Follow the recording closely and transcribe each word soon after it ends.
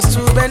to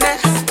Benin,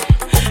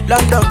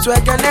 London to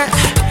Ekene.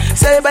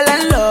 Say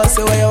Belen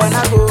say where you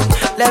wanna go.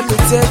 Let me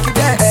take you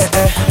there.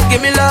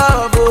 Give me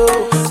love,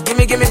 oh.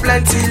 Give me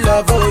plenty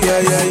love, oh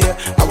yeah.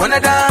 I wanna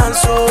dance,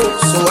 oh.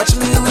 So watch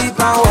me weep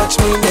and watch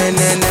me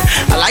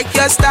I like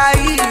your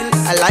style,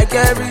 I like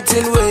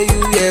everything where you,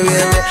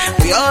 yeah.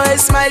 We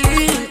always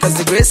smiling, cause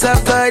the grace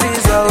of God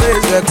is always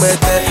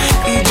respected.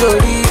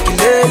 Ijori,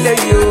 kilele,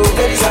 yo.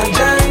 Ladies and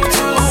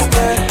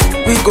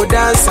gentlemen, we go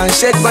dance and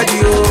shake body,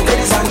 oh.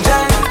 Ladies and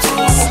gentlemen,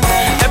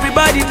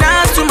 everybody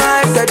dance to my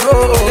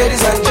bedroom.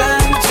 Ladies and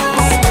gentlemen,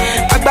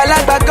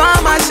 Agbalagba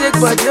come and shake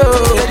body,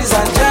 oh. Ladies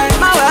and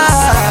gentlemen,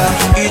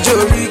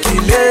 Ijori,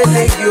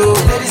 kilele, yo.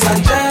 Ladies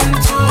and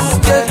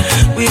gentlemen,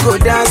 we go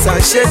dance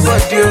and shake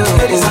body, oh.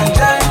 Ladies and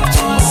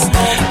gentlemen,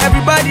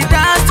 everybody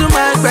dance to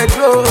my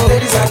bedroom.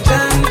 Ladies and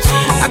gentlemen,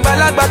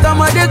 Agbalagba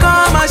tomode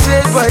come and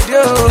shake body,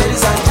 oh.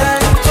 Ladies and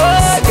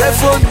gentlemen, get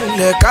phone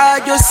le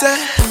kajo se,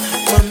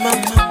 mama,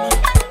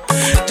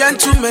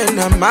 gentlemen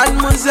and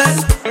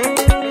mademoiselle.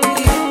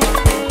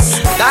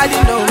 Daddy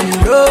know me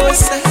no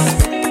say.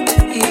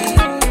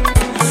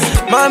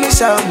 Mommy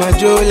shout my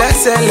Joe,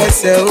 let's say,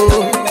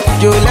 oh.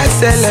 Joe, let's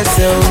say,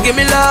 oh. Give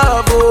me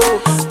love, oh.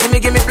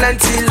 Give me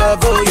plenty love,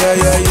 oh yeah.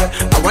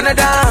 I wanna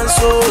dance,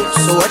 oh.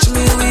 So watch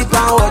me weep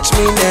and watch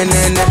me,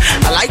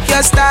 I like your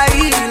style,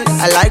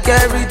 I like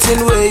everything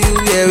where you,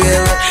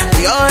 yeah.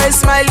 We always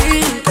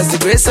smiling, cause the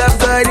grace of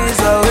God is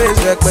always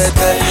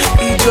respected.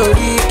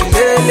 Ijori,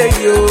 kilele,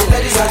 yo.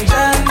 Ladies and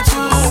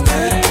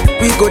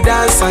gentlemen, we go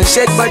dance and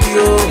shake body,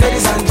 oh.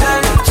 Ladies and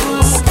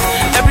gentlemen,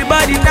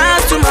 everybody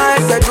dance to my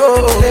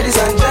bedroom.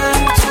 Ladies and gentlemen,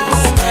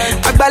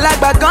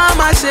 Agbalagba come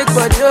and shake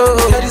body, oh.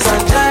 Ladies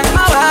and gentlemen,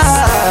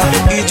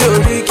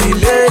 Ijori,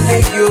 kilele,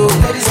 yo.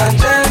 Ladies and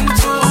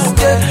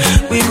gentlemen,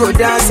 we go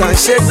dance and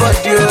shake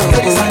body, oh.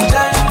 Ladies and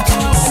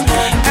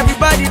gentlemen,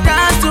 everybody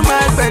dance to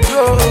my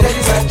bedroom.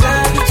 Ladies and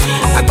gentlemen,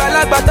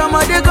 Agbalagba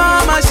tomode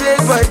come and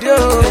shake body,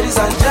 oh. Ladies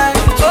and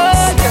gentlemen,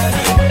 oh yeah.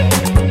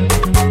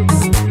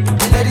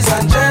 Ladies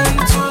and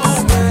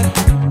gentlemen,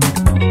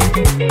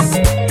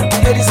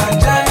 ladies and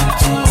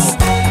gentlemen,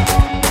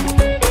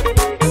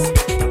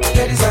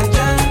 ladies and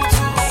gentlemen.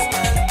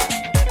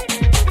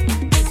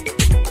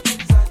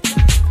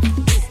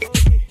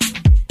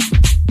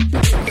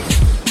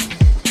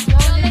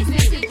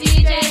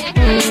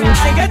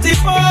 I get it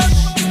push,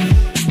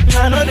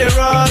 I know the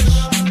rush.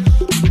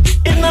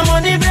 If no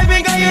money,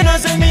 baby girl, you know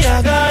say me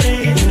I got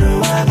it.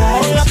 I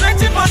got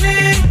plenty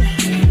money,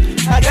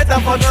 I get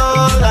them for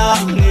dollar.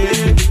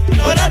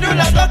 What I do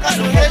like I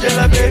do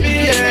hell, baby.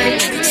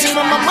 Yeah. See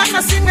my mama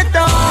na sing it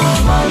down,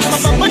 my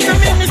mama na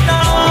make me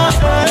stop.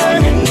 I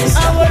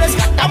wanna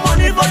stack the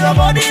money for your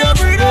body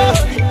every day.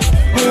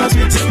 You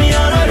sweet to me, I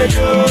know the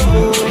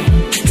joke,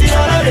 see I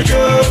know the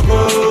joke.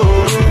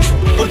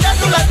 What I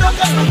do like I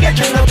do get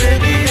you,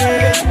 baby.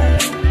 Yeah.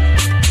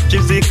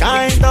 She's the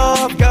kind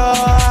of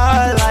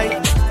girl like,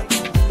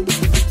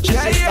 she's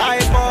the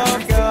type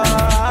of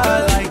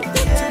girl like.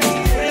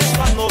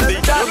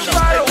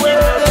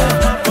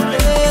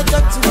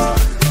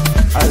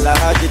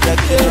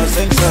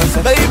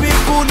 Baby,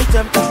 cool the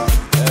temper.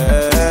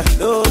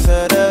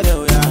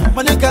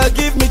 My nigga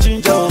give me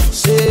ginger.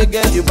 Say,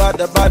 girl, you bad,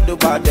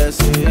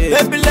 say.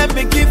 Baby, let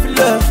me give you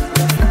love.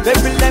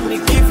 Baby, let me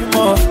give you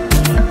more.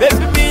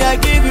 Baby, me, I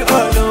give you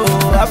all.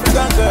 Oh,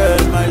 African girl,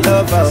 my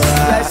lover.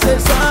 I say,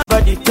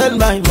 somebody tell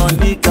my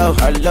Monica,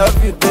 I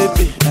love you,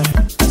 baby.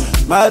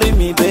 Marry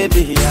me,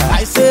 baby.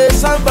 I say,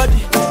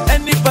 somebody,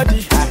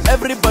 anybody,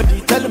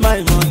 everybody, tell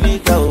my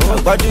Monica,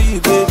 oh, what do you,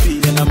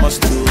 baby? And I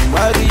must do,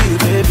 marry you,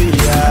 baby.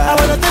 I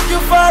wanna take you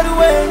far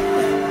away,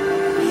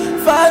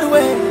 far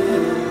away,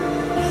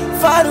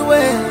 far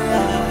away,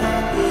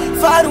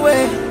 far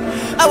away.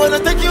 I wanna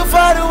take you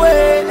far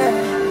away,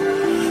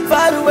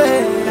 far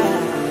away,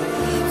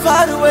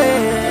 far away.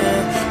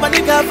 My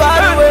nigga,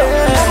 far away.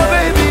 Come on,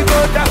 baby, go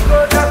down, go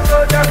down, go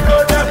down, go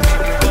down.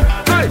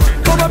 Hey,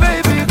 come on,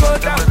 baby, go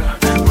down.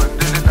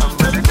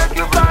 Let me take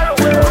you far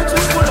away. Go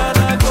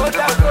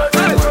down, go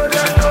down, go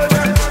down, go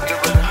down.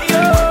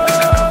 Yo,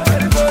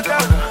 go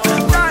down.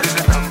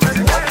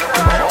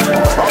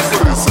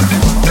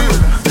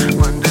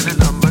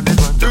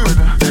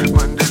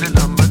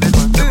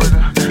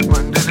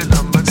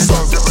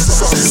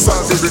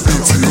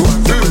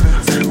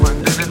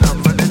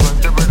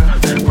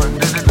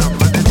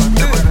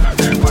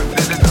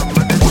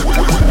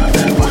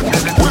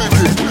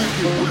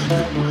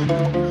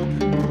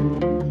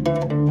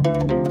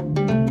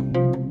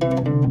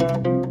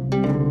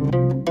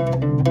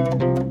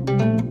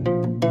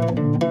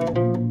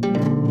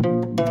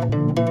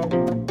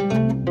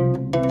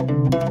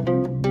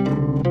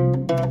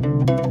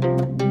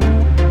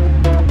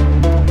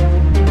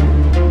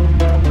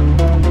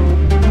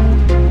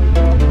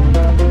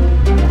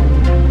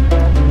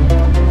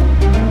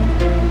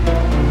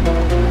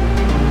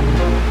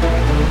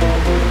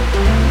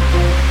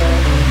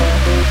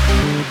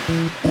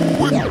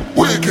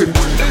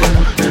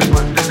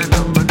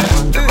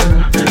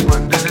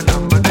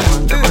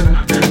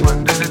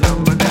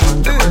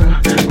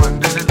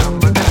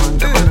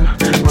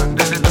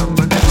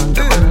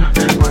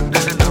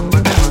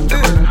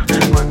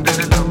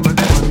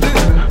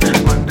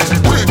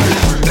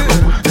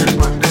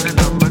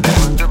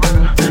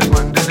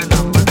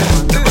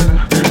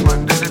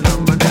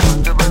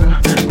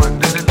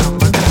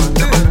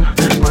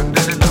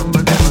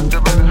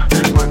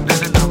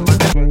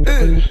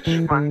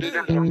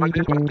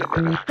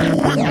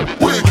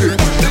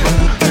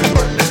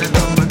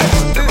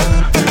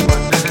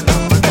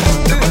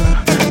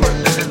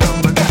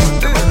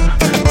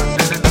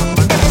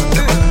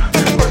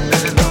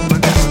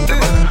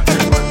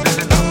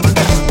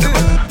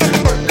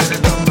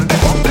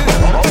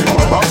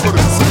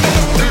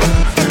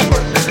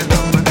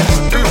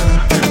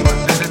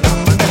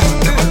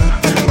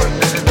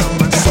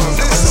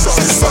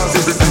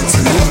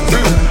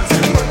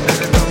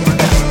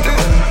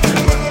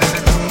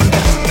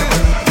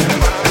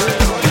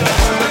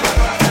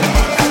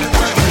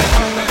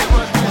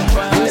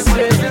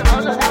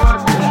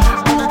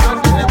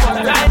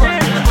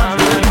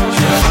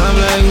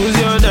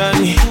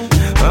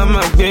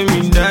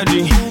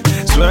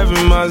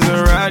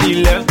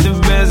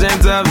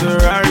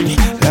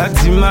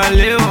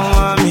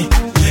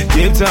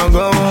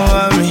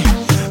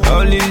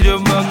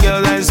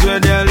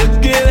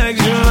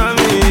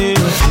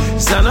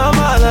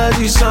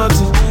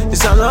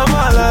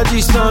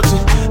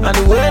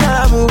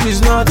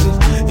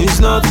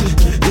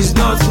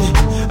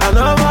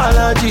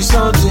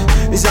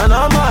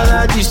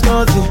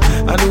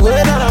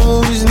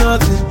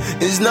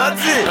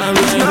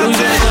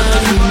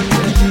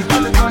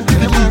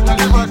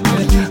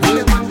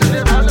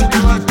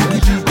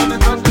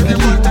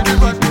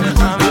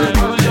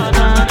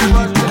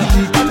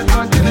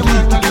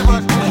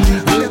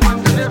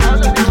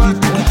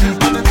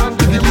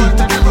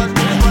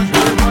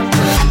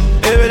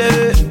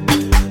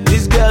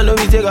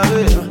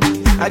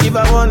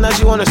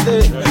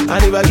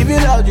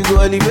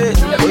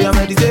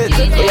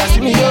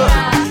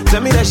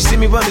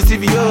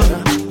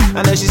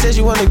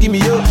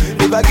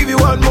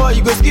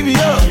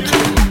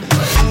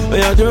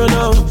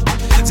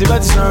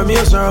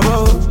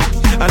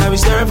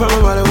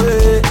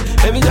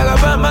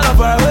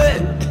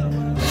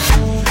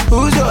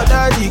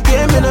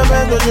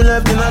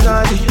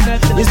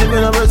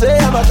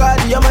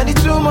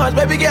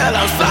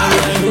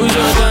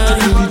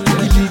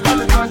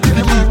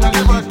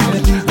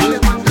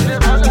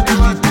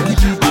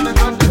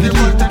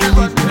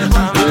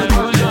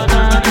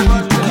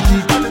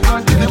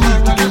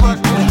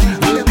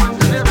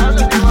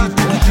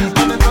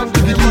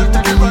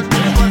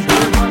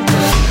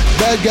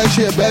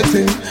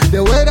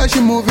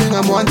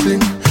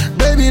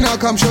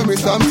 Come show me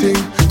something.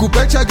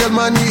 Kupecha girl,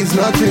 money is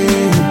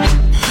nothing.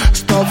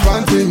 Stop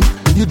fronting.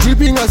 You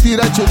dripping, I see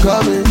that you're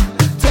coming.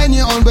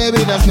 10-year-old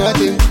baby, that's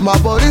nothing. My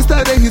body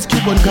started, he's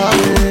keep on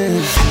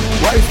coming.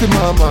 Why is the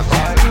mama?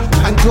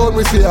 And told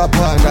me say a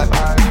panda.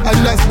 And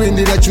last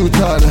minute that you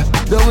turn.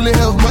 They only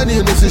have money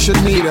on the social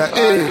media.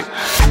 Hey,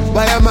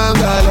 buy a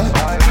mangala.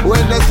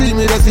 When they see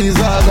me, they see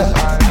Zaga.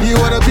 You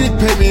want a big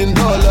pay me in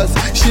dollars.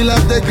 She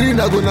love the green,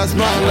 I gonna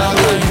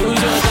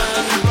smile.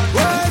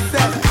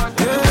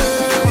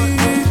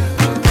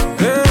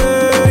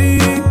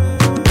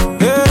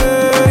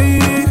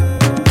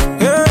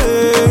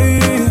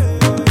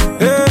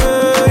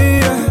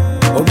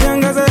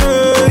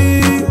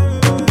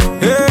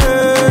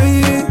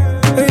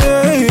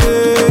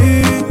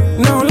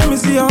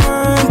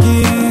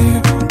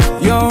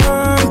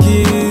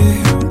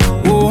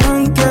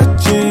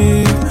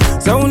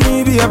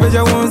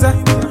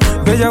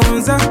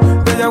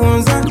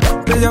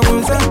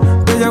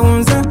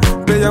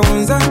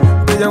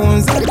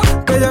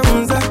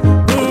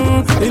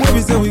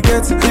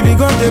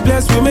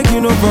 Bless we make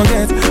you no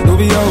forget. No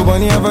be your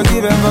bunny, ever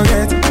give and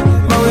forget.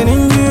 But when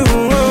in you,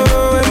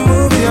 and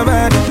move your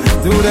body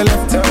to the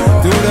left, to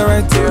the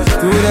right, to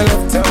the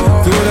left, to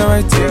the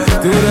right, to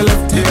the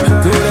left, to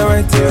the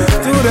right, to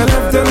the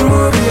left, and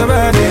move your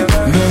body.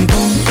 Bam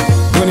boom,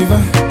 Boniva,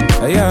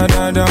 yeah,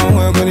 down,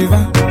 Boniva,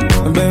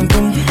 bam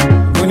boom,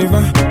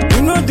 Boniva.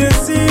 You know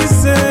this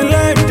is a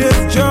life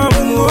that's jump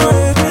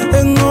away,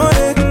 and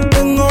away,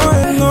 and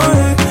away,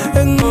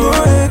 and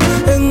away,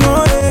 and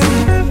away,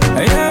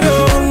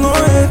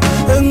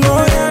 and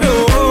away.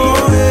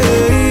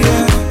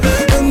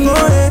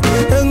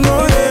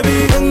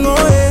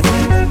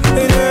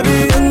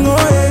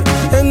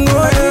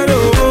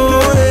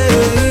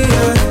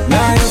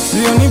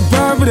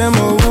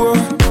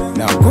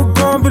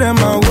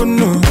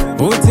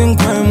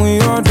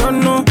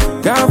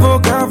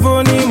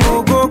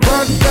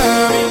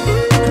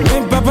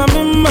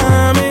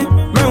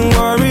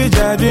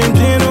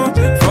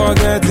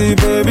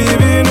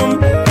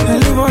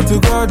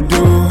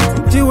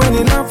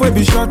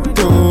 Be short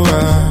though.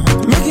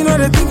 Making all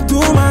the think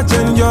too much,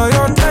 enjoy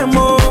your time,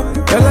 oh.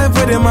 Your life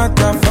with the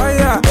matter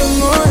fire.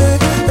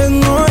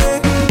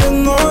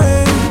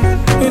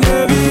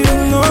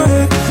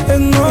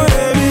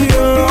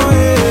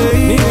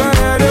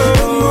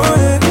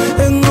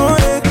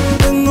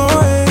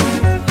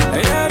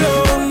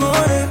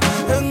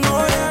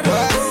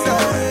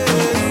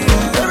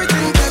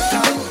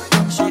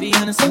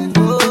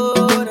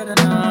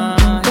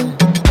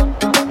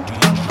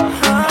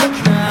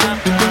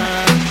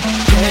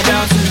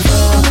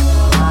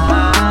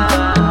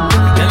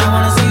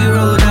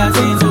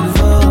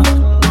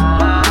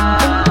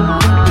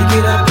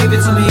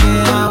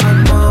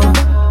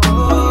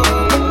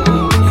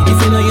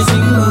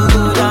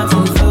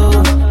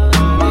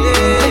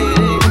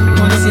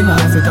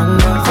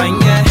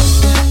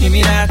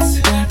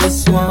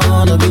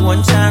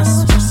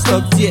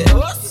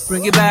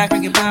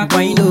 back,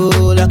 wind up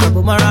like a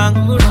boomerang.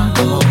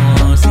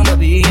 Come on, see your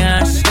big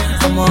ass.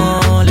 Come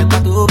on, let me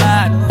do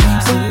bad.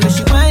 See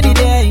she wind it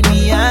there,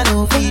 me I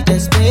know feet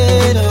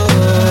desperate.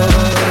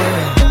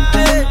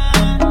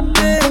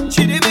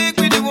 She did big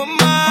with the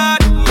woman,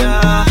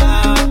 yeah.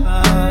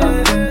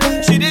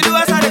 She did do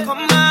as I did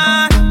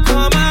command,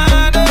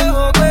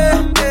 oh,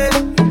 okay.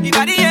 If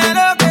I did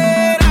yellow,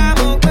 okay, I'm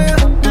okay.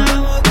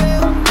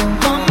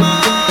 Come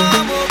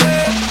on,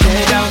 okay.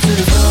 Get down to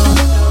the floor.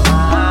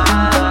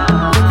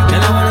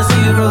 And I wanna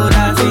see you roll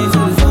that thing to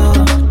the floor.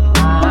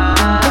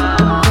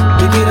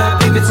 Pick it up,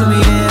 give it to me,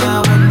 and I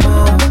want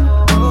more.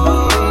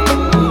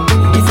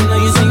 If you know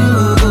you sing,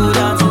 go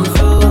down to the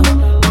floor.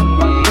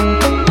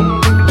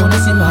 Wanna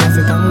see my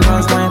African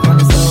girls wipe on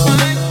the floor.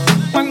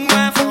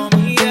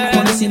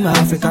 Wanna see my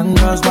African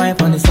girls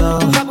wipe on the floor.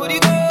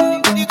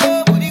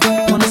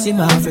 Wanna see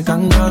my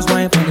African girls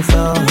wipe on the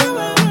floor.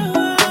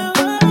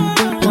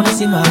 Wanna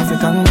see my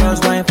African girls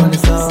wipe on the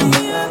floor.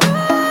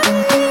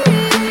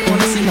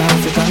 Wanna see my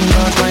African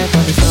girls wipe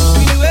on the floor.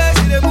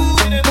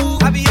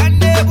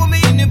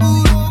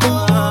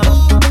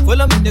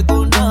 Follow me to go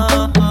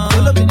now.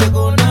 Follow me to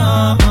go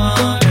now.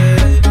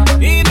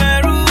 In my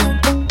room,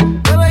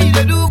 the way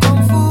you do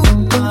kung fu.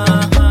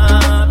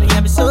 Me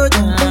I'm so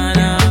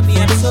down, me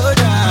I'm so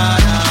down,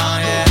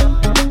 yeah.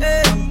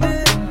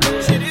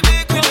 She the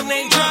big with the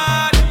main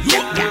shot,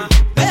 yeah.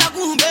 Hey, I'm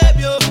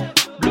baby,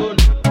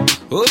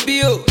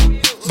 Obio,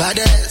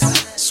 badass,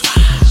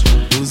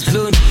 who's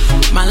blown?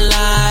 My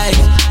life,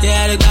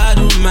 yeah, the God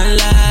of my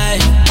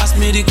life. Pass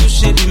me the good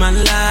shit in my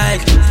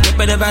life. Step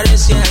at the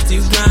virus, yeah,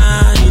 still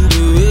grind,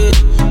 do it.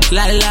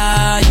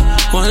 Lie,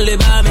 one live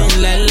by me,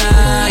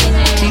 lie.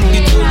 Truth be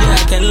told, yeah, I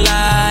can't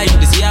lie.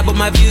 They see about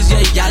my views,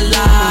 yeah,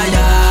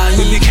 lie.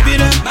 We be giving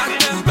them back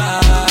to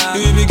back.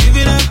 We be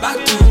giving them back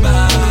to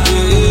back.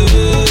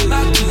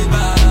 Back to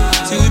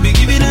back. So we be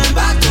giving them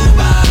back to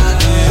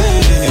back.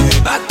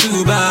 Back to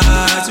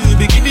back. So we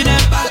be giving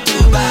them back to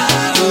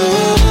back.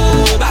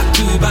 Back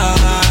to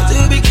back. So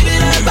we be giving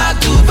them back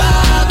to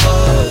back.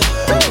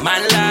 My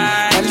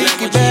life,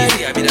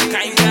 I be the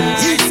kind guy.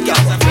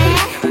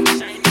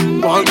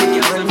 One day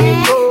when we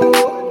go,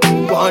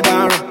 one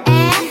down,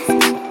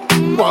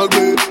 one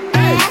day.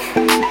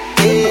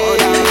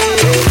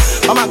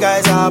 All my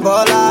guys are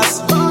ballers.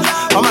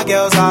 All my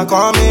girls are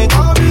coming.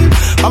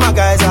 All my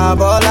guys are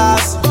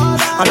ballers.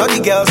 I know the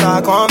girls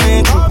are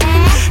coming.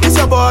 It's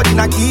your body,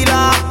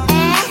 Nakira.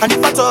 And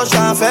if I touch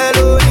her,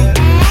 felony.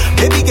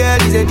 Baby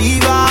girl is a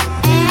diva.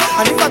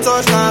 And if I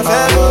touch her,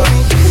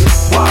 felony.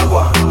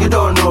 Wagwa, you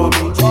don't know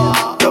me.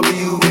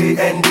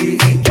 W-A-N-D-E.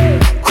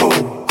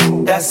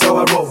 Cool, that's how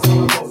I roll.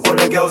 All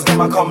the girls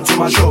never come to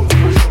my show.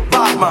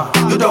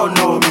 Batman, you don't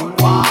know me.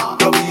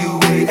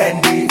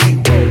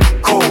 W-A-N-D-E.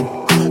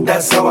 Cool,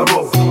 that's how I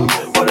roll.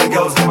 All the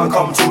girls never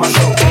come to my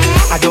show.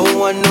 I don't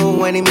want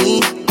no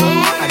enemy.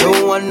 I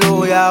don't want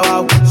no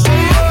yawa.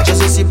 I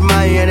just sip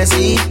my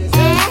Hennessy.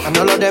 And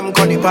all of them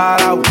call the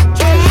power out.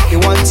 They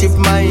want tip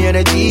my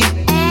energy.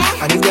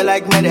 And if they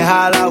like me, they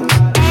holler out.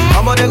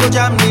 Mama, they go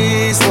jam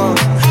this one.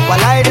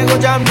 While I they go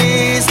jam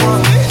this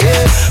one.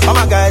 Yeah. All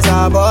my guys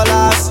are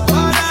ballers.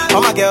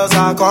 All my girls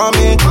are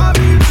coming.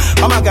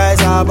 All my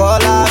guys are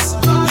ballers.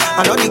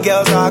 I know the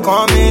girls are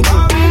coming.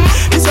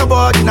 It's your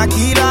body,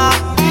 Nakira.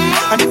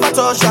 And if I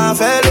touch her,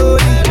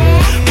 felony.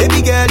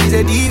 Baby girl is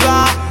a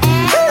diva.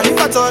 And if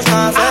I touch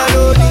her,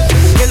 felony.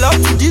 They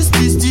love to this.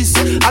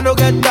 I don't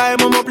get time,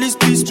 mama, please.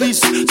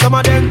 Some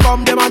of them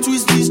come, them a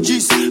twist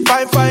this.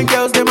 Fine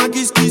girls, them a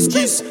kiss.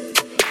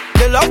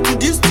 They love to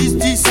this.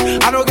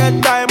 I don't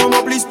get time,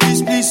 mama, please.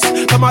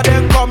 Some of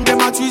them come, them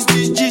a twist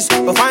this.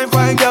 But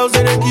fine girls,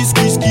 they kiss.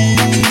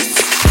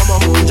 Come on,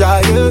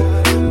 Munjaye,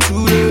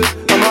 Ture,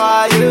 come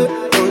on,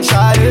 don't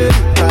shy,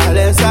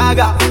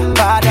 Balenciaga,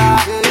 Prada,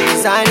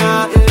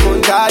 designer,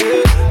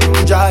 Munjaye,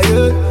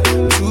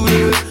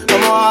 Ture,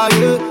 come on,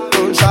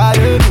 don't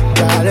shy,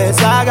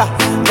 Balenciaga,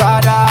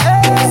 Prada,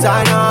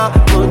 designer,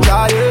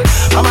 Munjaye.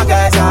 All my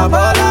guys are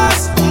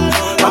ballers,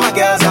 all my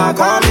girls are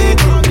coming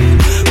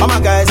through. All my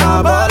guys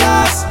are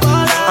ballers,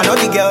 I know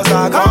the girls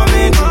are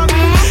coming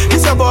through.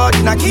 It's your body,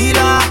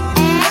 Nakira.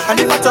 And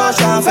if I touch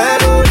her,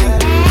 felony.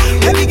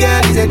 Baby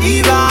girl is a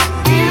diva.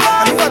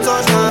 And if I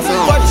touch her,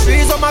 felony. For the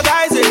streets, all my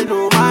guys, they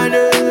know my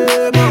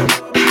name.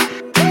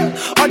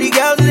 All the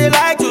girls, they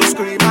like to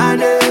scream my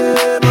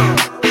name.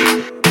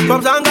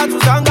 From Zanga to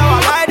Zanga,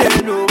 why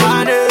they know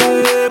my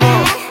name.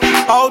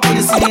 Out to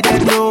the city, they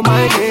know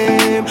my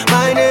name.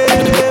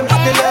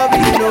 They love me,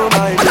 they know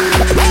my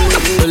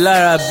name.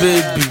 Lara,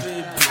 baby,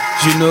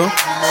 you know,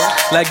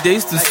 like they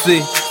used to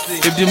say,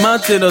 if the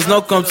mountain does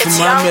not come to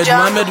Mohammed,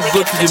 Mohammed will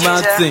go to the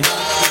mountain.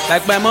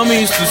 Like my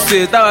mommy used to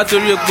say,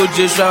 Tawatori Eko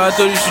Jeshu,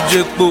 Tawatori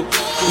Shujekpo.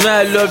 You know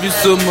I love you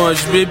so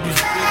much, baby.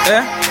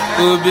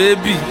 Oh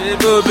baby,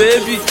 oh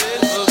baby,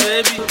 oh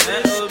baby,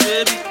 oh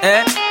baby.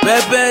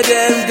 Pepe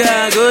them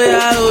gang, oh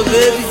yeah, oh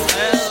baby.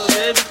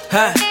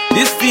 Ha,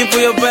 this thing for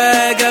your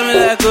bag, got me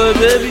like, oh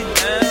baby. Oh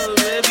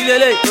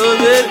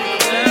baby,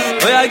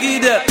 oh yeah,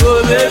 give that,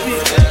 oh baby.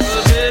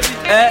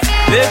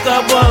 Make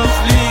up on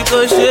fleek,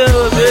 oh shit,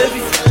 oh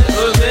baby.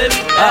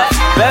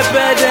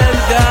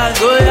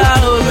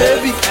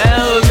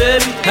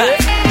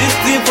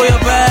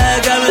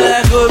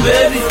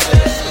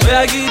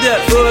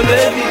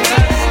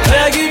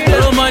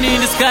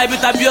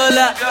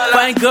 Abiola.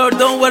 Fine girl,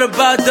 don't worry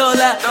about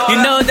dollar. You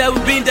know that we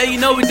been there, you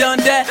know we done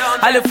that.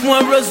 I left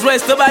one Rolls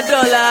Royce to my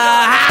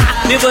dollar.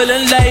 Nigga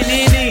don't like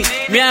Nini.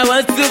 Me, I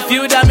want to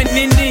feel that I'm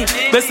Nini.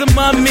 But some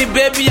mommy,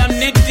 baby, I'm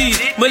needy.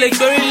 More like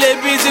very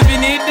ladies if you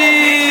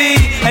needy.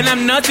 And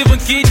I'm not even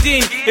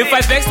kidding. If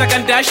I vex, I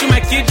can dash you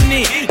my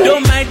kidney.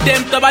 Don't mind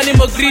them, Tabani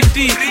more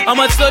greedy. I'm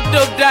a so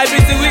dope, die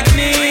busy with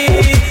me.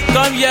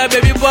 Come here,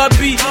 baby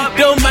Bobby.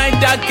 Don't mind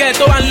that girl,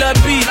 don't want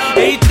lobby.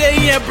 8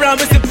 a.m. brown,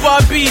 Mr.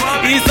 Bobby.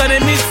 He's on a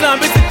mission,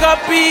 Mr.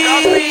 Copy.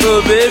 Oh,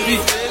 baby.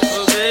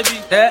 Oh,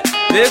 baby.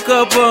 Wake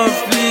up on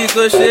fleek,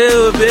 oh, shit,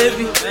 oh,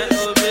 baby.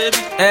 Oh, baby.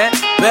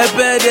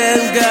 Pepper them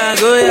gang,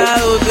 oh,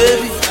 yeah, oh,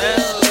 baby.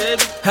 Oh,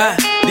 baby. Ha,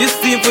 this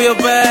thing for your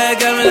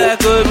bag, I'm like,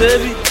 oh,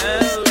 baby.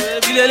 Oh,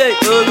 baby.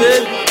 Oh,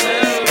 baby.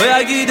 Oh,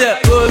 yeah, give that,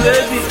 oh,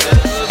 baby.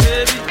 Oh,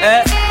 baby.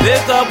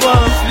 Wake up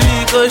on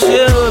fleek, oh,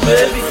 shit, oh,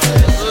 baby.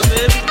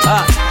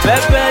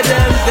 Pepper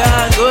them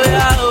gang, oh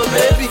yeah, oh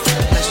baby.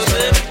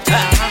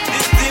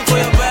 This thing for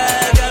your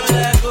bag, I'm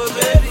like, oh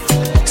baby.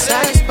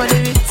 Size for the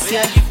beats,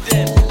 yeah.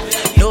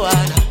 No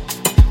one.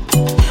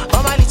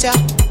 Oh my licha,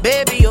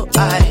 baby, oh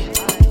I.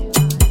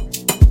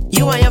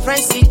 You and your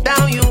friends sit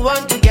down, you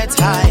want to get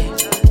high.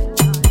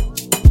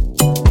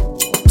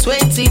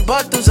 20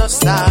 bottles of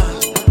Star.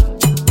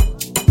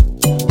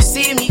 You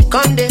see me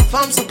come they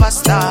from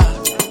superstar.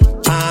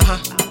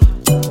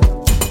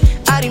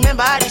 I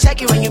remember I didn't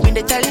check you when you been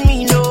they telling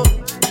me no.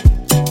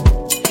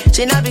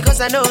 Say not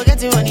because I know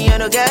getting money, I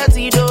know get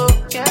it though.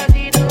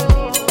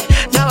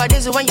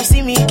 Nowadays when you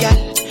see me,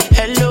 girl,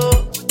 hello.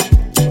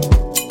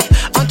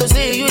 On to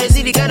say you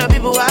see the kind of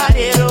people I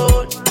they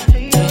roll.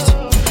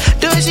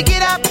 The way she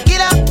get up,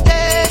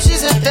 yeah,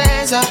 she's a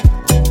dancer.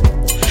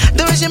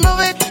 The way she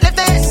move it, left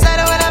hand side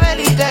when I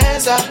belly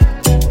dancer.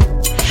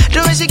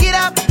 The way she get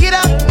up,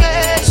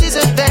 yeah, she's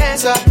a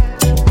dancer.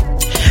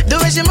 The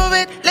way she move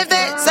it, left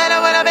hand side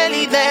when I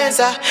belly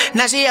dancer.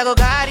 Now she a go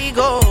carry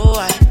go,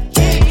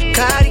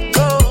 carry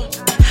go.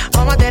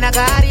 All my then I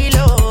carry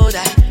load,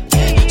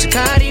 she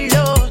carry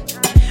load.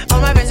 All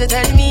my friends they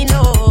tell me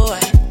no,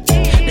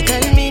 they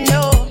tell me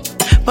no.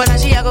 But now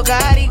she a go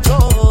carry go,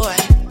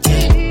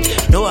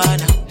 no one.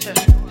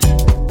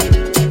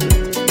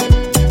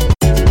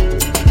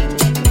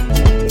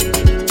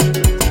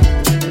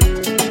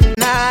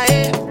 Nah,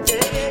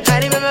 I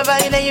remember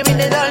back then you been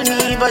they tell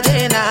me, but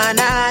then nah,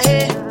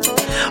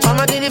 all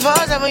my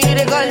 24/7 you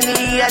they call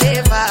me, I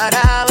they far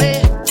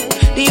away.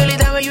 The only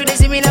time when you they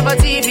see me never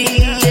TV,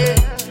 yeah.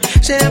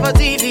 She never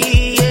TV,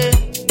 yeah.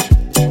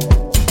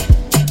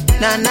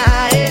 Nah,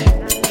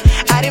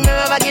 I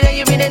remember back then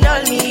you been they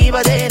tell me,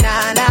 but then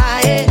nah,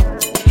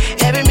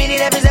 every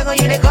minute, every second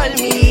you they call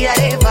me, I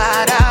they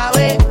far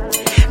away.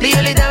 The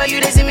only time when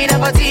you they see me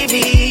never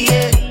TV,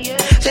 yeah.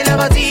 She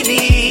never TV,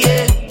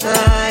 yeah.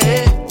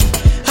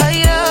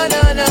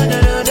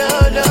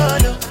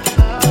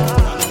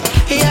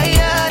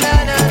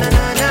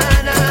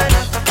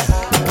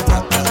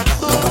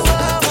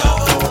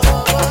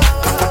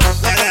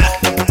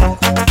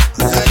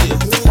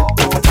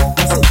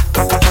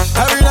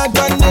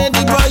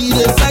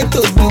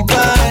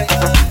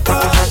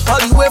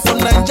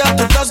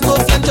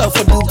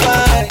 For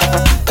Dubai,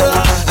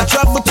 I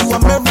travel to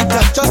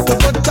America just to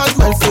go charge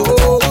my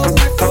phone.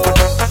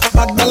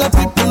 Magdala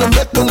people no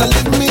make no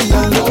leave me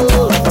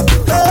alone.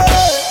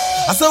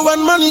 Hey, I say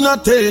when money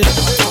not take,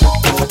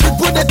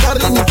 people they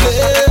carry me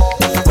play.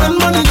 When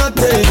money not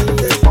take,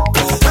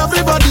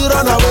 everybody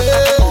run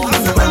away.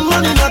 When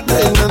money not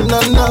take,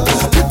 no.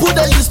 People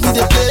they use me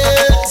they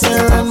play. Say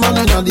when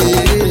money not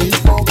take,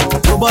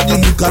 nobody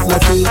look at my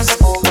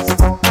face.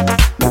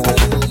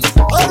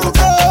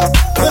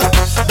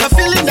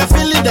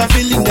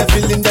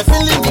 The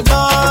feeling the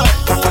bar.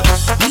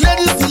 The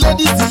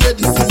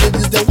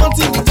ladies, they want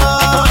in the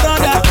bar.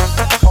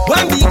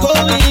 When we go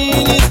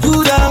in, it's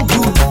good and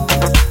good.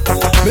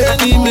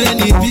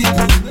 Many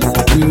people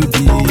will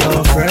be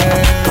your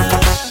friend.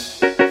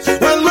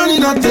 When money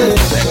not take,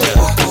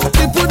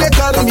 people they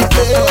carry me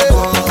pay.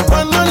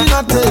 When money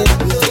not take,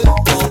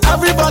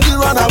 everybody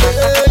run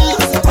away.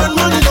 When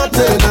money not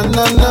take,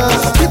 na.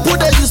 People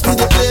they use me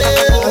to play.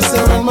 I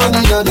say when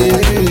money not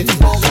take,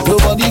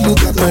 nobody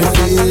look at my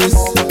face.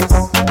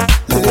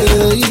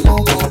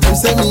 You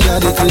say me a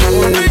the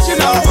clay.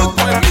 Original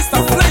boy, Mr.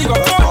 Flavor.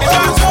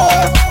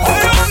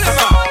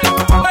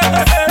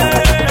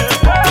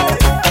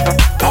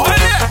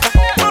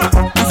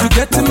 If you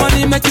get the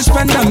money, make you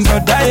spend them,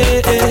 brother.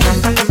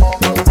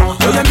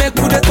 Oh, you make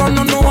good turn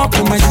no up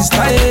for my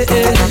sister.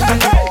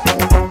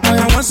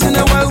 Oh, once in a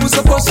while we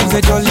supposed to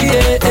be jolly.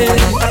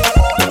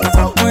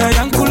 Oh,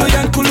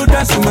 yankulu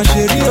dance my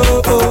sherry.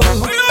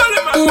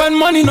 Oh, when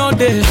money no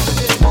day.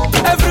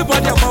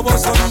 Everybody a bubble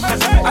song.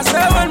 I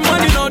say when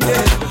money no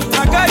day,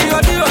 I got you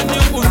on the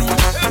one.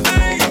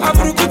 I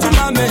broke to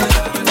my man.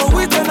 Oh,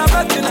 we turn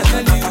about to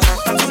tell you.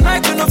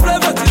 Tonight you no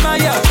flavor to my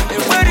yard.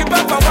 And where the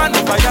papa one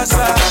by your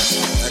side.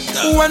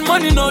 When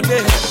money no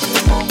day,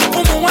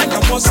 when you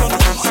was on.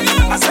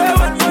 I say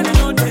when money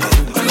no day.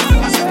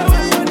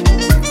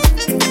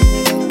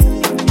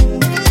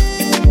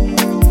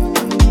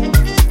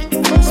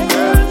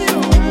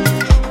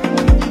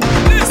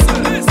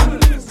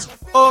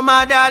 Oh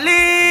my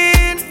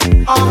darling,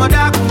 oh my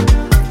darling,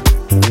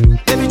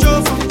 baby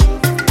Jofa,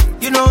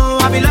 you know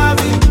I be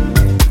loving.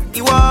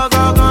 You walk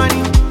out on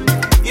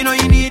you know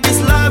you need this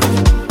love.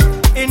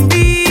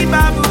 Indeed,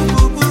 babu,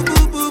 boo, boo,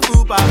 boo, boo,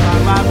 boo, ba, ba,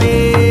 ba,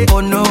 ba.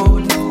 Oh no,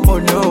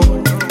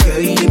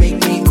 girl, you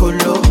make me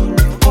colo.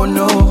 Oh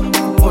no,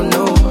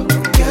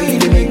 girl,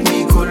 you make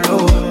me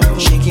colo.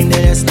 Shaking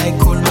the ass like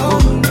colo,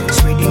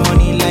 spreading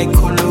money like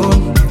colo.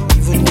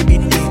 Even the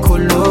beat they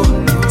colo.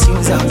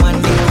 Things I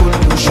want they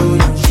colo. Show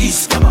you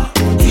Iskaba,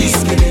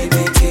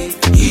 Iskelebete,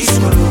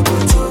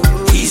 Iskoloboto,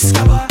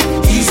 Iskaba,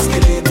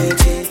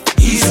 Iskelebete,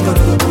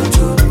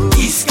 Iskoloboto,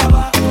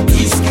 Iskaba,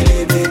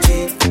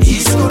 Iskelebete,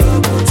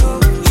 Iskoloboto,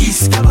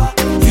 Iskaba,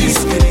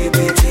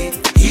 Iskelebete,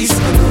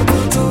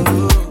 Iskoloboto.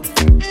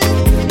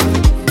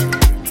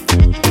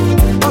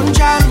 On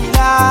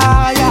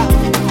Jamilaya,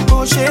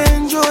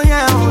 Oshenjo,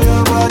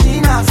 your body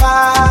na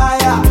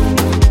fire.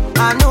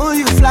 I know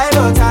you fly,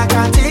 but I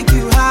can take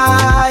you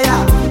higher.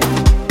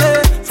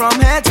 From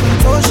head to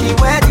toe, she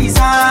wear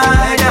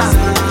designer.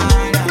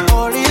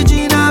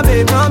 Original,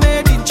 babe, not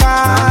made in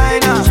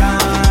China.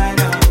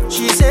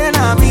 She say,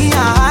 na me,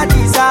 I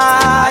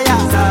desire.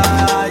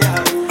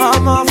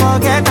 I'ma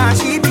forget that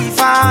she be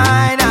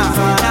fine.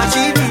 Now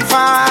she be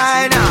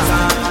fine.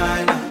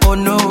 Oh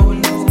no,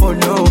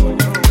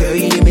 girl,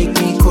 you make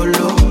me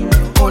colo.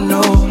 Oh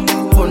no,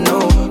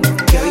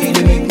 girl, you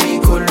make me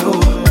colo.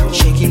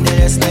 Shaking the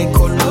ass like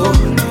colo,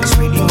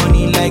 spreading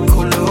money like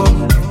colo.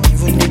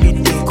 Even the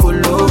beat they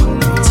colo.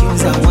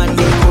 Things I want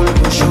they colo.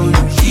 Show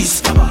you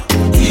Iskaba,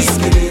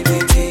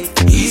 Iskelebete,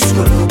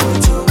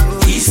 Iskoloboto,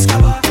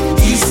 Iskaba,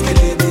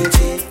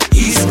 Iskelebete,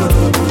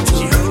 Iskoloboto,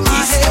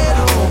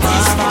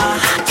 Iskaba.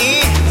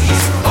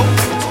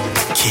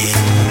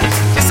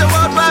 It's a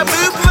worldwide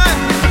movement.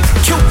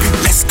 Cupid,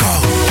 let's go.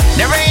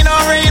 There ain't no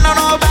rain on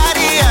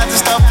nobody. I have to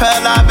stop her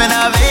loving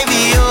her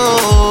baby.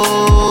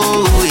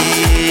 Oh,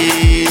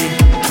 yeah.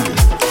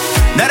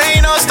 There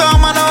ain't no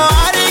storm on no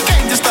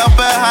hurricane to stop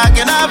her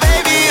hugging her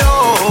baby.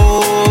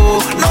 Oh,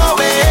 no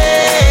way.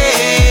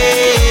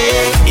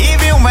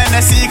 Even when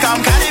the sea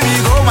come carry me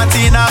go,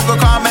 Martina go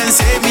come and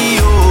save me.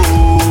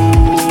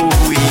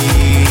 Oh,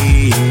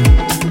 yeah.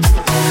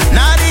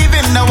 Not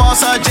even the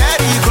walls of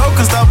Jericho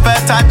can stop her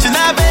touching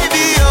her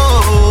baby.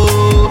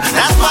 Oh,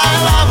 that's why I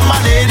love my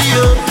lady.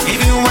 Oh,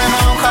 even when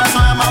I'm cross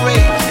my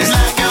way, it's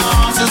like your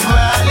arms is where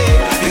I lay.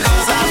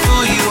 Because I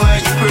feel you when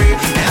you pray,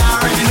 and I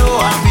already know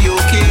I'll be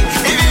okay.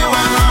 Even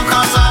when I'm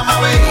cross my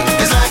way,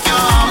 it's like your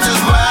arms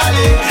is where I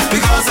lay.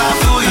 Because I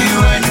feel you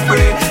when you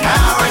pray, and I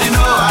already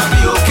know I'll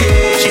be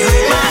okay. She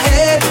hit my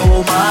head,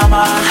 oh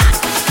mama.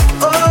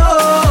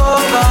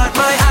 Oh, but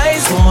my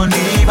eyes won't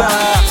leave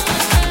her.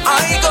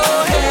 I go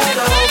head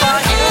over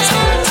heels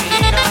for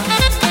Tina.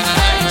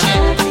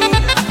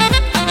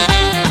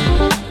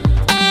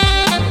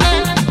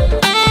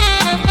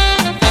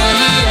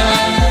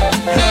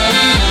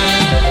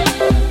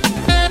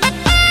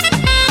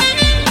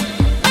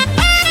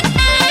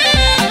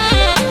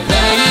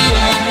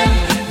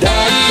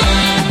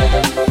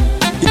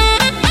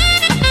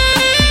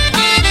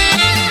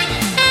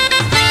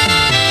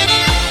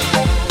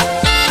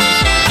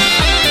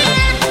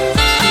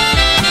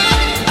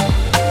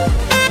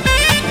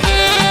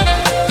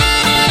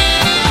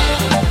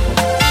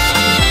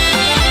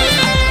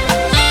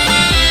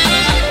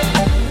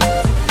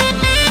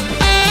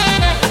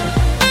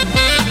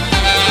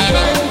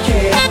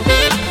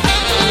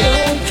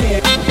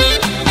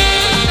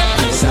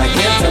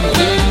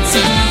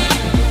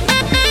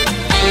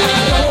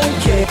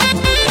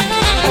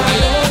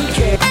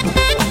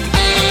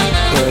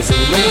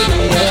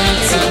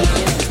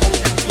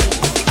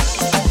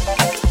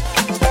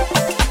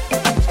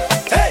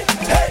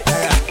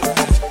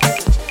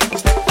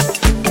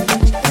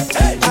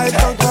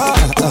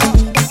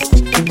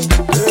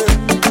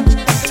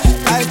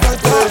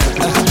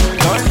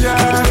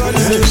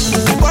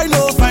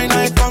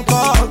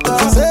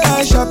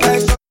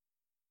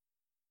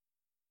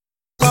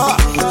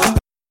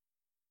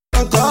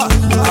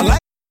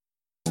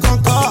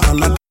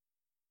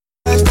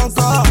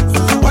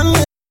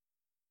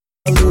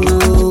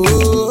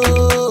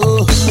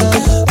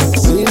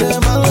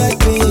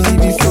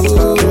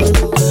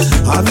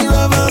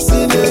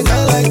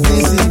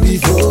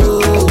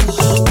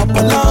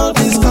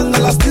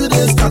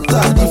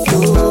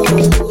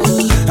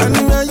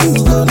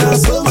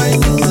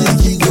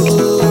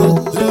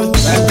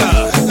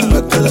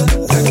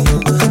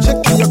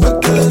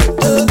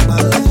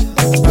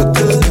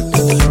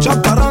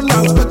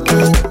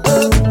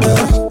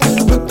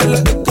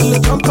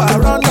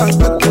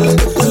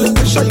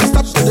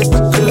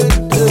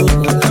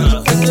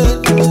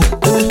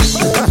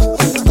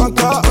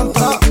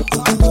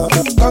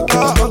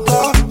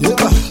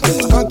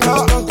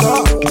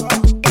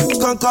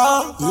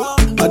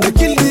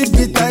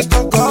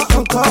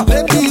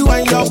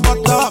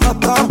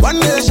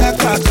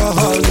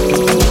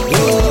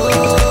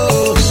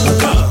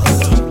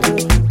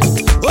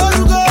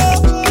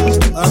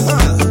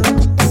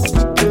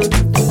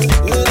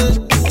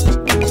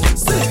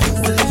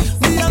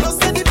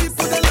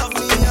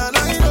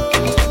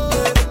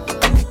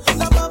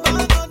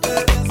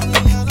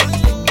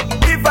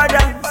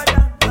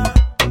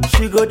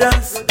 go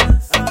dance.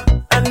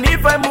 And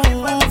if I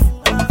move,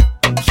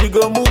 she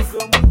go move.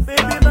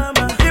 Baby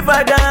mama, if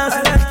I dance,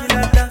 I like you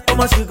like that.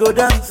 Mama, she go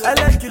dance. I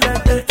like you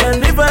like that.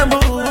 And if I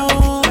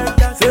move,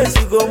 say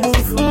she go move.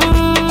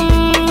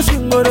 She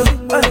go do.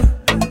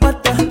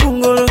 Mata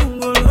tungolo,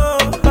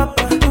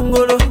 papa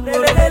tungolo,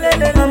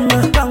 mama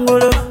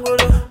tungolo.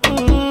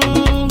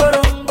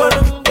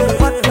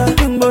 Mata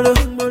tungolo,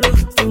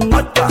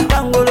 mata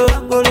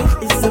tungolo.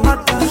 It's a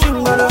mata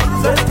tungolo.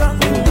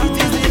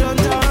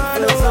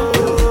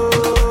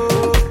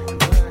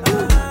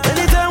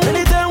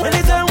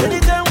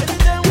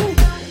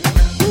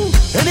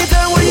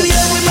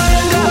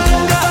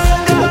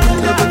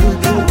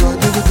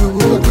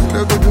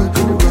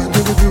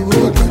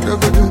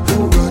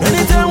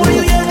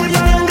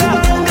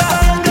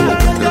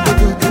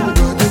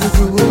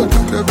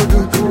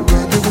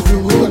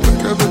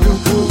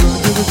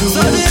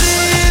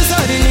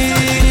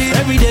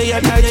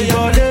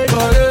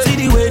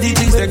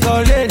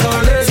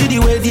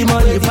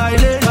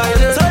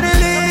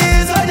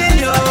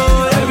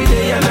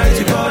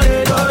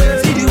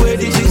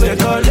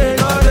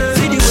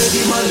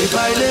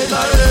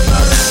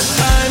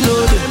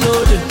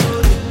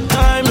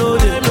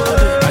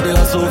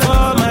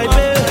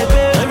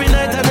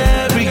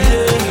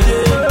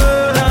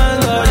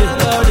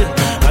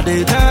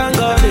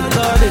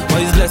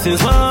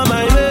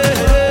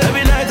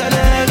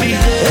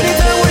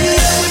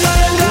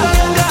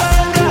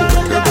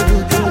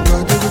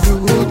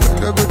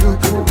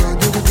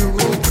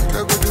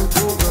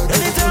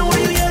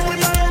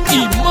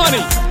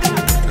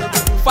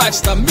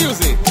 Five-star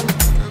music,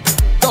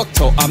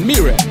 Dr.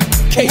 Amira,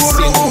 KC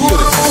Beautiful.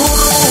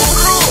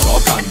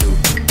 Talk and do,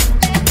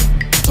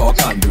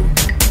 talk and do,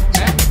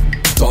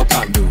 talk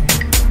and do.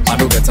 I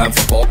don't get time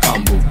for talk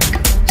and do.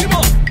 Come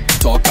on,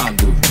 talk and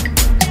do,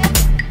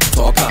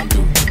 talk and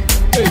do,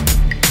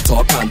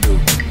 talk and do.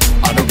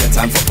 I don't get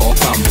time for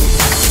talk and do.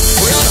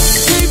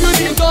 Give you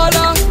the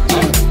dollar,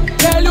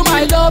 tell you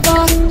my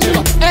lover,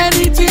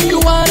 anything you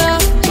wanna,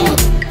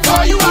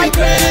 for you I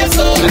crazy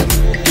so.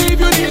 Give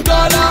you the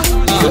dollar,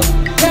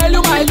 tell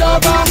you my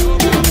lover,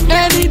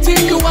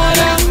 anything you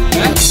wanna,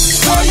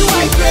 for you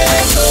I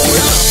crazy so.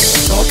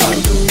 Talk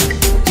and do,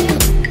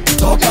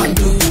 talk and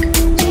do,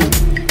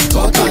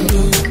 talk and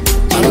do.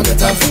 I don't get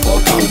time for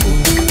talk and do.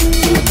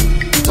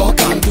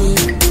 Talk and do,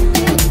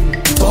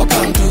 talk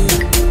and do,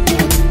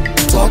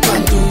 talk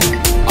and do.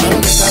 I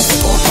don't get time for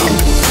talk and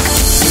do.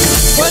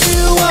 What do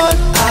you want?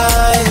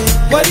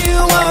 What do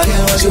you want?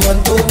 Yeah, what you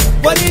want to?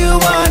 What do you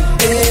want?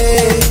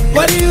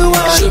 What do you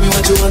want? Show me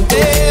what you want to.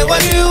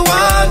 What do you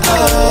want?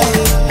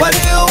 What do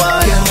you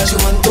want? Yeah, what you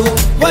want to?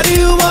 What do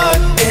you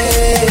want?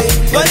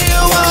 What do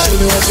you want? Show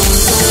me what you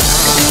want to.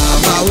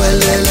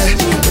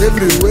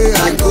 Everywhere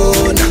I go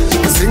now,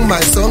 I sing my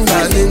song,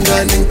 darling,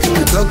 darling.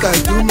 You talk, I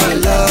do my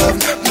love.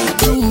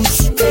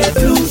 Blues,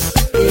 blues,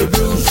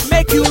 blues.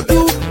 Make you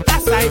do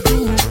as I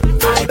do,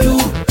 I do,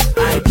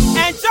 I do.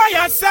 Enjoy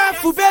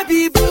yourself,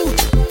 baby boo,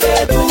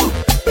 baby boo.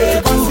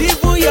 Cause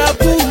even your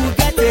boo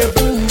get a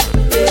boo,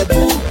 a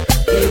boo,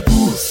 a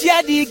boo.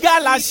 Share the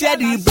gala, share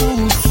the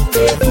booze,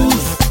 a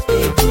booze.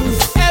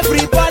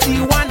 Everybody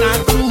wanna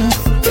groove,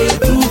 a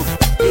groove,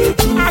 a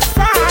groove. As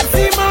far as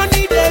the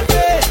money they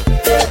pay,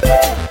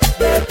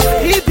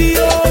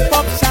 EBO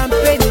pop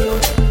champagne.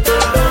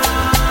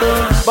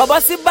 Baba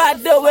see bad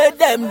the way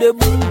them the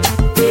boo,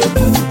 the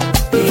boo,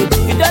 the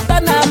boo. You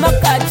don't know how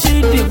catch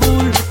the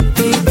bull,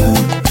 the boo.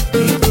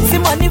 See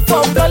money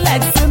for flow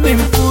like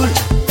swimming pool.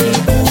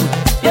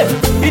 Yeah,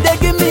 you dey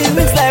give me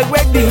wings like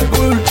wedding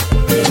bull.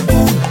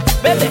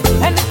 Baby,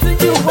 anything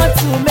you want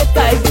to make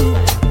I do,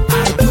 I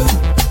do,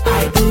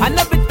 I do. I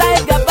know be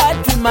tiger bad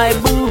to my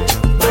boo,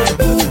 my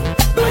boo,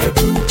 my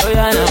boo. Oh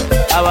yeah,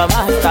 now our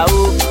master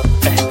oh,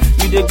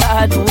 you the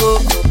god oh.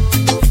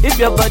 If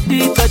your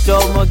body touch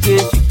your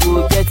mortgage, you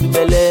go get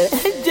belly.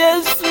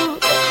 Jesus.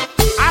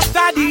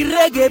 After the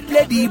reggae,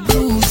 play the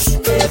blues,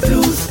 the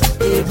blues,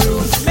 the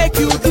blues. Make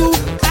you do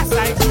as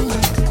I do,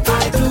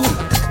 I do,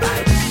 I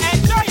do.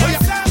 Enjoy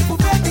yourself,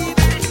 baby.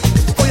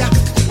 Oh yeah,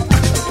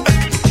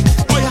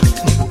 oh yeah.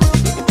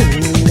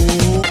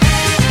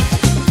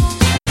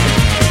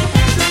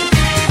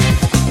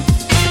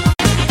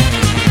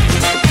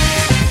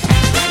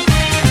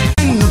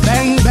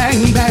 Bang,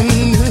 bang, bang.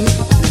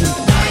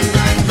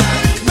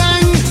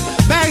 Bang,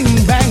 bang,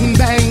 bang,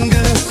 bang.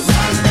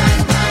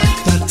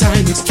 The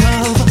time is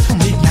 12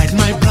 midnight,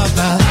 my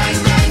brother.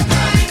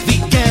 The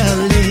girl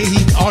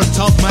laid on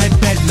top my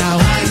bed now.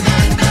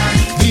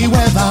 The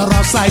weather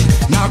outside,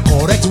 now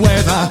correct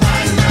weather.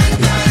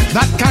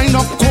 That kind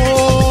of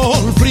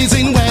cold,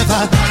 freezing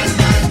weather.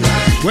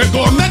 We're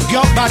gonna make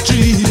your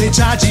battery, they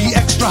charge you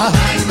extra.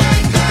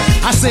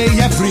 I say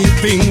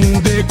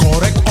everything, the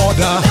correct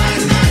order.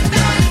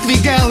 The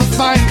girl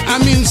fine, I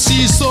mean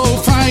she's so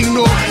fine,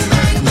 no.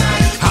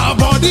 Her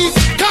body,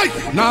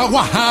 now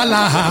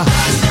wahala.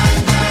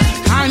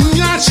 And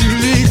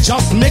naturally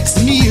just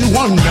makes me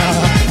wonder.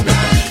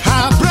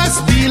 Her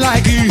breast be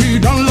like you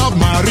don't love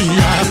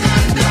Maria.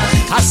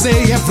 I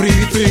say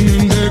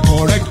everything in the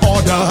correct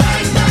order.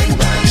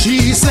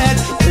 She said,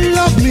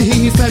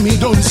 Femi,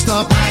 don't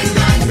stop.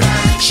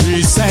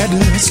 She said,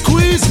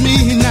 squeeze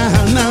me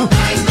now, now.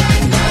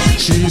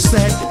 She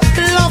said,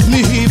 love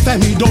me,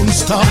 Femi, don't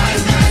stop.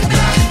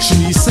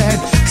 She said,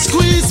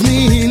 squeeze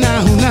me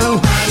now,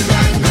 now.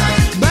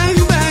 Bang,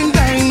 bang,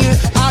 bang,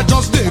 I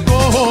just dey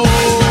go.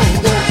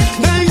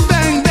 Bang,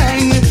 bang,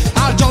 bang,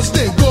 I just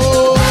dey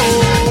go.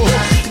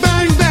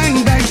 Bang,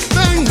 bang, bang,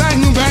 bang,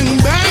 bang, bang,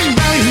 bang,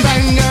 bang,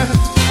 bang.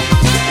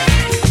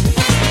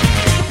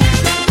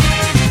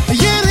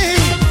 Yeah,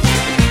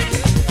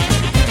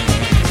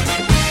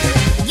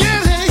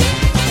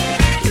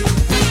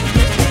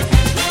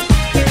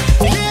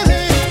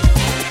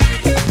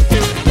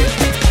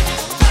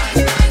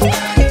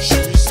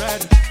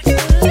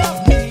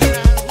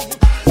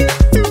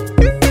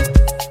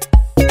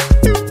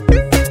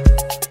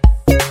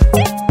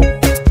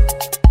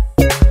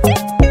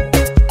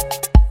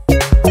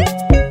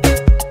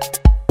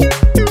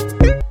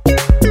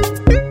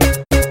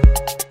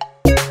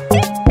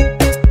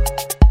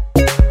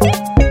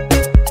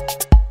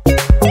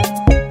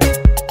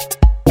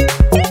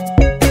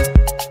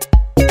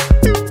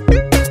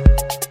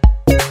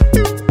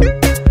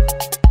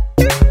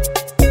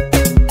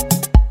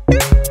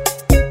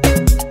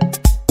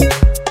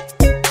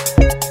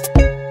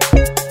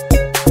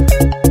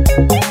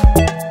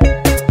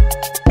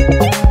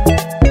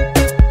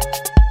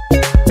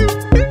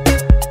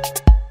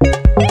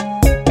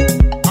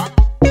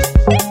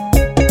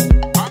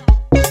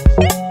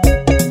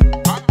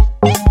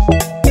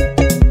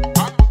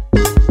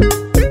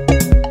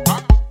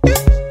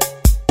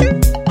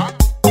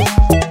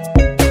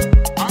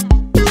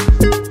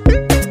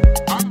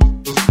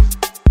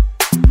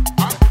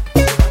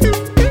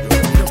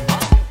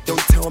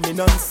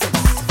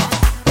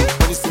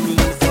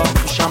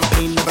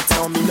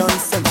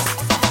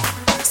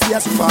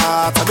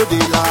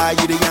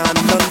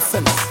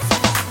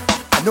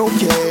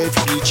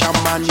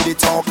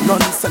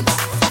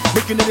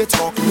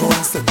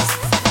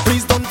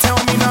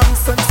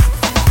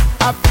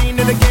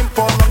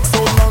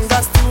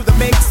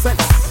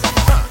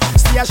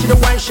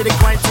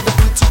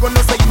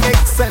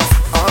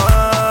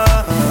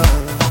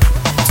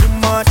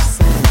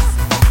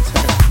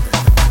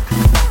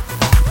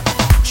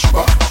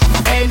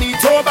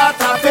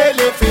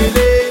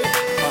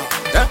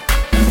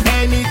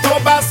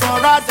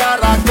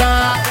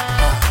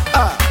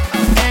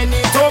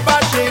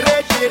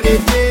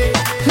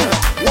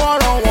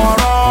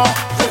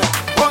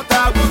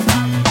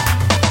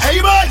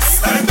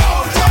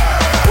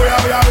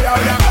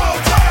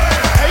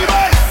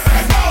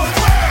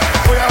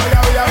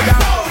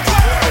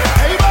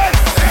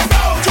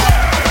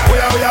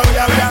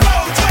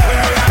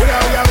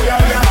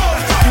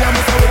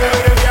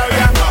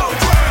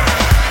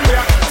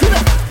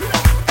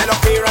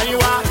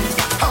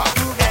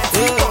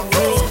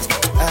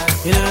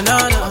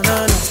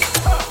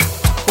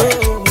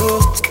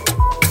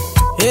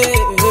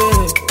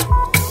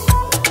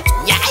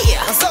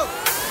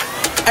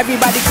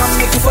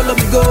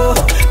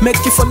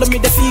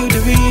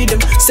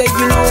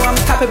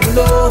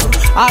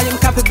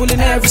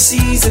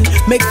 season,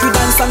 make you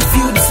dance and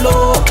feel the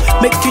flow,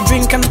 make you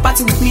drink and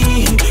party with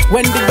me.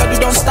 When the body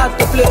don't start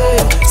to play,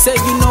 say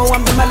you know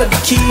I'm the melody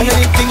key.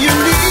 Anything you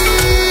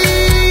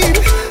need,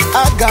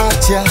 I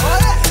got ya.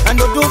 And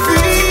don't be,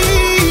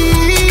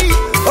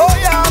 oh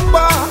yeah,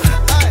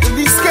 don't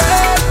be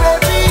scared,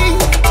 baby.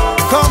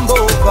 Come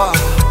over,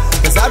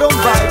 'cause I don't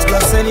bite.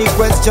 Plus any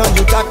question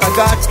you got, I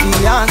got the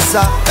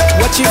answer.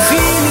 What you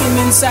feeling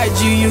inside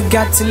you, you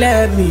got to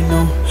let me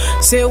know.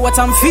 Say what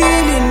I'm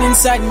feeling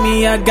inside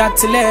me, I got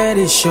to let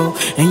it show.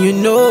 And you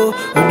know,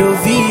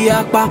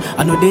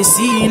 I know they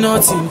see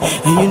nothing.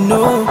 And you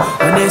know,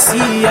 when they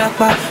see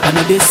Akpa, I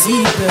know they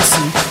see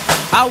person.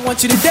 I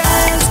want you to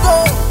dance,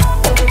 go.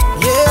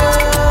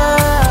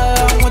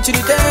 Yeah, I want you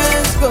to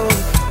dance, go.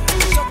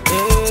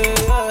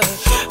 Yeah,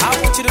 I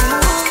want you to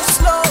move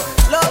slow,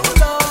 slow,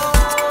 slow,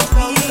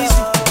 easy.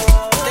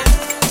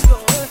 Dance, go,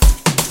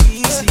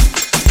 easy.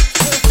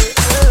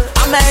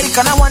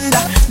 American, I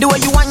wonder, the way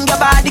you want your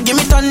body, give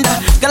me thunder.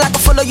 Girl, I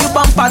can follow you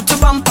bumper to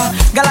bumper.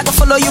 Girl, I can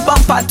follow you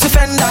bumper to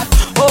fender.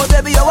 Oh,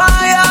 baby, you're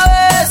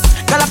wireless.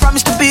 Girl, I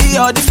promise to be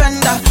your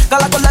defender.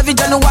 Girl, I can love you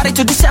January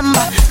to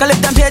December. Girl, if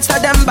them hate,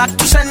 tell them back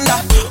to sender.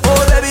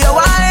 Oh, baby, you're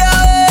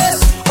wireless.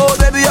 Oh,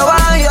 baby, you're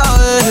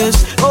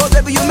wireless. Oh,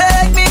 baby, you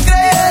make me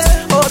grace.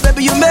 Oh,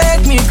 baby, you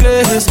make me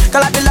grace.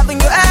 Girl, I be loving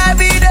you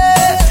every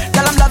day.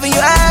 Girl, I'm loving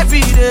you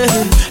every day.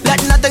 Let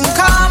nothing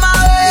come my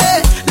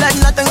way. Let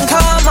nothing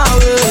come my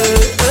way.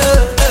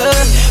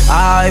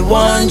 I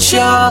want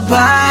your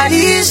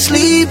body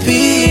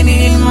sleeping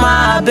in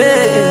my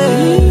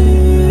bed.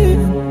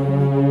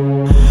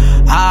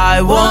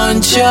 I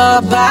want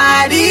your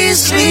body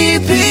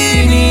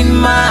sleeping in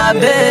my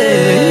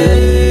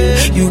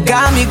bed. You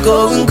got me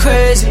going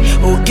crazy.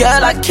 Oh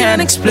girl, I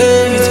can't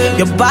explain it.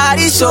 Your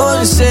body's so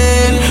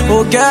insane.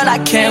 Oh girl, I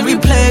can't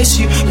replace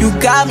you. You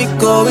got me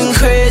going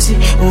crazy.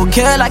 Oh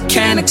girl, I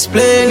can't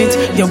explain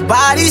it. Your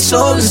body's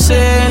so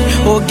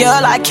insane. Oh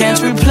girl, I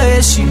can't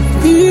replace you.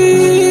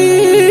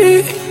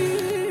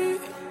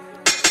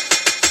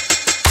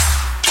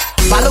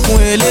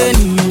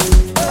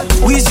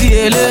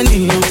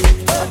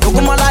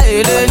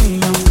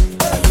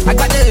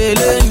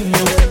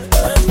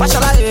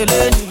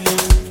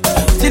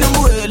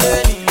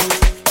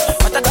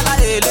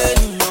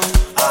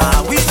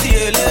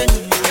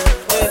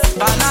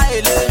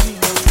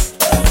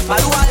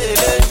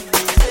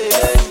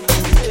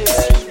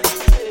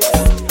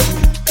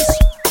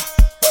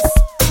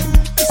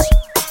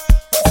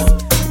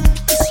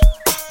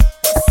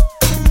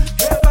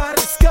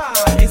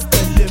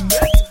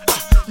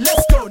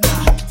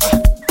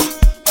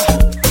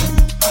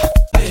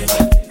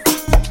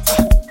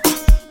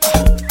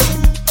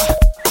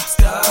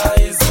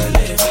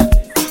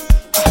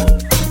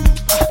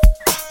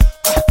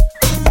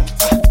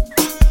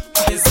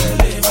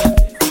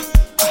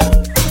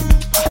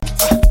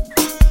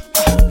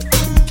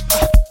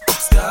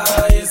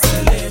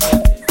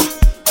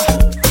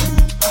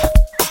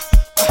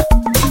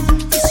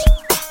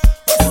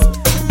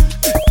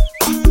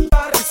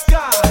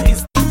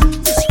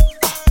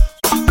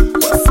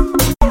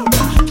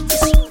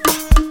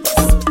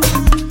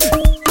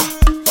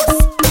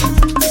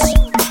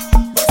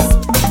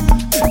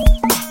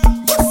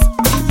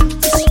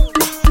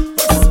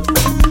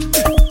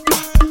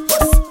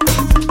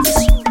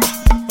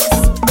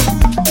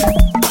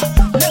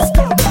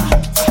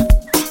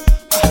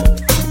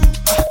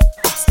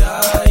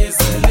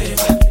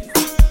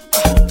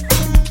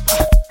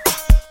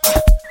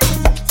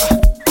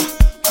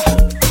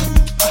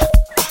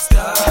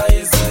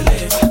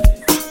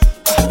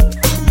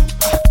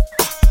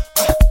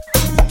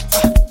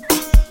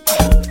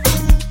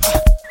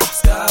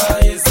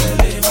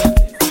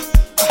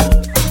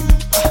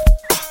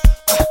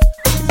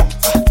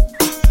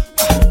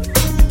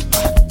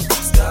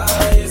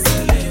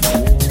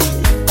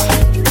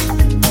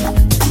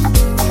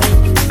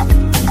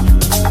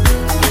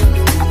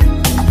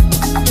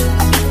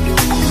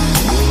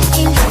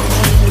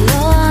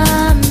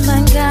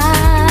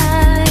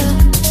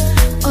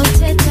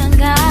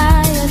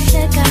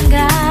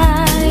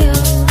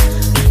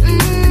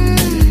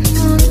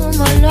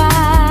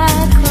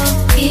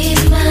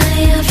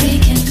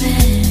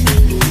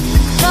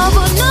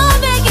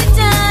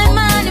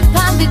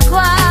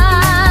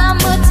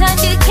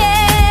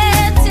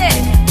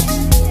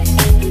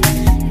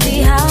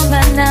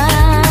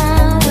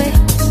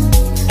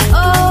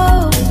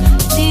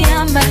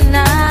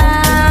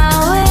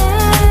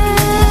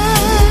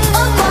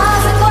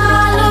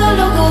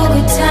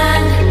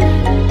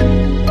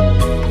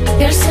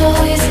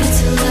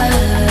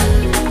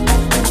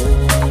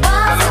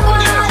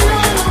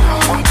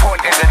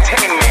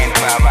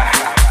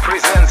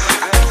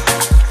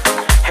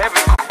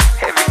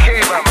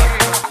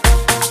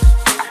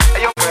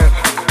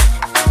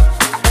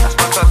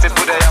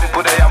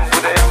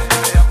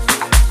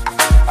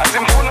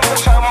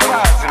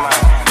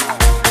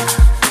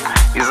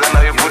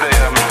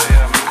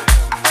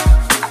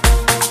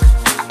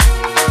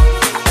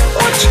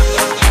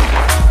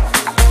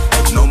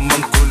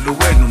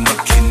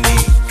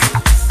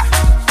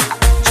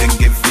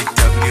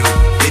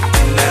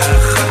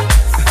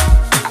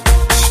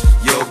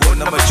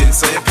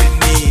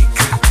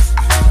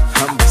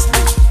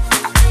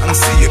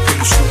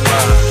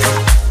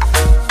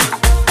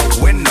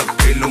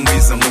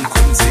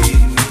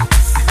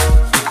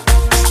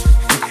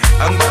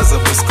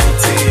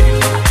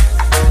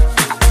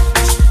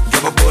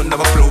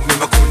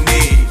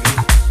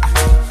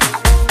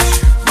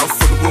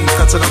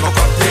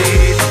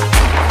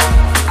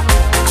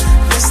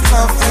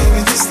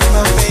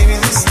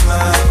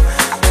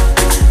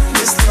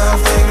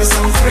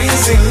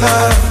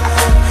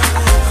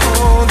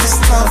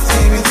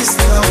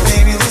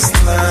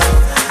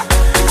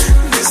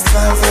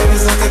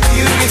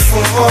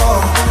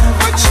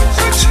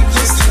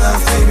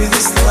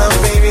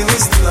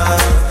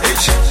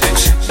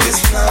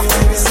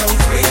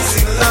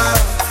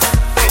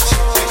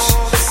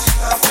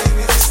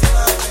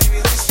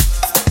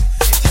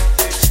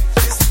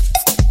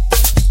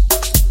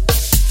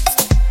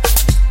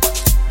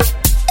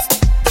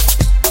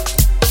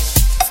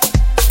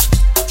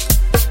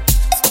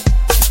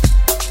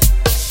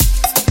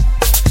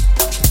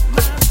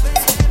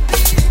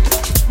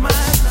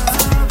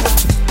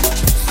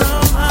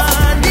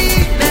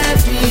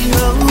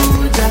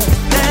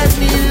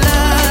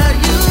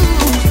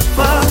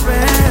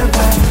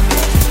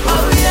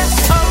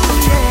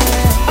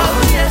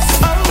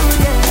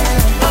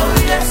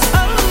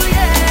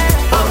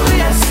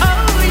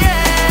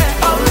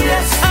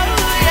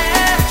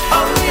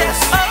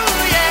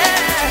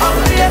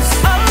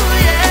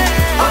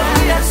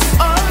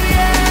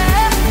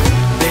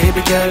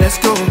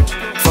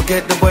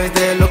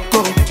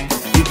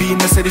 be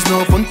Mercedes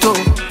no punto.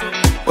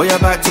 Oh, you're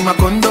back to my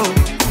condo.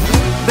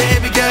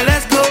 Baby girl,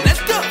 let's go.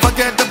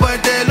 Forget the boy,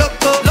 they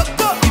loco.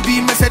 You be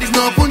Mercedes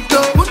no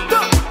punto.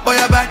 Oh,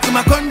 you're back to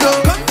my condo.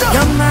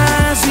 You're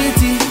my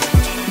sweetie,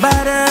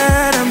 better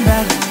than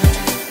better.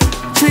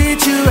 Treat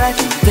you right,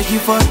 take you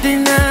for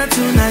dinner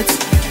tonight.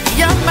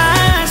 You're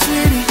my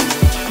sweetie,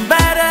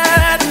 better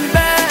than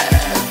better.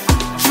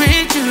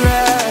 Treat you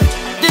right,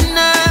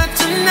 dinner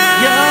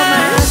tonight. You're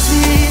my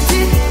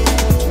sweetie,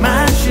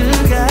 my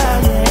sugar,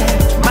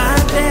 my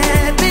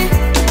baby,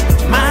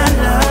 my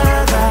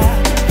lover.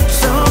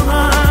 So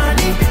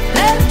honey,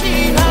 let me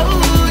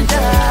hold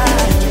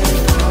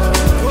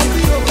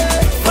you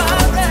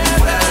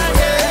forever,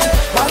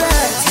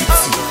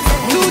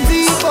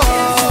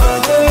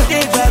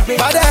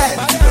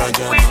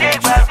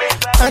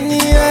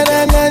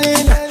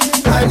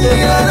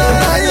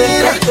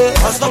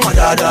 Customer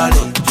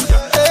dadani,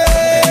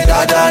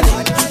 dadani,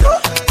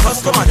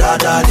 customer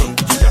dadani,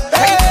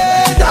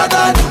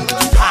 dadani,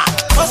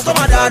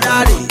 customer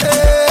dadani,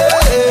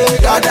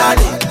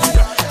 dadani,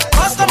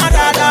 customer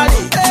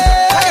dadani,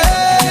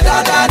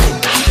 dadani,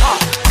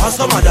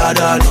 customer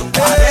dadani,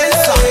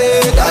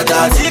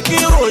 dadani,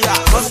 Zikiroya,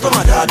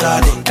 customer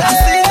dadani,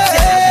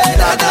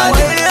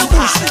 dadani,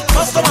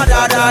 customer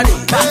dadani,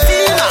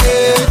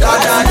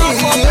 dadani,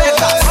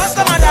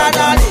 customer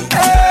dadani.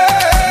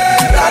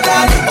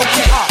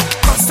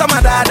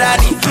 Customer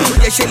dadani,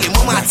 yesheli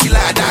mama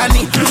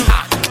tiladani.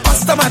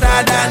 Customer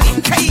dadani,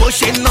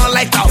 motion no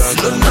like house,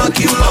 no knock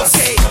you lost.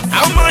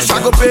 How much I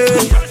go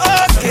pay?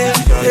 Okay,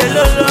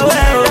 hello,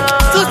 well,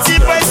 tutti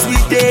price we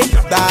day,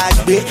 bad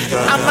day.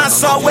 I'm a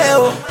so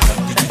well.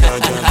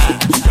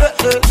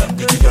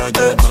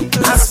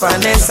 As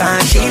Vanessa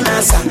and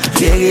Shinasa,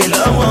 very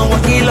long one,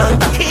 what he long.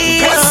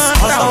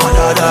 Customer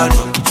dadani,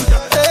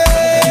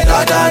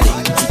 dadani,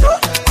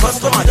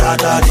 customer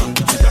dadani.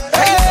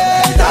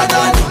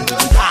 Dadani,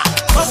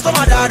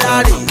 customer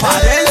dadani,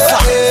 Vanessa,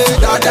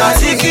 dadani,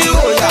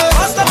 Zikiroya,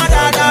 customer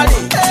dadani,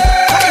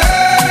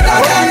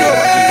 dadani.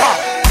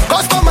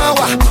 Customer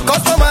wa,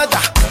 customer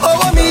da,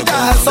 owo mi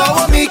da, so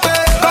owo mi pe.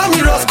 Call me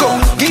Roscoe,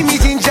 give me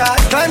ginger,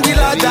 climb the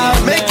ladder,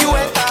 make you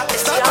enter.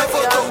 Start my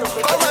photo,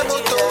 call my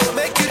moto,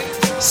 make you.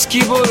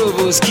 Skibo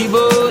robo,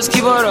 skibo,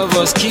 skibo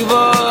robo,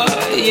 skibo,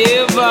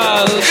 yeah,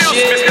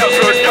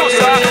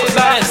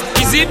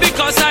 Is it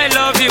because I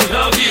love you?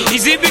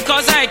 Is it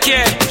because I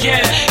care?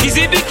 Is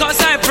it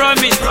because I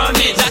promise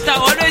that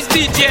I'll always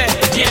be there?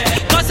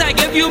 Cause I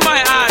gave you my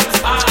heart.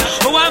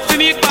 Oh, one for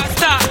me,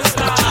 pasta.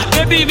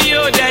 Baby, me,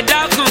 oh, the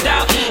dark.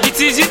 It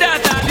is you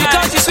that I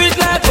because you sweet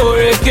like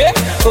oreke,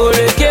 oh,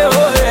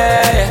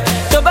 yeah.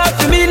 So back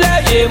to me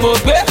like, yeah, oh,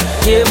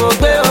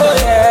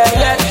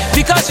 yeah.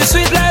 Because you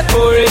sweet like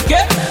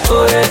oreke,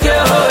 oh,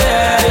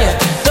 yeah.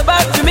 So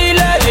back to me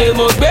like, yeah,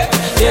 oh,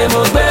 yeah.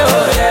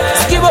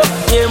 Skibo,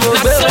 yeah,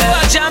 now so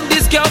I jam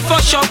this girl for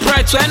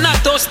ShopRite. When I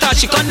toast her,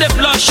 she come the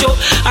blush show.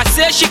 I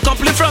say she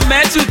complete from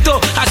head to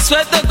toe. I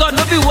swear to God,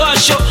 no be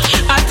wash show.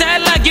 I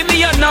tell her, give me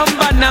your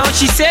number now.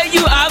 She say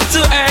you have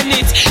to earn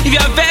it. If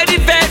you're very,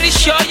 very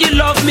sure you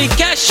love me,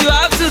 cash you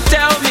have to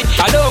tell me.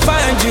 I love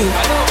find you.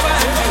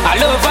 I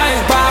love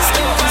find past.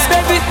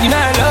 Baby, you know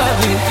I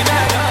love you.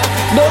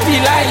 No be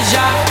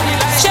Elijah.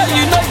 Sure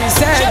you know you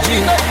said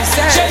you.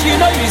 Sure you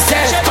know you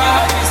said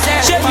pop.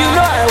 Sure you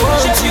know I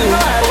want you.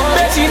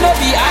 Bet you know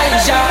be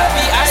Aisha.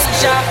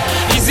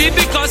 Is it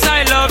because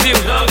I love you?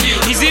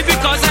 Is it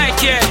because I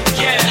care?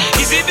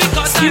 Is it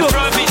because I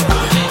promise?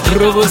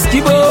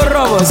 Roboskibo,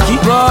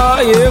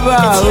 yeah,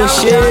 oh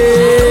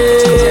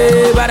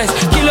shit.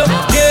 Kilo,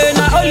 yeah,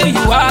 now only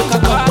you are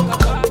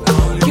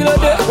Kilo,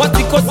 what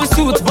it costs to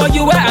suit, but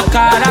you wear a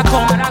car.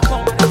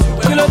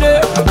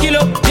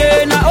 Kilo,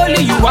 yeah, now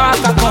only you are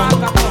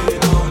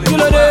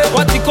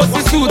what it costs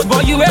to suit,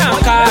 but you wear a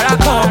car.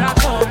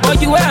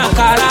 But you wear a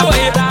car.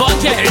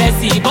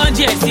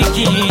 Bonje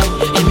siki,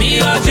 emi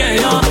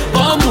ojeyan,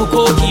 bomu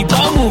koki,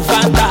 bomu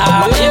fanta,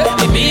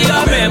 emi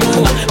omemu.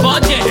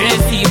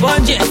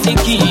 Bonje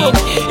siki,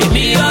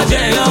 emi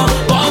ojeyan,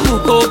 bomu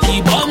koki,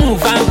 bomu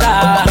fanta,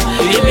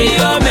 emi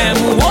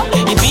omemu.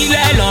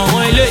 Ibile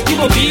lọ́wọ́ ilé,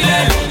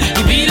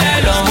 ibile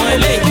lọ́wọ́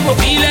ilé,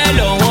 ibile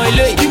lọ́wọ́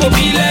ilé,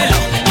 ibile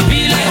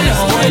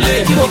lọ́wọ́ ilé,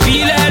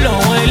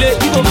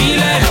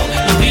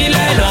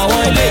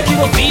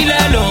 ibile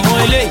lọ́wọ́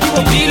ilé,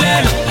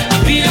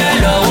 ibile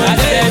lọ́wọ́ ilé. I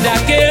said I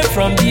came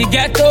from the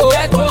ghetto,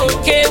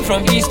 came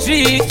from the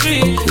street,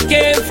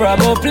 came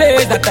from a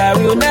place that I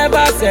will never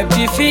accept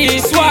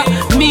defeat. Swap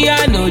me,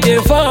 I know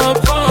the form.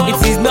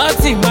 It is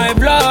not in my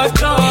blood.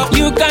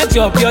 You can't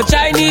chop your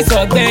Chinese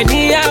or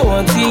Benny. I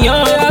want the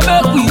young. Oh yeah,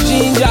 make we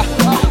ginger.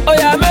 Oh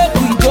yeah, make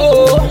we go.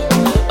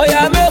 Oh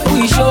yeah, make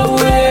we show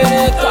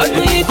it. Cause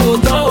we to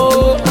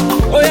know.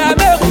 Oh yeah,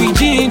 make we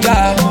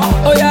ginger.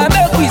 Oh yeah,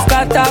 make we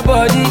scatter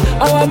body.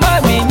 Our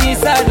mommy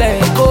needs a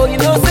leg. Oh, you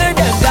know say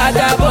them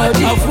dada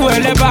body. Ọ̀fun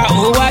ẹlẹ́bà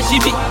ó wá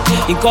síbí.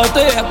 Nǹkan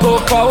tó yẹ kó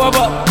fọwọ́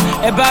bọ̀.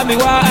 Ẹ bá mi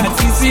wá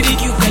àti sírí.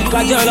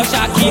 Kájọ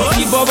ọlọ́ṣà kì í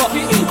fi bọ́bọ̀.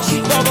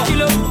 Kí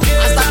ló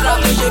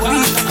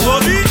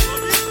dé?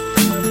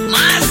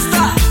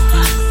 Master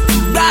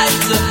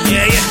vibes.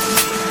 Yeah, yeah.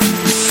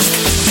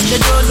 They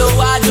don't know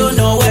I don't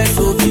know where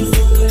to be.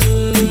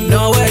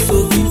 Nowhere to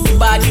be.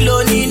 Body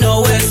lonely,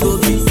 nowhere to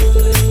be.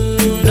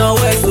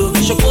 Nowhere to be.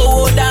 Shoko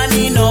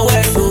Dani,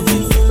 nowhere to be.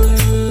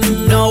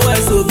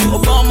 Nowhere to be.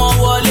 Obama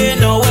Wale,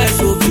 nowhere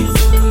to be.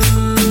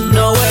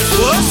 Nowhere to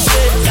be.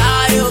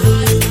 Lie,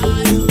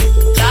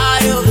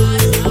 lie,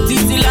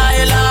 Titi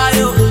lie,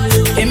 lie,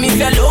 Emi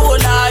fellow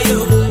lie,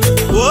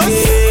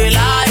 lie,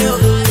 lie,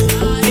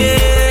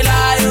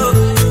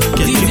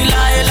 Titi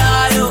lie,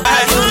 lie.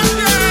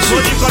 So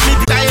you commit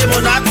die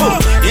Monaco.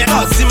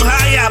 Yeah, sim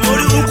higher,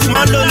 Mori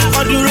Ukuma Loli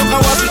Kaduro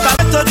Kawapita.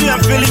 I told you I'm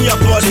feeling your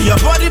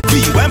body be.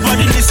 When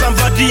body needs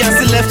somebody, I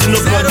still left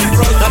nobody.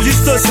 Now this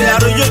to say I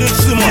don't do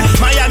sumo.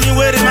 Miami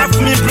where him have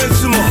me bring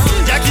sumo.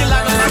 Jackie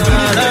like have me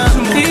bring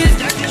sumo.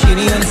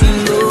 Shitty and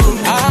single.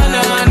 Ah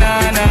na na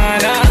na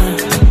na.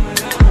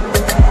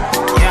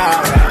 Yeah.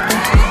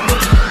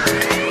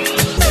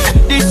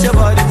 This your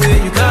body where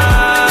you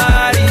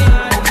carry.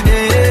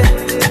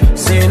 Yeah.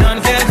 Say none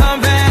can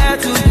compare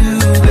to you,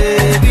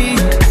 baby.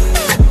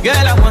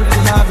 Girl, I want to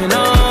have you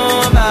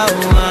number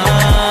one.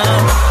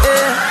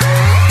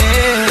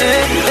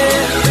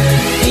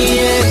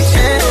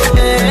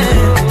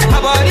 My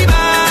body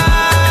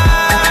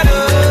bad,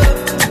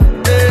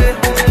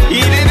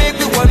 it make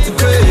me want to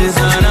praise,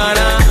 na na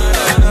na.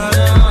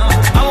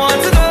 I want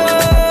to know,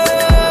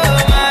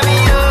 mommy,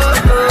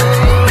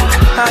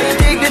 how you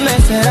take the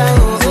mess that I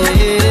hold,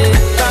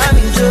 Come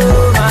and show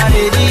my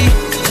lady,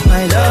 I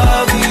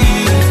love you.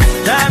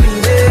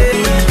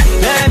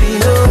 Let me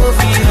know,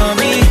 feel on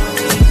me,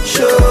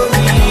 show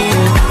me,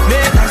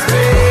 make us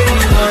spray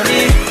on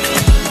it.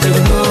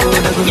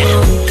 Let me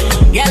know.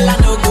 Girl, I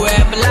know go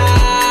ever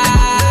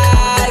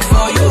lie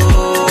for you.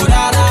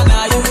 Na na na,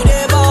 you the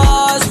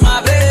boss, my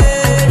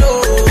baby.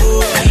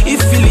 Oh,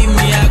 if you leave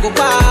me, I go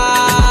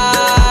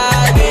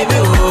bye, baby.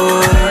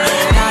 Oh,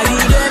 now you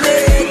the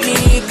make me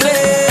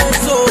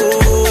crazy. Oh,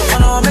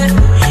 no man,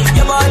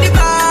 your body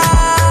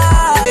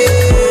bad.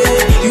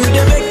 You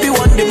the make me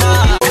want the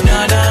man. Na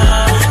na,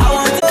 I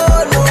want to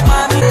know,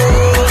 mommy.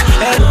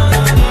 Hey,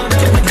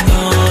 keep it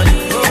on.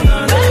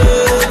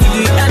 Till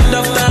the end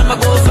of time, I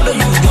go follow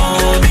you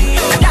gone.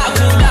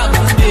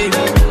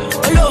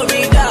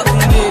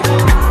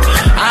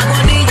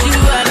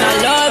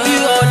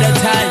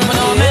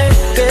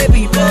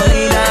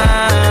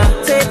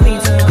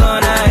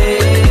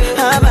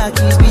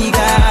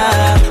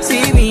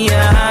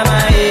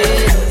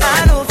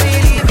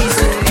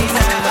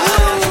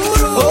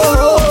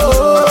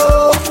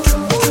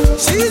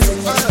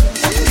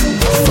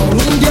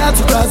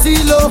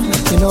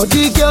 You know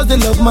the girls, they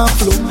love my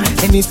flow.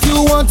 And if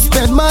you want to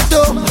spend my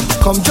dough,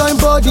 come join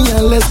body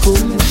and let's go.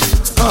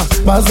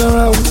 Buzz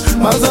around.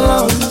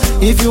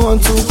 If you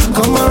want to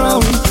come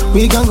around,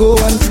 we can go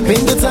and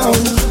paint the town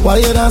while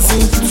you're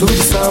dancing to the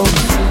sound.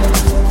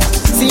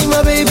 See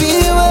my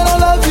baby, when I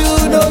love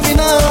you, know me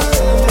now.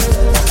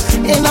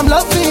 And I'm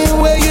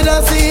loving where you're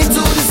dancing to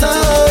the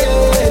sound.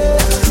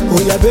 Oh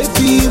yeah,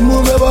 baby,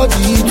 move your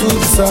body to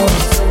the sound.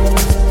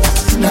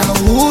 Now,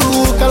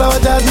 Kalawa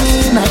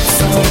Jasmine, not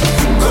sound.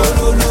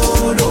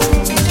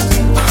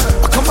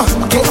 Come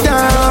on, get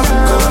down.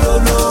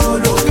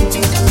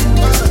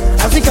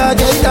 Africa,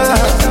 get down.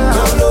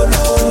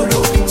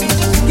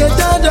 Get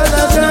down, down.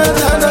 Get down.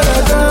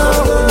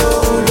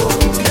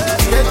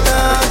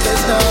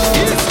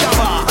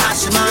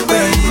 Ashimagbe,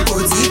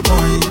 Oti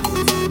Point.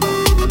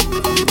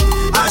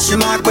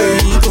 Ashimagbe,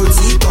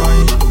 Oti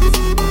Point.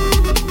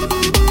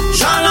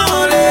 Shala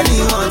ole ni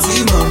wọ́n ti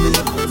mọ̀ mi.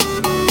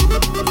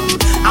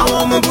 Àwọn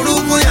ọmọ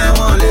burúkú yẹn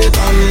wọ́n lè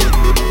tàn mí.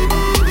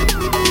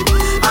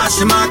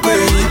 Ashimagbe,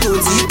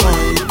 Oti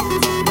Point.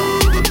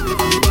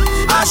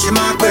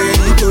 Ashimagbe,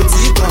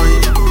 Oti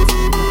Point.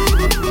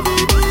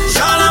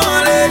 Shala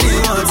ole ni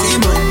wọ́n ti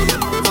mọ̀ mi.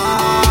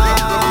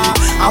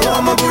 Àwọn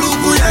ọmọ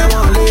burúkú yẹn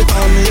wọ́n lè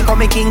tàn mí. Come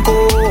make King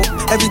Cole.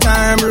 Every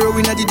time we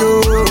rolling at the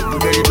door.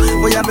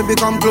 Oh yeah, baby,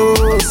 come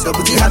close. Your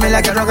booty have me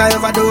like a drug I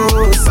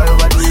overdose.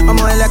 I'm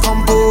on like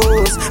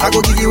compose. I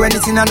go give you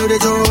anything, I know the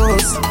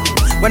jokes.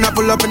 When I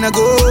pull up in a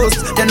ghost,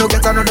 then no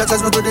get another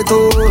chance but to the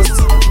toast.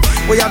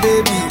 Oh yeah,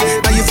 baby,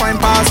 now you find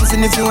passes.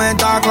 And if you ain't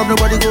dark club,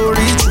 nobody go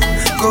reach you.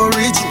 Go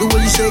reach you. The way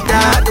you shake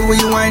that, the way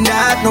you wind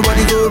that,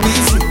 nobody go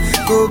beat you.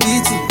 Go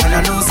beat you. And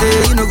I know say,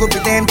 you know go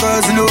pretend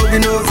cause you know the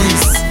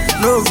novice.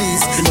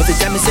 Novice. You know the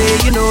time me say,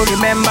 you know,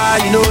 remember,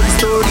 you know the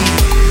story.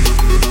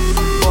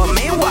 But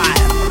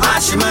meanwhile,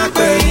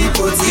 Ashimagbe,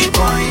 Oti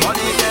Point.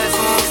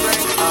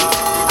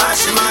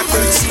 Ashimagbe,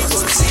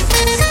 Oti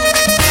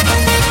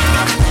Point.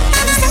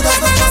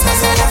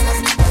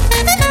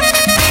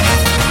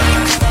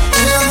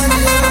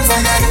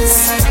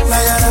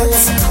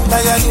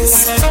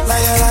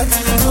 Like that,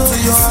 to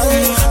your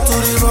hand, to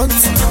the front,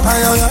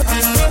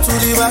 to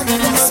the back,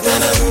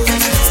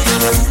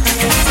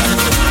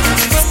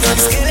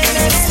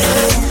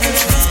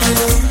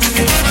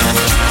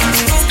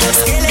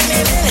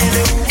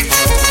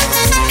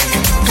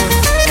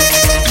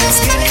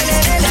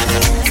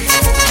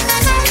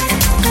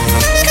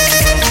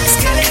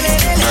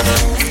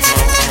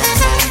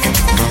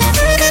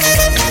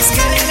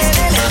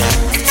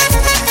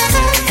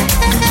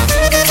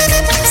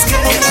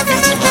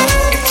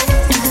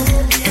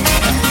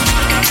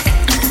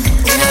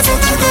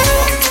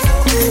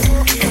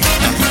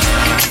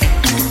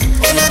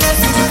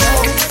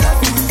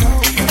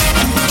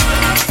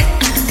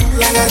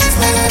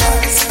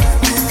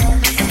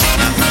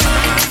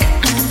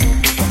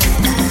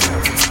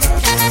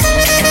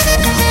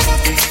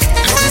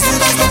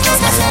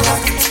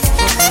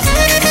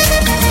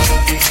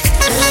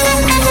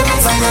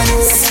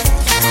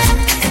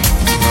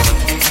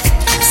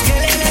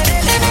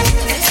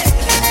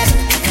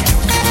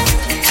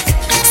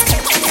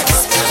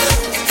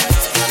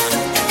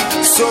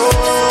 So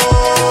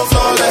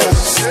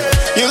flawless,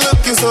 you're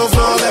looking so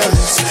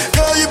flawless.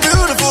 Girl, you're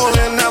beautiful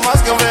and I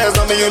must confess,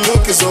 I mean you're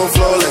looking so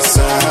flawless.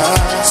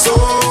 So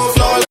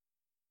flawless,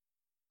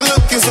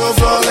 looking so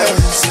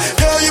flawless.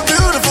 Girl, you're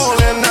beautiful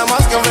and I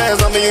must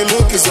confess, I mean you're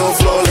looking so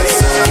flawless.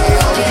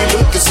 Mommy, you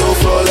looking so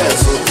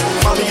flawless.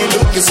 Mommy, you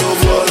looking so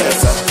flawless.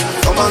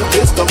 Come on,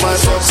 taste of my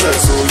success.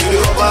 So you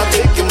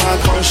overtaking my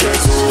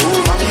conscience.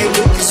 Oh, mommy, you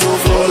looking so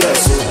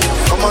flawless.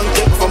 Come on,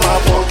 take from my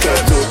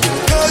pocket.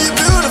 Girl, you're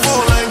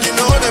beautiful and you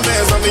know the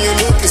best. I mean, you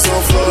looking so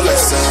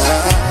flawless.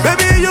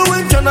 Baby, you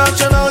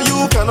international, you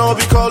cannot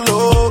be called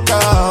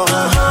local.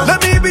 Let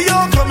me be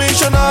your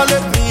commissioner,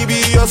 let me be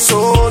your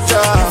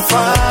soldier.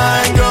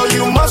 Fine girl,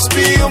 you must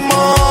be a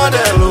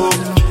model, oh.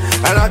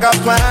 And I got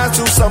plans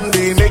to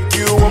someday make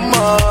you a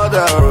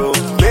mother, oh.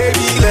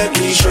 Baby, let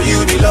me show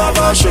you the love,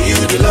 I'll show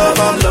you the love,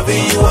 I'm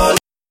loving you all.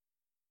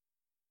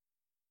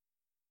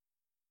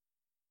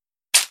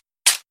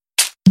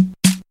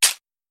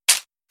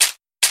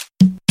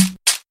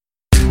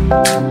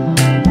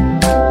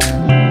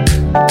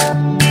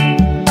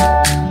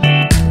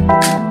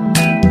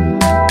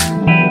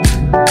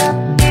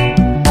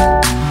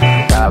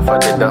 For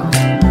the dough,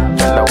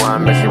 tell her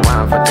one, but she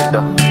want for the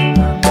dough.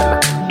 Tell her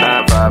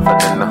 9-5 for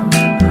the no.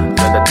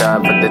 Tell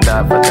her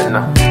die for the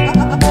no.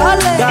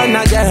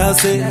 Ghana girl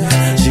say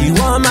she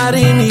want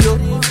marry me yo.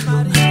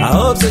 I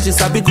hope say she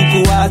sabi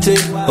kuku wache.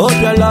 Hope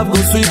your love go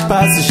sweet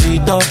past the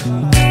sheet up.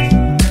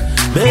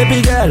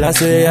 Baby girl, I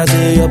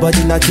say your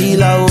body na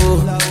killer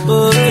oh.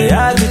 Oh,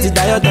 yeah, I get it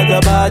tired of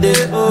your body.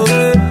 Oh,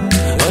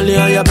 only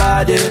on your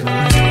body.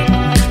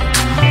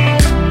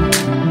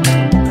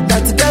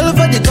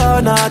 For the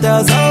corner,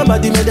 there's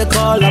somebody made a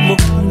call. I'm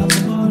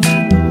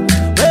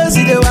where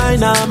see the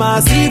wine, I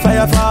see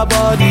fire for her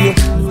body.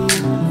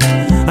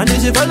 And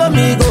if she follow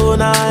me, go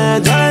now,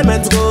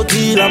 enjoyment go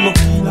kill.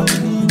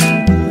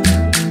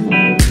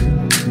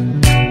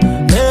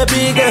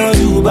 Baby girl,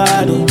 you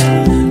bad,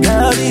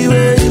 girl, the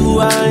way you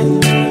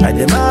whine, I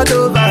demand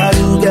over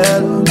you,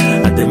 girl.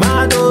 I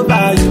demand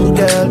over you,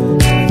 girl.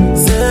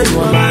 Say you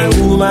are my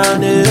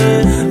woman,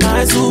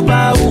 my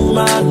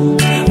superwoman.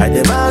 I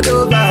demand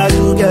over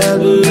you,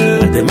 girl.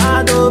 I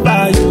demand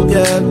over you,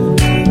 girl.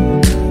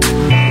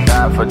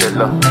 Die for the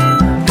love.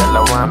 Tell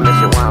her one, but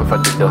she want for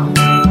the dough.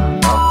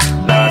 Oh,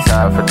 last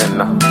side for the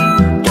no.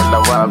 Tell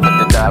her one for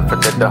the die for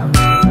the dough.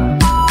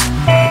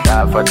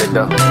 Die for the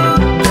dough.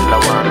 Tell her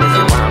one, but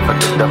she want for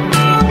the dough.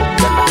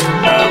 Tell her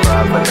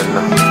die for the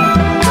no.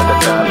 Tell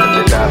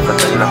her die for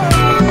the no.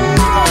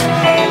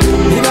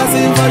 If I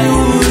sing for you,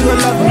 you gon'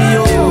 love me,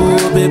 oh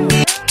baby.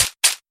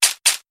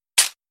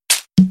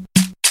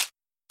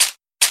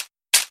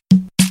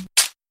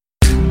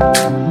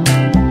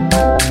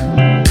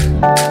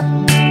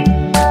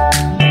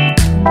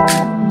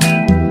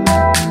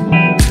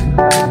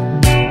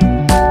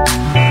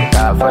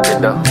 Die for the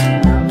dough.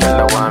 Tell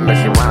her one, but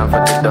she want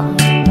for the dough.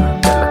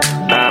 Tell her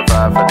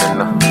 9-5 for the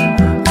no.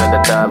 Tell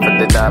her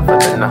die for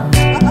the no.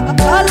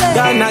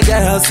 Ghana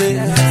girl say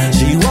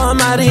she want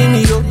marry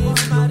me yo.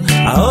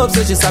 I hope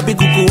so she sabi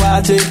kuku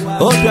wache.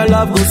 Hope your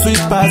love go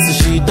sweet past the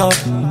sheet up.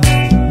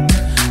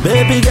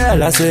 Baby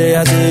girl, I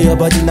say your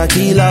body na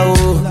killer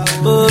oh.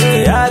 Oh,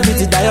 yeah, I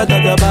get it tired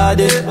of your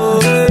body. Oh,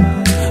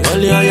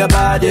 only on your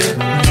body.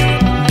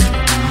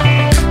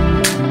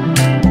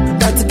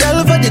 That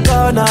girl for the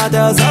corner,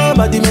 there's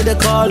somebody made a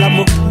call.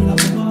 I'm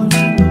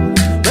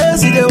where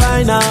see the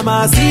wine,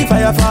 I see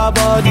fire for her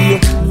body.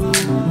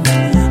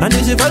 And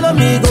if she follow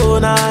me, go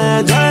now,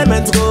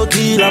 enjoyment go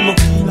kill.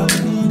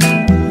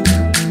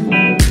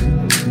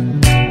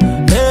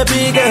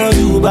 Baby girl,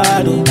 you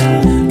bad,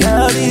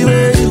 girl, the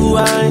way you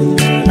whine,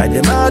 I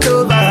demand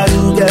over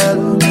you, girl.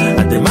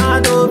 I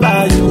demand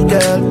over you,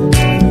 girl.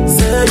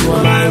 Say you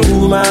are my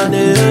woman,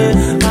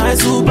 my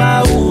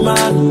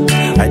superwoman.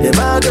 I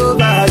demand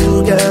over you,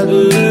 girl.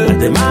 I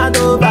demand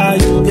over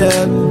you,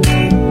 girl.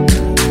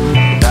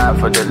 Die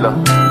for the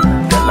love.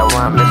 Tell her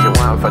one, but she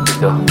want for the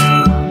dough.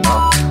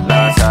 Oh,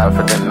 last side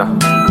for the no.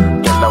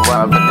 Tell her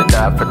one, but the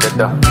die for the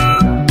dough.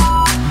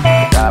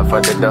 Die for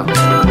the dough.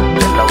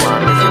 Tell her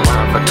one, but she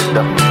want for the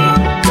dough.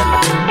 Tell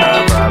her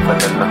die for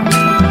the no.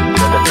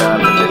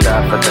 Tell her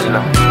die for the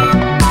no.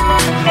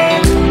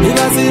 If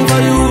I sing for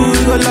you,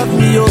 you gon' love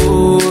me,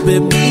 oh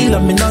baby,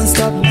 love me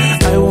non-stop.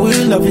 I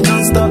will love you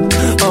non-stop.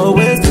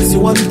 Always place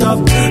you on top,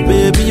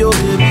 baby, oh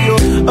baby,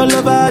 oh. All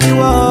over the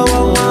world,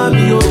 want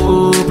me,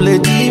 oh. Play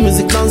the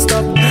music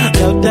non-stop.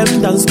 Tell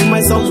them dance to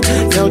my song.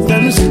 Tell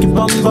them shake it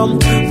bum bum,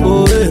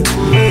 oh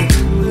yeah.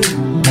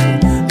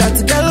 That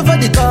girl for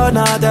the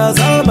corner, there's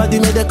somebody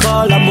made a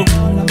call. I'm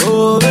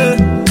oh yeah.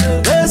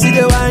 They see the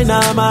the wine,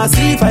 I'ma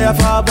see fire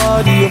for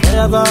body,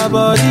 fire for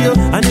body.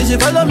 And if she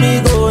follow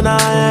me, go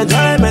now,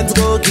 enjoyment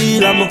go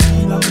kill 'em.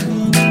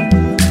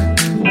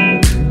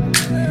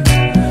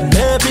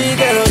 Baby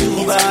girl,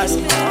 you bad.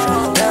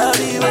 Tell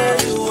me where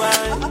you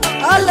are.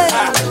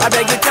 I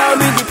beg you tell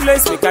me the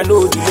place, we can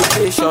know the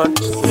location.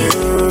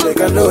 They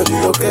can know the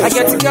location. I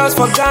get the girls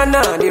from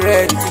Ghana, they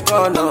ready to go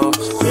now.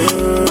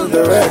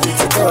 They ready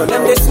to go now.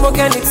 Them they smoke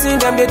anything,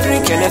 them they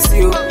drink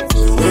NSU.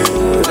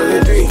 They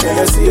drink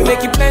NSU.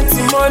 Make you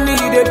plenty money,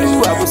 you they do,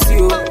 I will see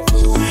you.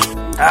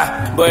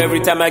 But every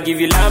time I give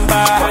you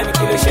lamba,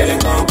 kill a shell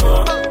gong.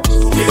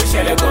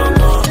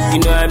 You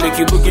know I make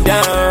you boogie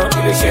down,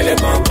 kill a shell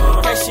gong.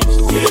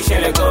 Kill a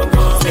shell gong.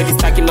 Steady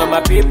stacking on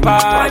my paper,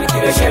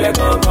 kill a shell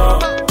gong.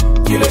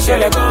 Kill a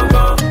shell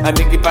gong. I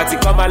make the party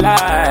come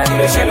alive,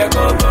 kill a shell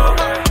gong.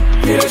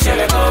 Kill a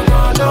shell gong.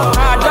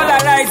 Dollar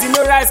rise, you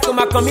know rise, come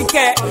and come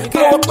here.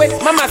 Go wait,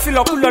 mama feel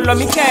like cool on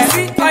me care.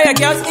 See all your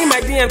girls in my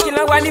DM, kill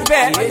a one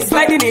bear.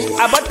 Sliding in,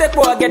 I bought the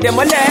poor, get them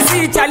all there.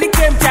 See Charlie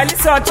came, Charlie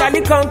saw,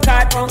 Charlie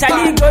conquered.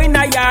 Charlie go in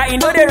a yard, you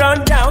know they run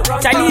down.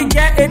 Charlie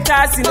get a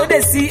task, you know they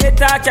see a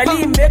task.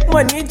 Charlie make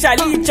money,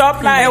 Charlie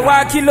chop like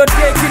a kilo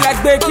take, kill like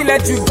bake, kill a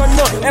juke on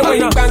no. And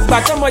when you bang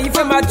back, some of you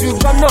from my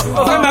juke on no.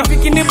 Over my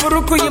picking in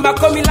Buruku, you ma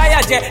come in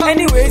liar jet.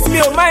 Anyways,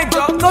 me oh my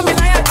job, come in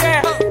liar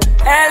jet.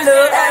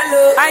 Hello,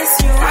 ice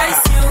you.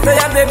 So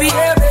yeah, baby,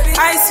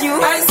 ice you.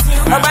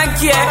 I'm back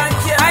here,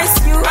 ice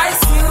you.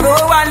 No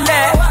one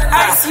there,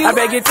 ice you. I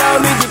beg you, tell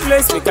me the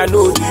place, we can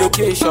know the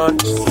location.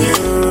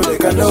 They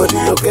can know the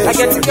location. I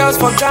get the girls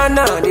from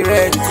Ghana, they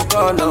ready to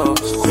go now.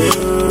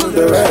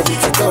 They ready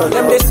to go now.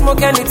 Them they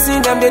smoke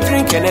anything, them they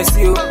drink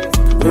NSU.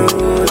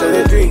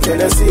 They drink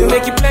NSU.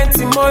 Make you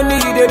plenty money,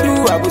 you they do,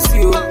 I will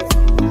see you.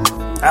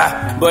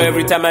 But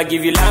every time I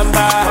give you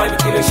lamba,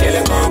 kill a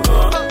shell gong.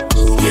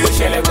 Kill a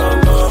shell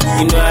gong.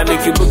 You know I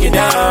make you boogie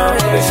down,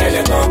 kill a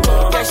shell gong.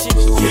 Kill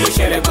a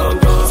shell gong.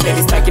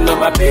 Steady stacking on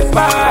my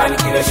paper,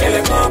 kill a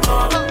shell gong.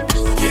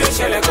 Kill a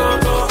shell gong.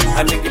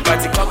 I make the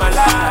party come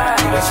alive,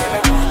 kill a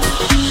shell gong.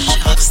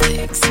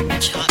 Chopsticks.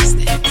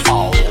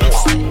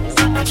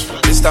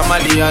 Mr.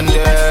 Mali and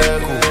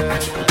Deku.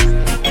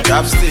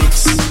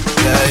 Chopsticks,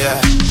 yeah.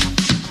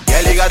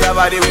 Girl, you got a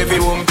body with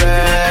you,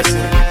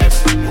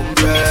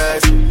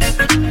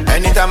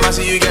 anytime I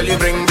see you, girl, you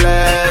bring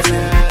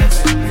blessing.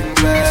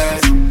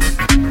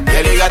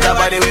 Girl, you got a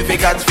body with you,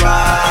 catch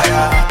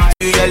fire.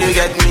 You, girl, you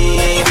get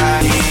me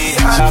high.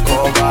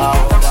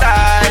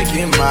 Like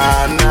him,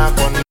 man,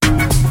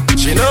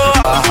 she know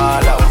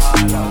how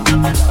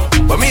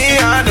but me,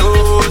 I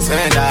know,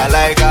 send her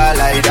like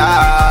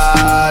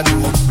that.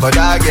 But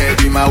I get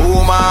be my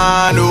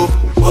woman,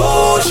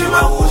 oh, she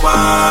my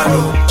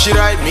woman, she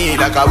ride me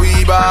like a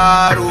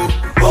wheelbarrow.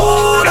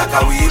 Oh, like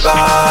a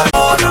wheelbarrow,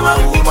 oh, my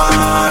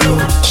woman.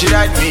 She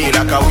ride me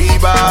like a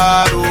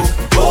wheelbarrow.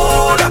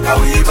 Oh, like a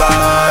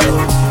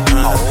wheelbarrow.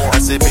 I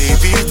say,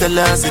 baby, tell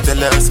us.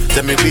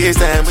 Tell me waste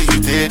time what you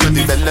did to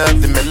develop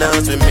the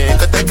melons we make.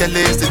 Got take a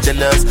list of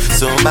jealous,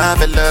 so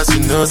marvelous.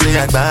 You know, say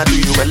I bad to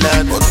you a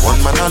lot, but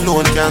one man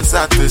alone can't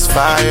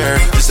satisfy her.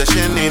 She said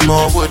she need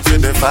more wood for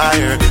the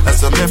fire. And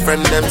so my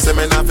friend them say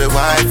me not be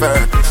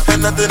wifer. And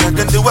nothing I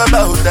can do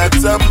about that.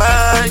 So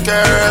my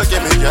girl,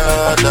 give me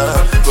your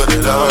love, put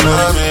it all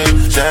on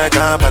me. Check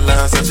out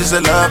balance, and she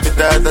said love me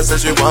that. I said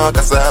she want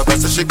cassava,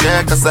 so she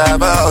get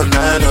cassava all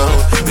night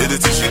long. Did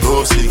it till she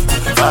go sleep.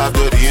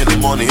 5:30 in the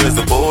morning, here's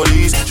the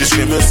police. She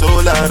screaming so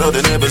loud, all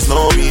the neighbors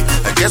know me.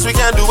 I guess we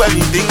can't do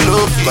anything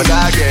low-key. But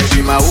I get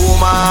she my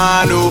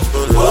woman,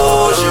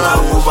 oh, she my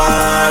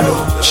woman,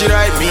 she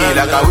ride me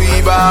like a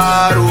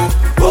wheelbarrow,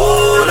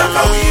 oh, like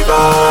a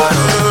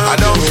wheelbarrow. I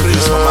don't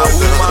craze for my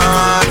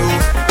woman,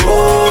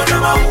 oh, she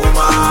my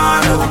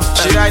woman,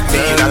 she ride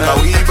me like a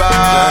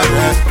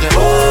wheelbarrow,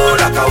 oh,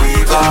 like a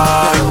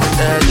wheelbarrow.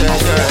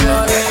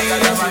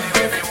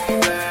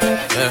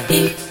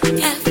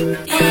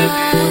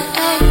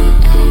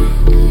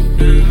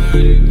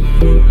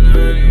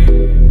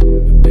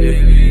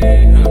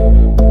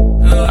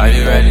 Are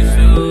you ready?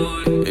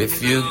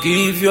 If you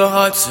give your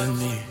heart to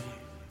me,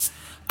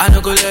 I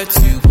no go let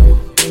you go.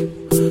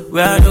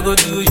 Where I no go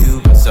do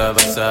you,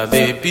 basa,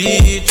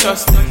 baby,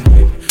 trust in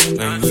me.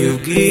 When you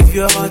give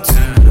your heart to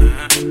me,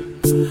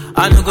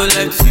 I no go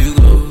let you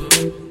go.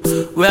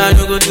 Where I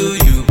no go do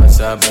you,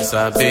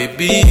 basa,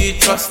 baby,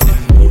 trust in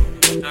me.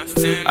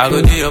 I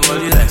go do your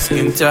body like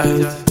skin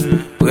tight.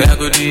 Where I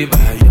go do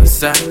by your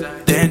side.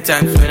 10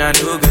 times when I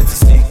no get to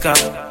stick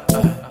out,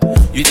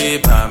 you dey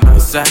by my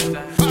side.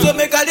 So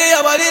make I do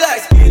your body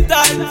like skin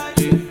tight.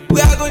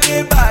 Where I go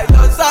dey by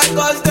your side.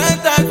 Cause 10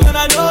 times when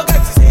I no get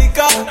to stick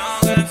out,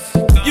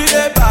 you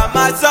dey by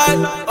my side.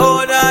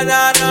 Oh na.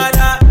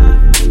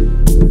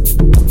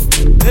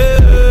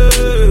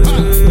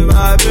 Hey,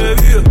 my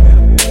baby.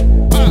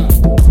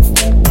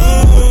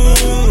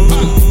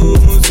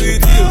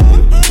 Sweetie.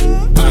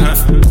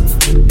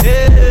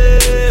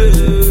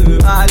 Hey,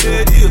 my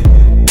lady.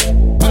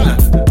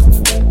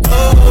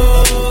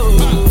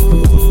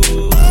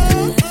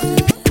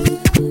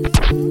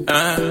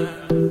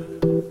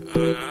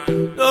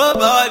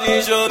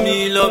 Nobody show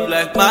me love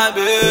like my baby.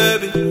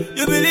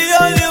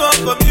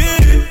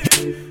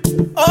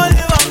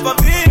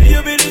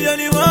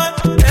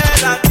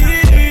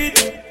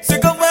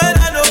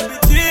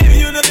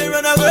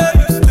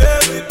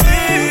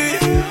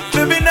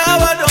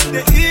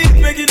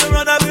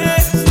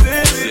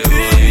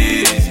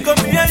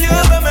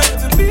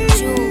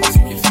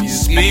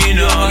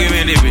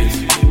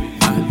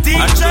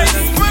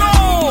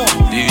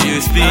 Do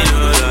you spin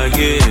all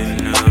again?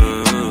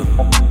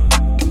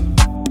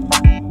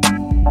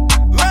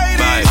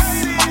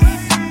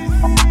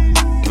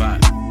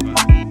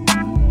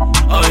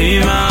 Oh,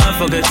 Ima,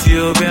 forget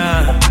Ethiopia.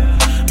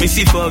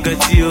 Missy, forget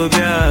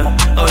Ethiopia.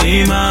 Oh,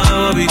 Ima,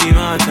 what be the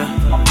matter?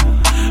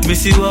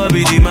 Missy, what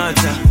be the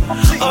matter?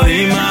 Oh,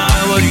 Ima,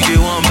 what do you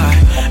want buy?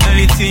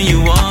 Anything you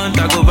want,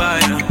 I go buy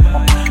now.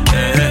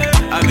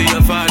 I be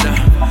your father,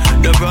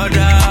 your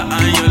brother,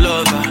 and your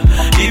lover.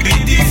 If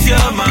it is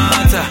your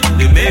matter,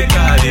 they make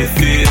how they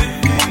feel.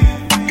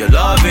 Your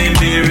love ain't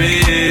be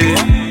real.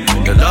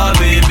 Your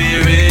love ain't be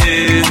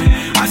real.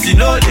 As you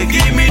know, they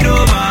give me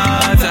no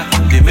matter.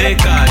 They make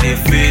how they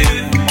feel.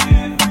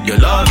 Your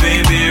love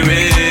ain't be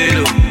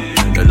real.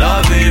 Your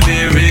love ain't be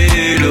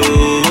real.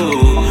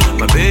 Oh,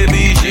 my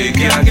baby, shake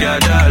ya,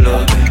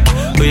 love.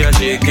 Oh, yeah,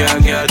 shake ya,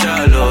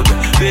 love.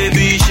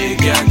 Baby,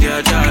 shake ya,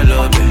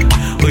 love.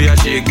 Oh, yeah,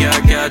 shake ya,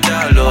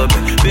 love.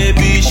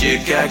 Baby,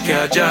 shake ya,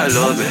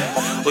 love.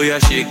 Oh, yeah,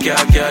 shake ya,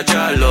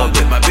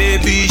 love. My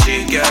baby,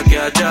 shake ya,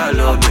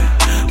 love.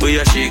 Oh,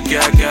 yeah, shake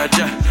ya,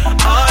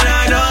 all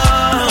I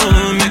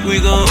know, make we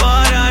go all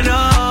I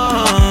know.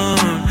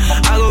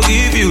 I go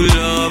give you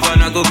love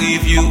and I go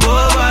give you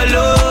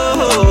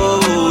overload.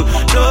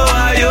 No,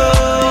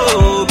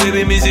 ayo,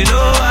 baby, missy,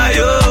 no,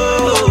 ayo.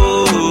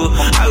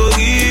 I go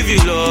give you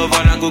love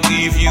and I go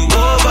give you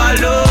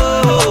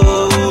overload.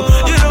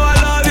 You know I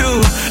love you.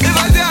 If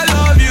I say I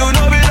love you,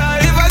 no be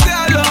lie. If I say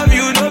I love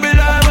you, no be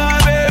lie, my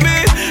baby.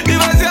 If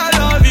I say I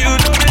love you,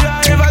 no be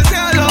lie. If I say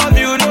I love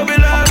you, no be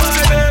lie, my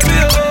baby.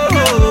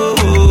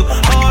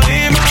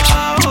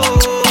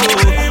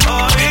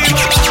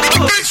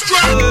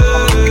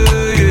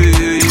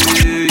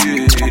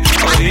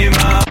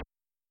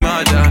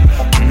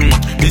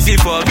 Missy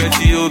forget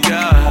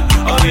Ethiopia,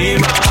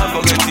 Onima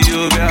forget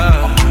Ethiopia.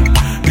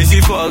 Missy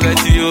forget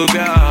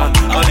Ethiopia,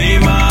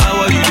 Onima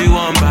what you do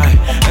want buy?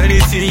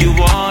 Anything you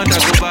want I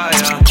go buy.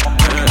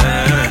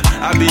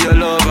 I be your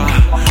lover,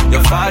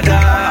 your father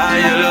and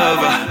your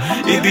lover.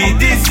 It be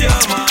this your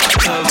lover.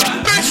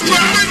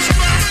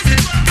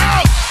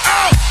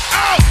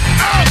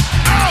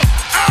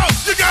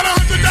 You got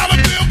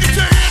 $100 bill, get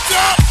your hands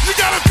up. You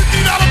got a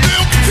 $50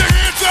 bill, get your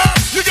hands up.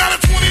 You got a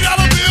 $20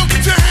 bill,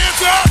 get your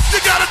hands up. You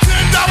got a $10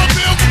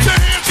 bill, get your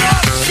hands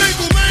up.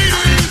 Single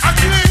ladies, I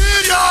can't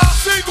hear y'all.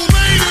 Single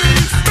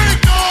ladies, make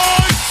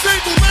noise.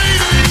 Single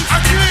ladies, I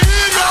can't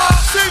hear y'all.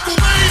 Single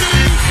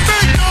ladies,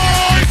 make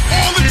noise.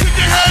 All the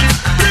chicken heads,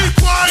 be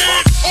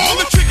quiet. All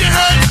the chicken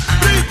heads,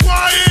 be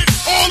quiet.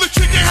 All the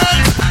chicken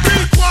heads, be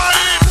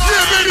quiet.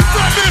 Yeah, baby,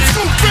 fat man,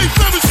 scoop, face,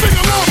 let me sing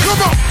along.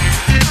 Come on.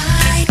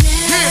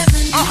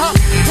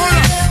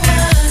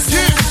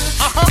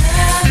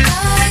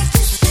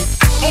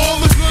 All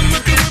the good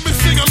looking women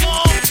sing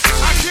along.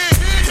 I can't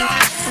hear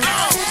y'all.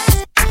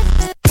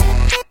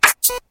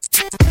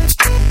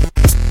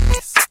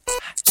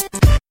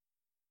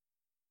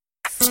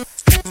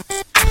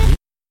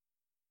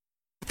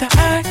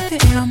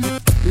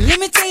 Let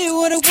me tell you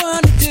what I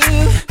wanna do.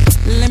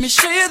 Let me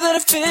show you that I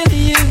feel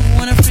you.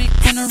 Wanna freak,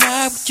 wanna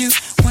ride with you.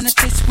 Wanna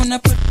taste when I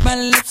put my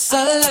lips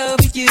all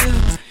over you.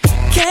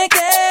 Can't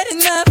get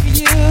enough of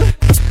you.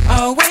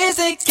 Always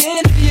thinking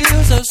of you.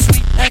 So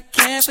sweet, I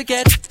can't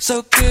forget.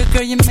 So good,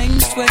 girl, you make me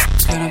sweat.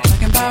 What I'm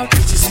talking about,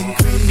 bitches and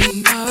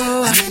cream.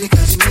 Oh, I mean it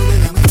 'cause you know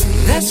that I'm a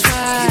queen. That's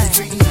right.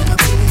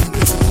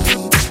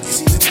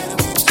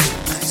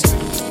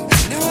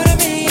 You know what I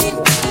mean?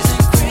 Bitches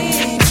and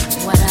cream.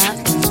 What up?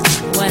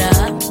 What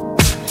up?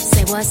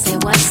 Say what? Say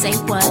what? Say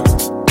what?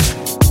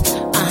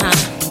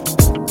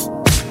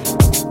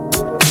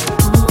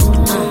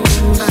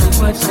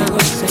 Say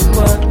what? Say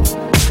what?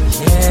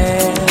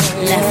 Yeah.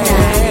 Left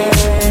Eye.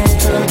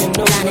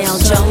 Donnell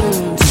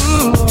Jones.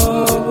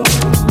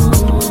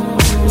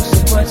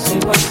 Say what? Say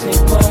what? Say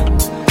what?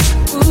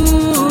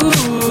 Ooh,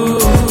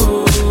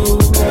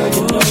 girl,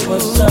 you know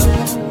what's up.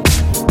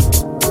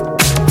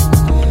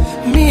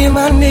 Me and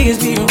my niggas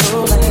be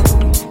rolling,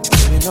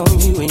 screaming on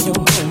you and your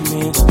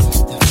women.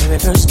 The very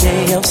first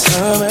day of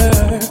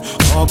summer,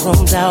 all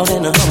grown out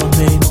in a Hummer,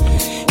 babe.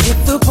 Hit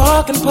the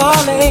park and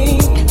parlay.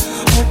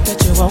 Hope that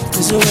you walk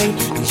this way,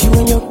 'cause you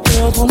and your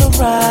girls wanna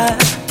ride.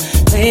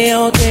 Play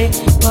all day,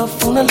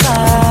 puff on the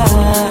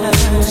line.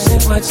 Say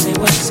what, say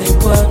what, say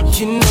what.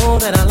 You know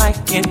that I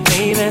like it,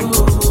 baby.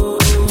 Ooh,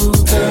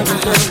 girl, you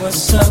know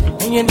what's up,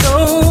 and you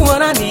know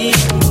what I need.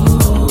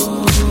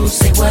 Ooh,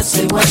 say what,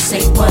 say what,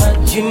 say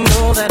what. You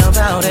know that I'm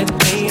about it,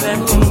 baby.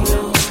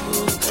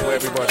 To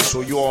everybody,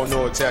 so you all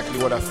know exactly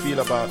what I feel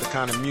about the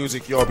kind of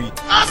music y'all be.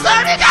 I'm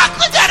sorry, let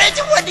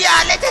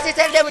us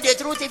tell them the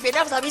truth. If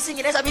enough to be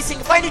singing, let's be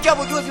singing. Find a job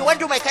to do. If you want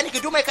to do mechanic,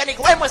 do mechanic.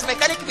 Why must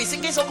mechanic be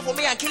singing song for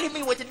me and killing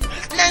me with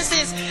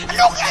nonsense?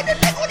 Look at the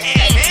leg on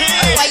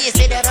it. Why you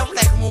say that I'm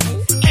like Mumu?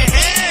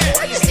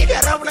 Why you say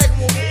that I'm like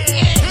Mumu?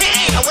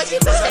 What you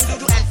supposed to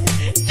do and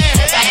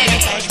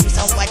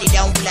somebody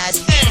down blast?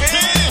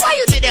 Why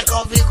you do the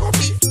coffee?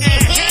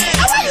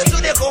 Why you do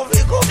the coffee?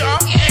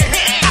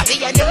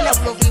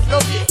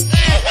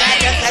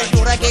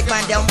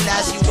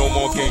 No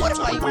more games.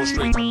 We go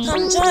straight.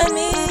 Come join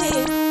me.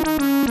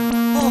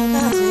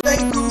 Oh, They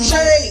do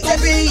shade,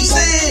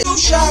 ABC, do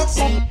shots,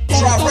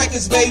 drop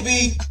records,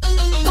 baby.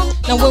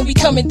 Now when we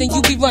coming, then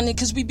you be running,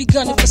 cause we be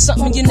gunning for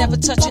something you never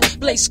touch it.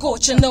 Blade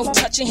scorching, no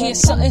touching, hear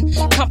something.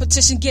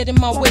 Competition get in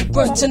my way,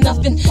 burnt to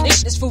nothing.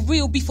 This is for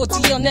real before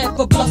DL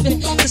never bluffing.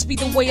 This be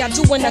the way I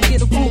do when I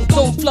get a groove.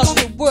 Don't flush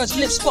with words,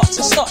 lip sparks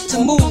and start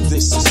to move.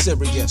 This is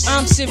serious.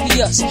 I'm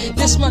serious.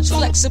 This much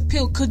flex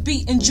appeal could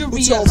be injurious.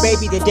 We told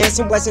baby the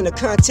dancing wasn't a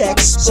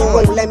context. She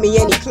won't let me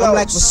any clothes. I'm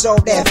like, what's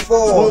all that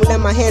for? Won't let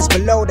my hands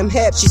below them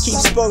hips. She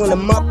keeps pulling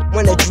them up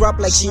when they drop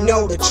like she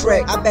know the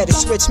trick. I better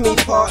switch me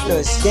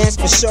partners. Dance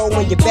for show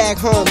when you're back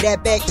home.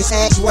 That back just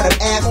asks what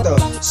I'm after.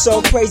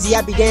 So crazy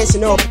I be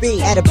dancing off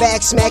beat. At a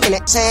back smacking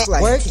that tag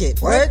like work it,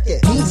 work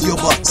it. Move your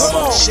butts, come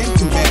on, shake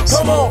and bounce,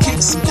 come on,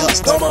 kick some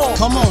dust, come on,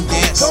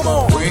 dance, come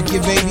on, work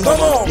it baby, come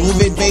on, move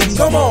it baby,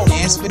 come on,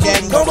 dance for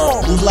daddy, come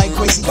on, move like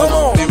crazy, come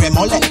on, Mary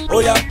Mollet, oh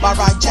yeah,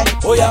 Baraja,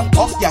 oh yeah,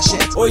 off your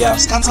shit, oh yeah,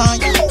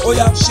 Scantanya, oh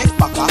yeah, shake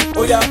papa,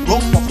 oh yeah,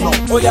 roll for flow,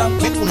 oh yeah,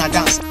 make una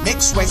dance,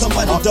 make sweat,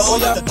 somebody dog, oh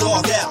yeah, the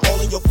dog out, all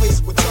in your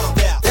face with tongue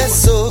out. Yes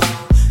so,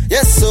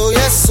 yes so,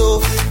 yes so,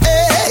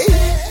 hey,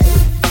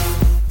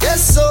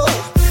 yes so,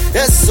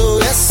 yes so,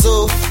 yes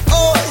so,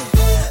 oh.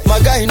 My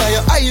guy, now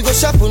your eye you go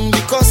sharpen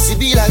because he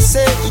be like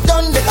say it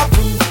done they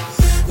happen.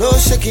 No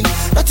shaking,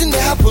 nothing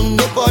they happen.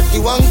 Nobody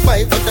want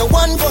fight, but the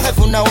one go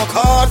heaven. I work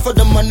hard for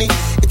the money.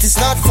 It is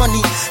not funny,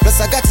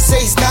 plus I got to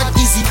say it's not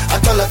easy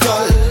at all, at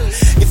all.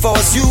 If I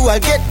was you,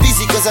 I'd get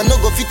busy, cause I no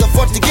go fit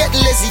afford to get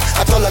lazy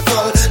at all, at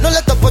all. No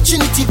let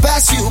opportunity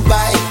pass you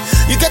by.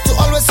 You get to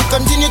always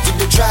continue to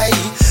try.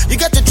 You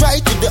get to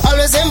try to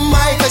always aim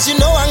high, cause you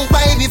know I'm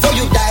by before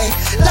you die.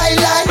 Lie,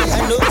 lie,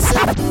 I know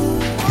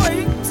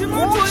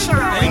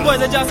Hey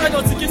boys, I just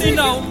got to get in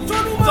now.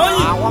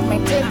 Tony, I want me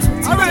to.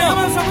 Alright, I'm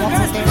on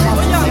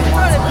some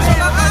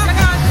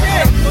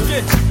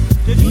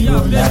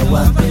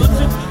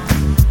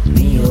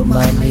mi ò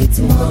máa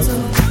létí mọ́tò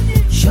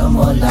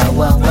ṣọmọ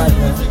làwa wà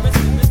lọ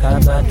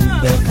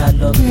kábàdùgbẹ́ ká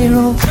lọ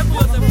gbèrò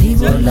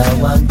níbo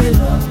làwa ń gbé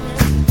lọ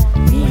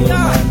mi ò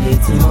máa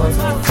létí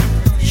mọ́tò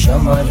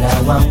ṣọmọ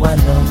làwa wà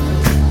lọ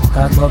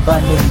kágbọ́ bá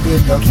lè gbé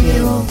lọ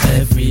gbèrò.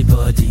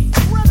 Everybody,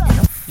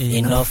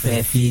 enough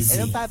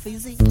easy.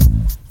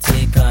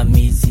 Take am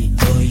easy,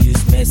 don't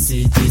use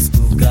messages,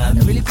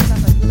 Bugami.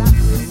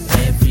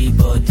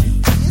 Everybody,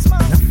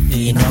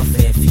 enough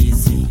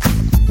easy.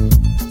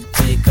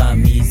 Take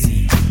am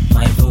easy,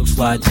 my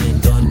Volkswagen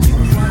don't do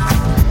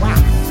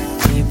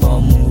it. Keep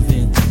on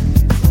moving,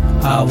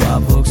 our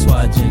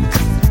Volkswagen.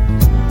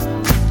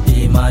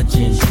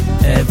 Imagine,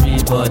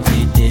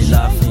 everybody they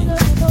laughing,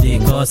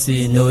 because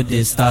he know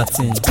they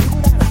starting.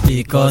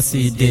 Because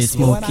he dey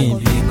smoking,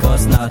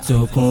 because na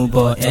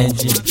Tokunbo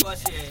engine.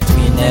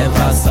 We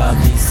never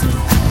service it.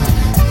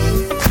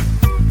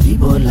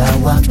 Ibo la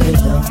wa gbé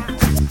lọ,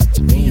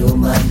 mi ò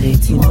máa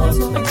létí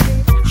mọ́tò.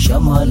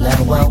 Ṣọmọ la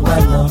wa wá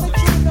lọ,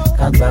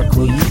 kágbá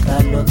kò yí ká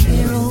lọ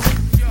kérò.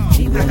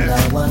 Ibo la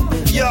wa gbé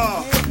lọ.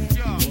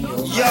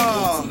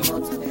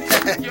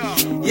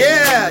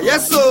 Yeah,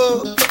 yes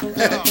so.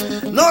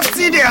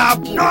 Nothing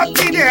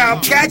there,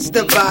 catch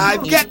the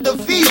vibe, get the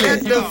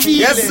feeling,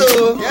 Yes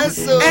so, yes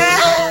so.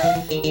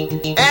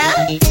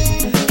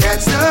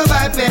 Catch the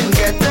vibe and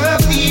get the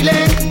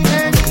feeling.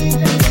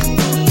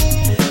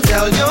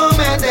 Tell your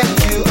man that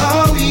you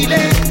are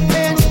willing.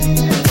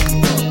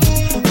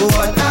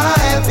 What I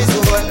have is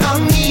what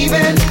I'm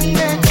giving.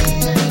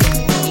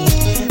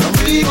 I'm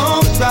really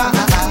gonna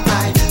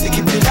try to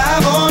keep it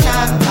alive all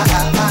night.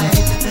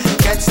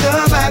 Catch the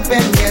vibe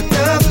and get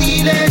the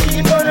feeling.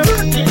 Keep on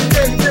rocking,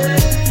 baby.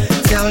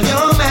 Tell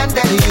your man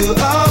that you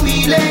are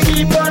willing.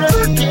 Keep on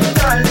rocking,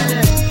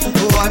 darling.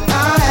 What I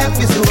have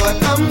is what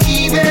I'm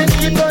giving.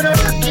 Keep on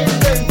rocking,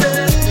 baby.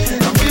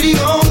 I'm really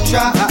gonna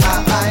try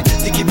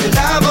to keep it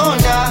alive all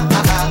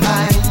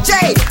night.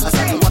 Jay, I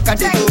said what can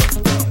they do?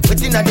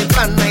 Waiting at the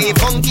plan, a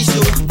funky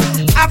show.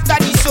 After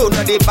the show,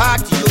 now they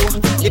party, yo.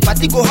 The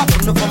party go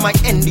happen for my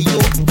end, yo.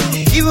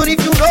 Even if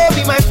you know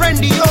me, my friend,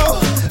 yo.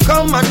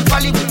 Come and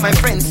party with my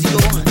friends, yo.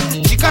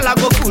 Chikala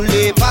go cool,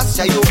 pass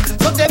ya, yo.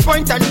 So they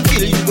point and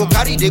kill, you go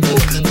carry the go.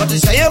 But the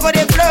say you go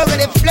the flow,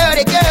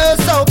 the girl.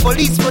 So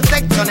police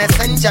protection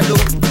essential, yo.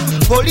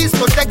 Police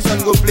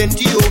protection go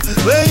plenty, yo.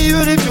 Well,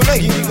 even if you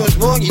like, you go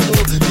smoke it,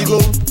 you go.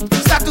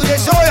 Start to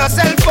show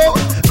yourself, oh.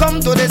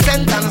 Come to the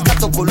center and start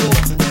to follow.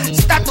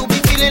 Start to be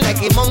feeling like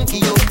a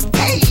monkey, yo.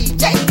 Hey,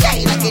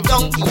 like a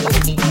donkey,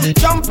 yo.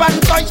 Jump and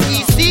touch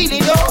the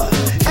ceiling, yo.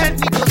 Help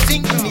me to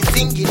sing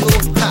it, yo.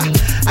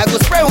 I go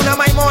spray on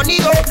my money,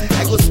 yo.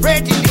 I go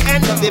spread till the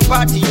end of the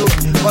party, yo.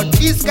 But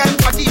this kind of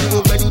party, you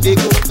go, where do they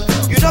go?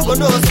 You don't go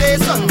no say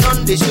son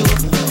on the show.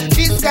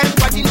 This kind of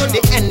party, no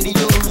the end,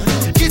 yo.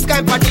 This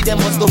kind of party, they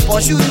must go for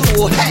you,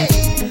 yo. Hey,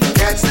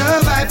 catch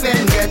the vibe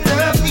and get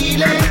the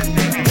feeling.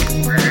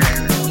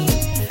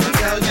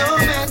 Tell your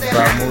man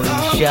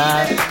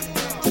that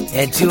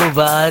ẹ tí ó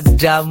bá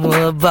dá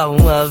mọ́ bá wọn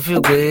máa fi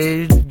pé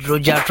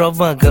Roger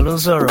Troutman kan ló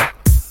sọ̀rọ̀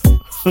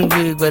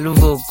pẹ̀lú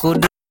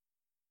vocoder.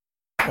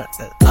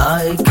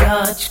 I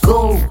catch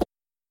go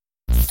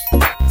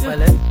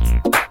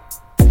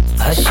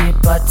I ship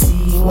party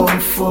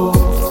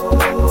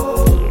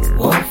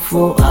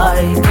 1-4,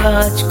 I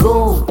catch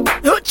go.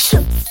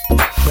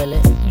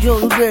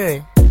 Yo,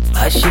 girl.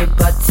 I ship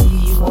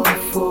party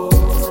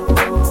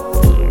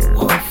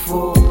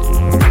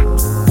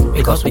 1-4.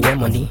 Because we get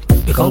money,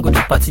 we can't go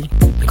to party.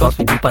 Because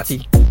we do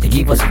party, they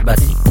give us a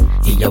party.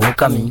 Iya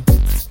woka mi,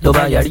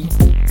 loba yari.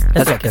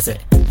 That's like I said,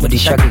 Modi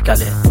Shaggy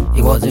Kale.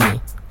 It wasn't me,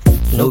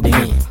 no be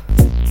me.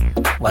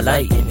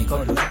 Walai,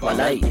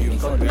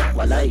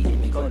 walai.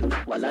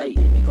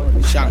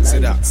 Shank say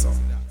that song.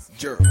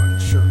 German,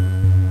 sure.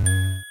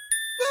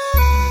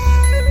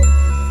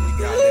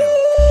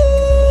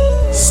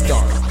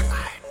 Start.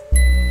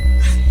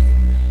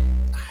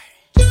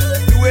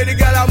 The way the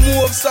girl I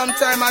move,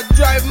 sometime I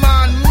drive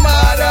man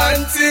mad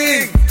and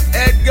ting.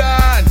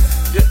 Edgar,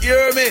 you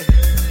hear me?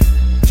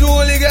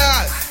 Julie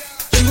girl,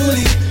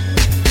 Julie.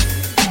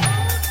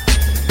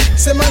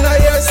 Say man I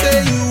hear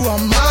say you a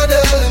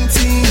model and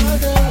ting.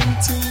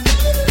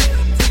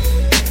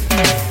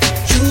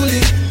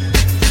 Julie,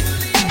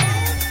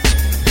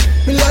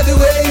 me love the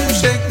way you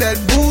shake that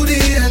booty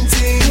and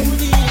ting.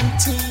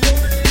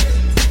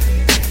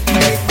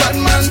 Make bad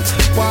man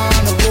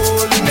wanna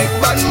hold you, make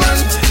bad man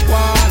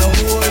wanna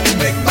hold you,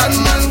 make bad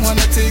man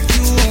wanna take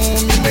you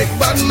home, you make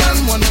bad man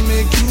wanna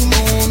make you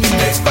moan, you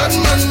make bad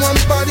man want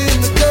party in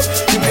the club,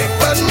 you make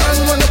bad man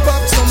wanna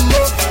pop some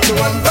more, you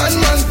want bad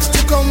man to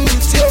come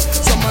with you,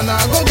 so man I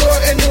go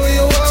anywhere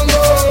you want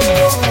go,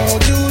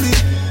 Julie.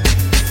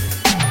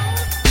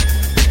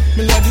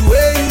 Me love the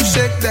way you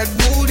shake that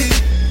booty.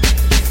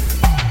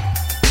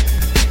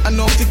 I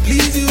know to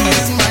please you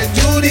is my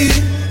duty.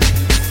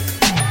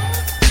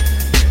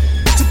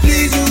 To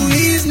please you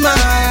is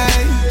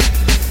mine.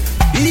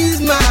 He's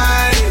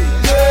mine.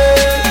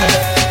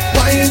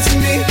 Wine to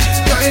me.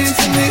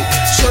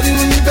 Shorty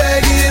when you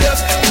bag it up.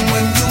 And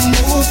when you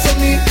move for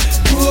me.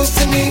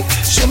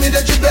 Show me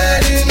that you're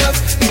bad enough.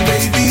 And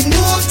baby,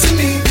 move to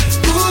me.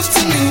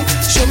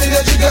 Show me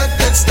that you got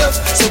that stuff.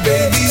 So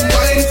baby,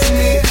 wine for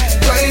me.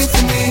 Wine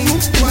for me.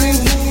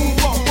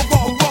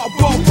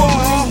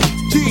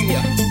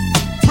 Yeah.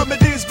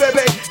 Remedies,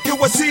 baby. You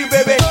will see,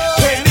 baby.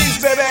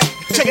 Pennies, baby.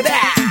 Check it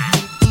out.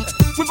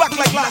 We rock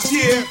like last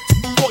year.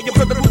 Boy, your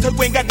brother Ruth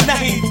ain't got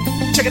nothing.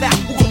 Check it out.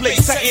 Who gon' play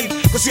something?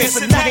 Cause here's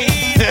a night.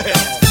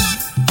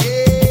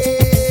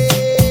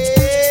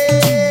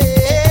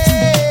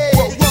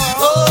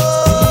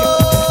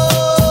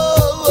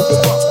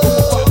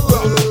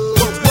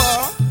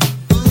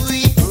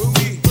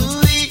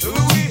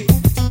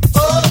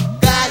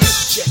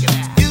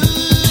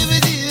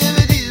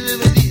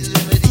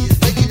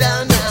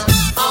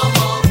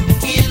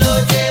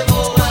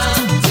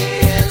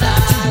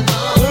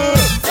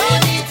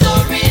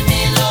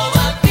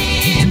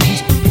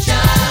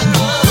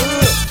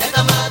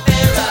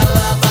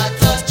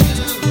 Touch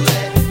you.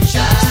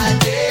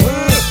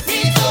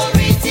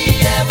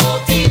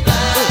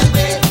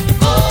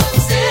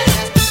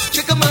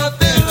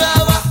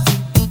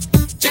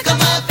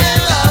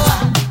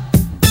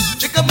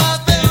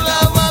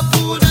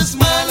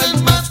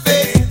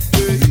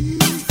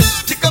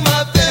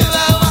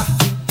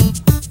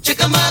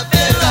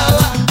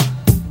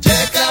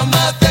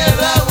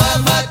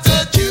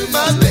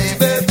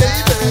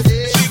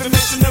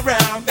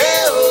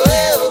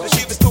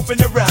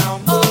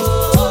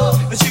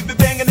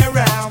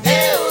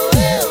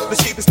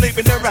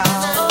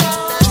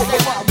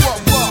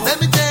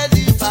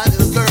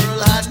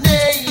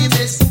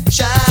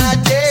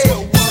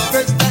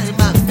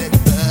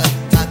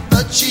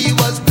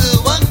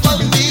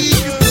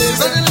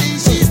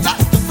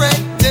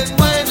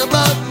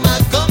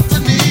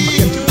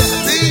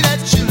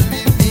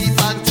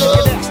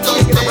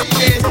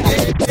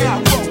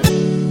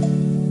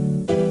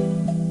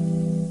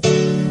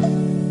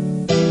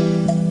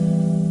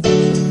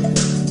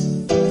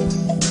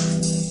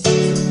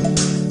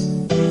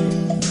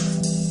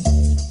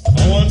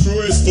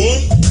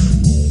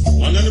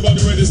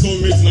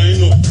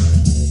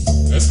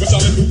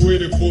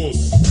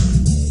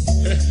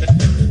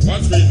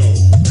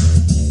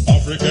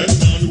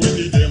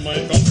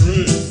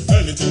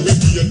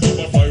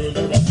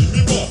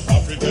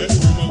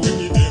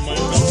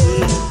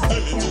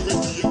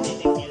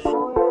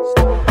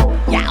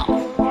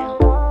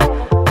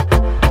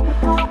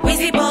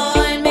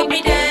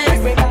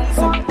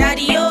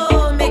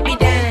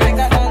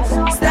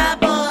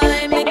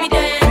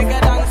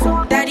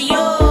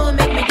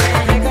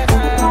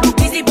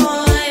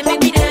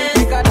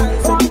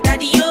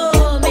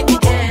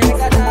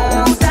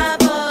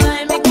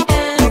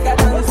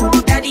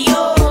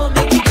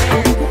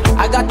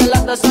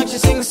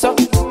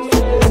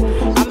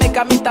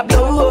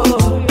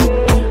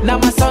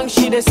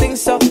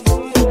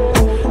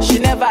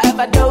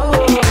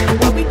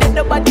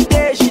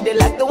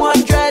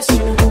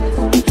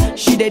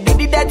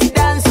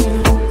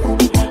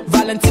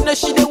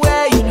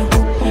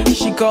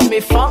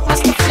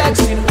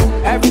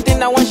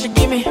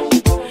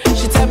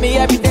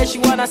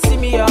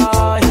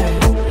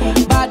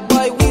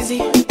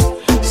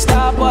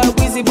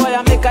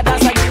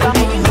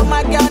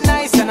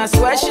 I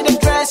swear she the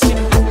dress, you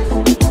know.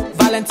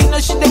 Valentino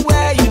she the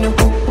wear, you know.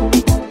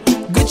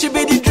 Gucci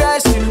be the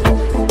dress, you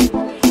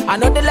know. I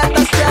know they let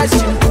us stress,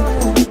 you know.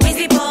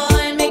 Easy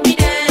boy, make me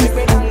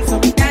dance.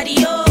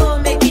 Daddy, oh,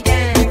 make me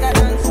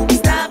dance.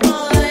 Star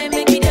boy,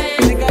 make me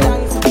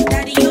dance.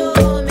 Daddy,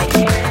 oh, make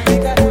me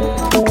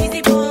dance.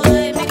 Easy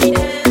boy, make me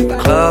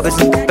dance. Club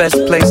isn't the best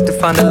place to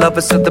find the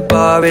lovers, so the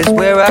bar is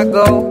where I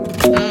go.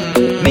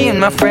 Me and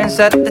my friends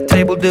sat at the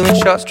table doing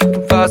shots,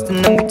 tripping fast,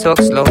 and then we talk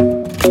slow.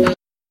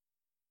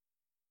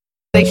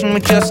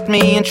 With just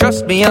me, and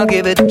trust me, I'll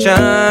give it a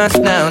chance.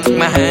 Now take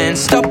my hand,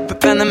 stop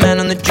it, and the man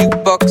on the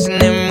jukebox, and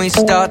then we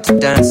start to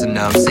dance. And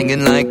now I'm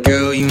singing like,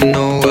 girl, you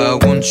know I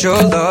want your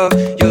love.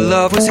 Your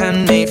love was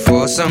handmade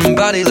for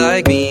somebody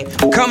like me.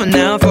 Come on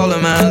now, follow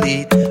my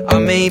lead. I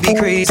may be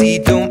crazy,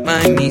 don't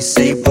mind me.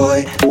 Say,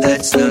 boy,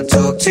 let's not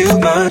talk too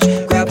much.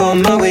 Grab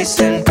on my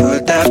waist and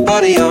put that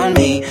body on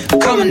me.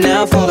 Come on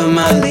now, follow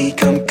my lead.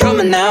 Come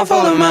on now,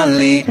 follow my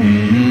lead.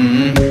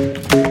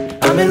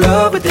 I'm in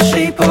love with the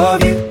shape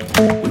of you.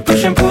 We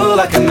push and pull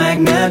like a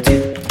magnet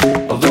do.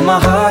 Although my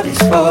heart is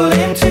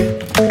falling too.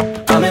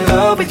 I'm in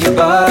love with your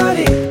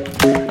body.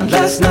 And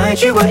last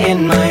night you were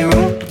in my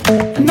room.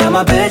 And now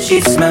my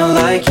bedsheets smell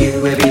like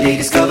you. Every day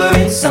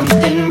discovering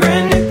something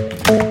brand new.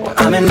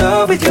 I'm in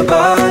love with your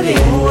body.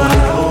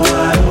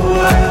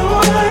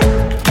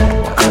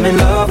 I'm in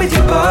love with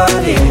your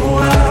body.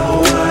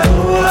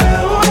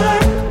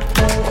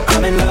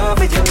 I'm in love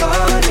with your body.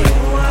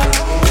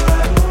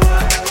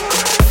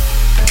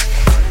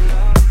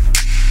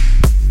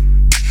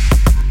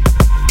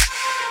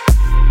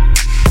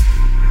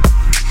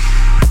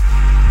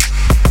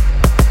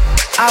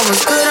 I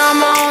was good on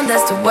my own,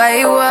 that's the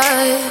way it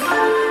was.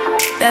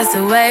 That's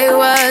the way it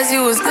was.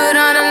 You was good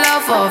on the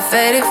love for a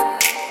faded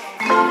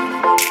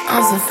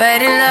on some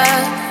faded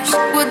love.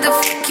 What the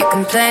fuck you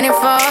complaining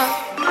for?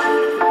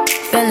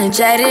 Feeling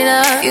jaded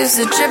up. Used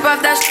to trip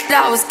off that shit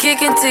I was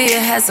kicking to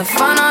you. Had some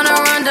fun on the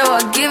run, though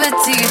I give it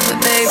to you.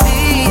 But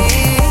baby,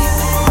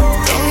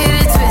 don't get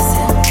it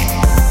twisted.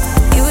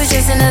 You was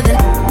just another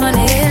on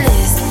the hit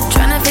list.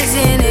 Tryna fix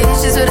any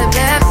issues with a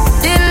bad.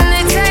 Didn't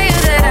they tell you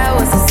that I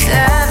was a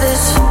savage?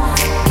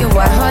 Your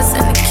white horse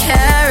and a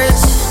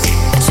carriage.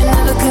 But you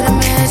never could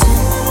imagine.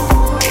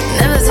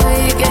 Never thought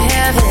you could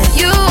have it.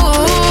 You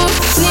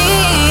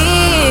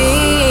needed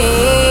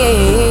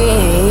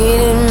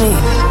me.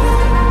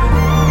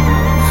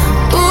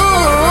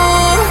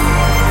 Ooh,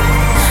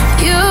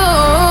 you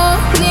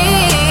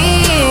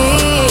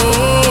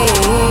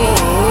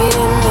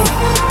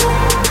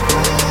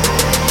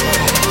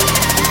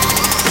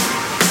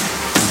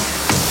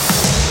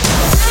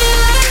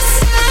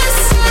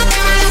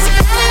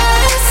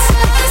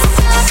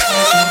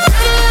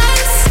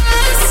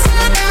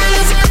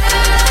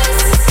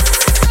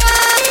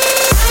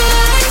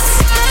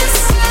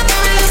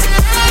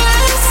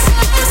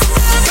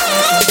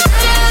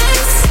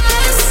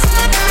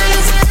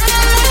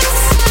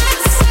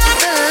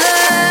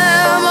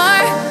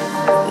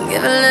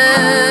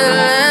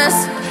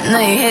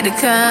needed the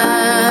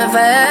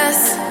canvas,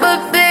 but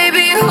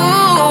baby, who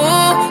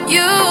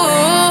you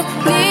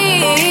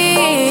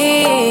needed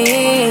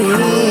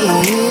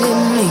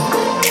me.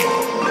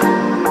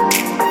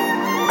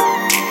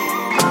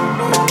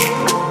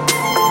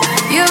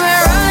 You've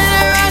been rolling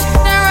and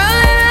rushing and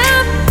rolling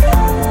up.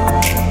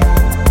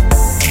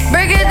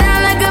 Break it down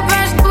like a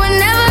punch, but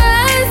never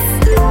less.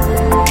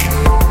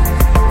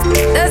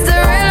 That's the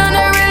real on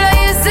the real, are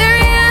you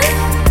serious?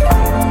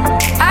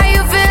 How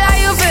you feel, how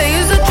you feel?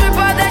 Used to trip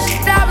out that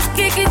shit, I was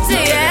kicking to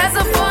you. Had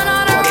some fun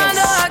on the run,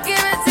 though I'll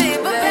give it to you.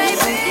 But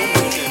baby,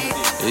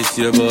 it's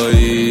your boy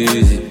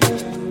Easy.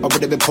 Oh, but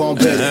they be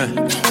pumping. Now.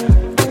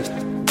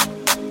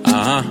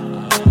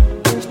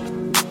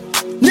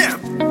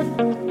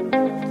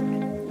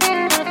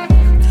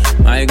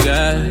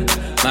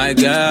 My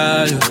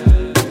girl,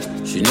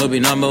 she no be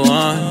number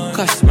one.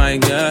 Cause my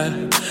girl,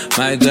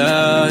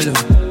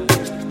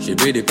 she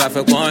be the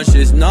perfect one.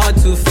 She's not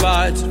too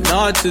fat,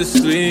 not too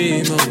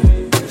slim. Oh.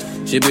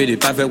 She be the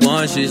perfect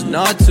one. She's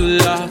not too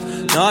loud,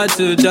 not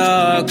too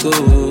dark.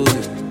 Oh.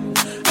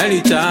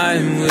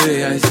 Anytime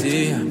where I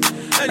see her,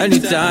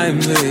 anytime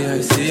where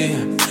I see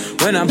her,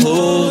 when I'm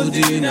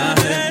holding her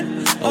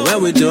hand, or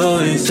when we're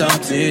doing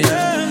something,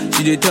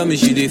 she dey tell me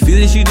she dey feel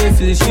it, she dey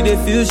feel it, she dey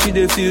feel, she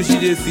dey feel, she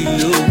dey feel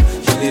low,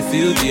 she dey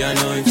feel the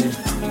anointing.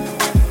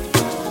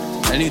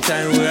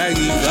 Anytime where I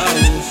give out,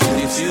 she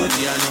dey feel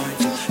the anointing.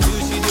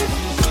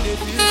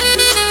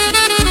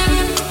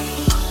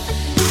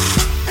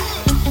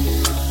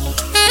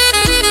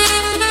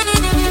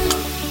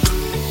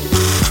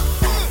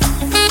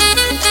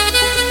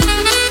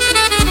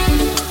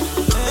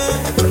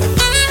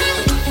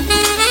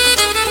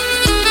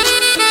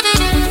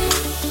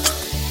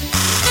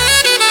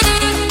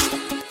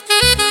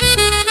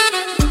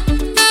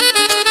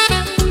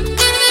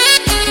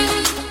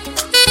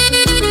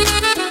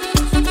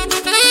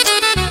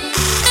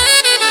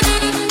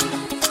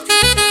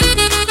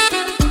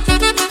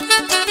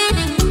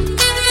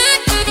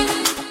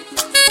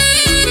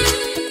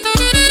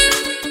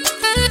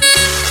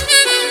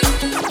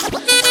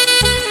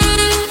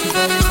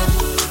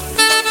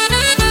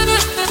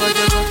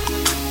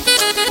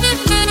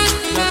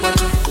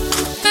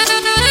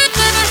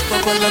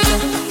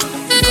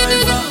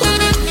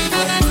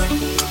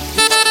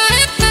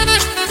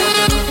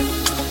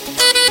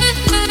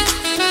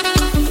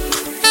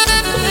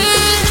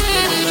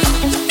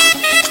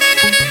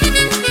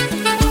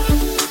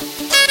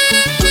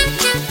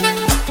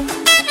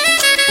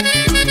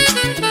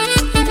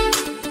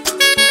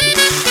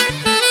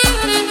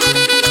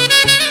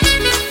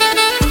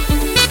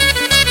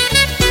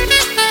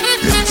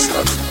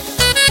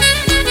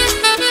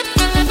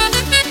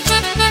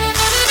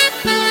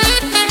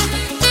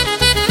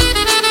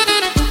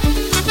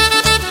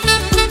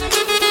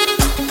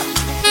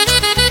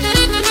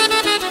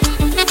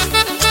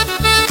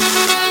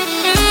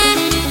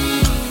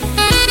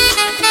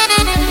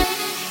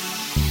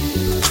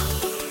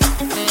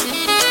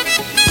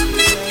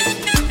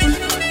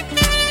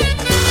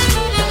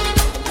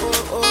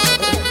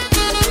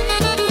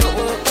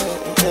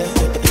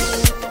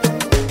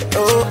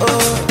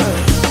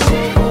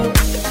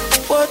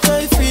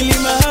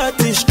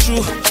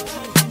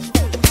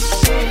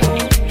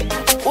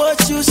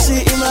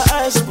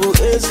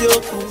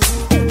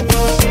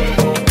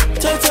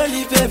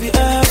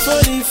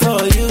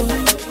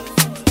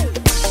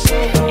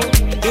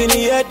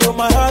 head, oh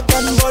my heart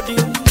and body.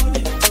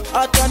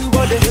 Heart and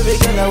body, baby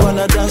girl, I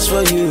wanna dance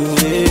for you,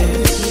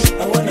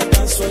 yeah. I wanna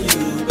dance for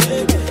you,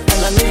 baby.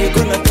 And I know you're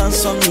gonna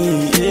dance on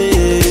me,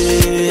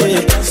 yeah.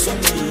 Wanna dance on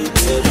me,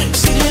 baby.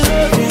 See the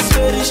love is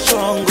very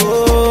strong,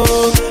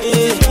 oh,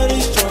 yeah.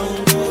 Very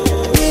strong,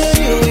 oh.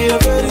 Yeah, we are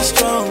very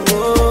strong, oh.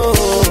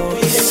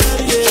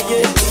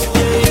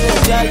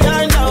 Yeah,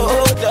 Diana,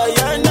 oh,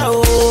 Diana,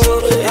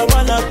 oh. I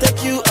wanna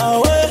take you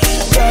away,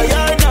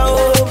 Diana,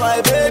 oh,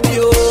 my baby,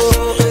 oh.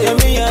 Yeah,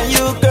 me and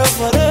you, girl,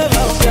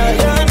 forever,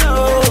 Diana,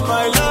 oh,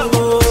 my love, oh,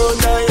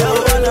 Diana, I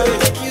wanna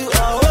take you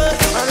away,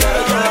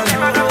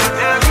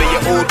 me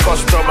your old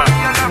customer.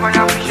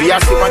 We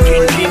are so much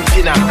in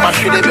dinner. My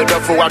should have been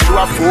for what you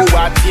are for,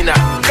 what dinner.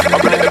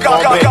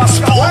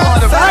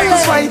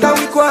 Silence fight and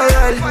we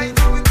quarrel.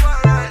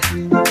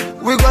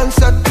 We gon'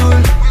 settle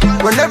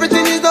when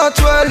everything is not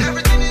well.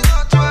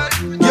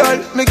 Girl,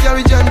 me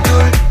carry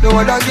gentle. No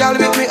other girl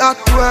with me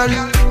act well.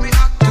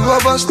 Two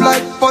of us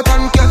like pot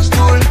and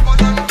kettle.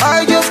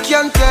 I just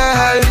can't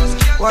tell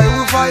why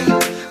we fight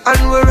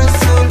and we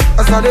wrestle.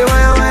 I saw the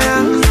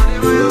wire.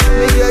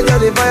 Me get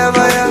the fire.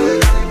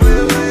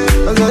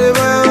 I saw the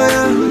wire.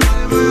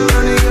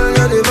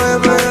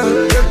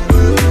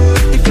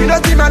 If you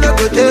not him, I no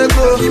go take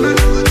go.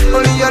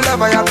 Only your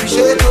love I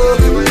appreciate go.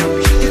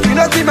 If you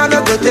not him, I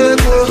no go take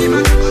go.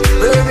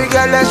 Baby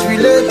girl, let's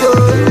relate to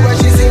what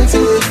she sing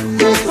to.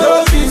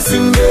 No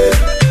kissing, babe.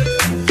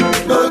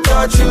 No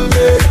touching,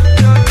 babe.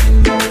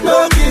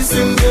 No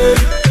kissing, babe.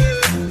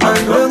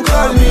 And don't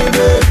call me,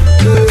 babe.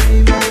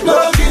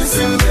 No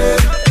kissing,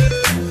 babe.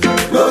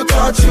 No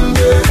touching,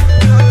 babe.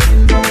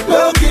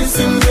 No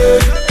kissing,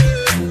 babe.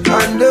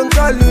 And don't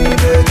call me,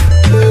 babe.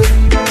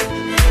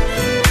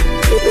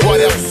 What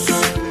else?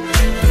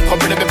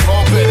 Come in the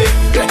pump with it.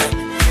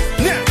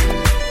 Yeah.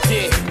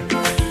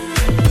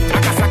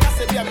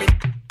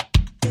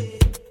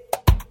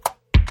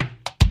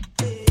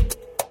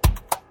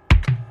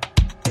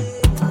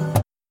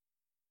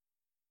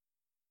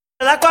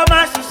 La come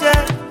she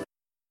said,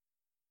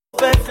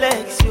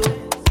 flex you.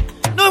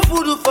 No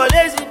food for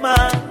lazy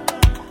man.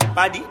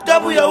 Body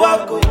double your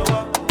work.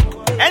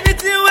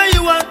 Anything where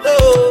you want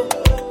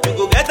to, you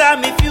go get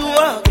them if you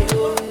want.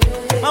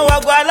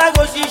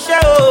 Go shisha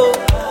oh.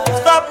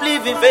 Stop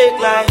living fake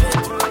life.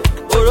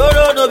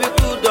 Ororo no be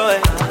good boy.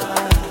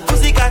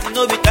 Pussycat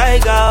no be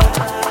tiger.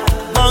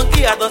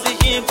 Monkey I don't see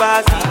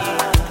chimpanzee.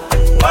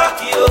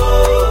 Walk you.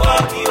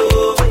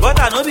 But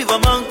I no be for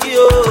monkey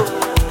oh.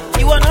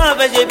 You wanna have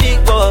a big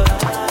boy.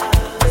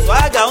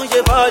 Swagger on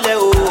je vole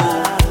oh.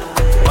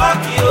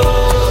 Walk you.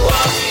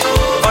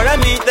 Ọ̀rẹ́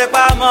mi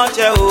tẹpá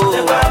mọ́ṣẹ́ o.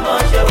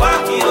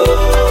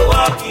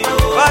 Walk you.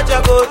 Watch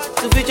your coat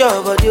to feature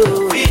your body o.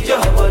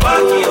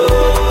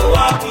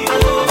 Walk you.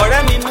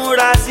 Ọ̀rẹ́ mi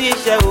múra sí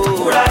iṣẹ́ o.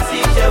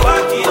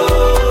 Walk you.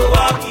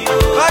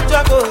 Watch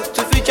your coat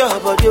to feature your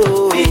body o.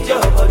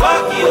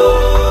 Walk you.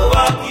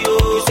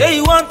 You say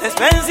you want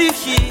expensive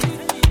shit.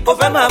 O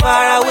fẹ́ máa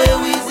bára wé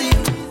wíìzì.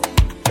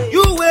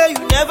 You way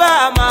you never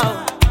amount.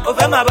 O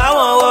fẹ́ máa bá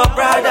wọn wọ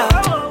Prada.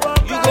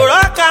 You go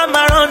rock am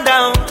and run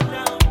down.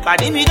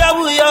 Pàdé mi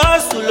double your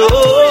hustle,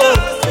 oh.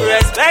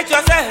 Respect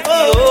yourself,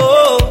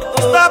 oh.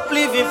 Stop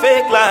living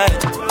fake life.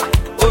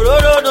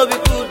 Ororo no be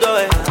good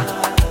boy.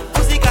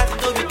 Pussycat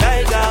no be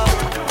tiger.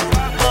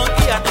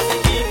 Monkey I no be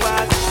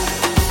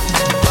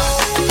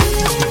chimpanzee.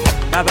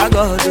 Baba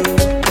God,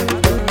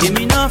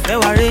 èmi náà fẹ́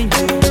wá range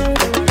o.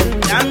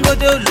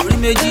 Dangote olórí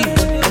méjì.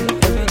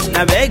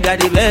 Na bẹ́ẹ̀gà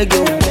dé bẹ́ẹ̀gì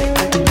o.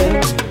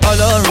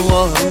 Ọlọ́run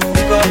ọ̀run.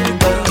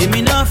 Èmi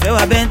náà fẹ́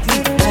wá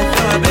Bentley.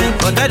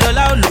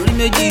 Ọ̀tẹ́dọ́lá olórí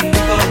méjì.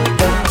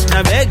 Na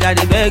bẹ́ẹ̀gà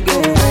dé bẹ́ẹ̀gì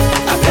o.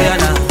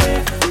 Àfẹ́yànà.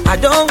 I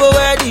don't go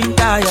wedding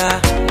tire.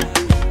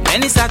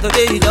 Many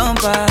Saturday you don't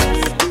pass.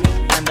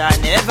 And I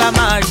never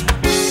marry.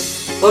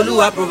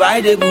 Olúwa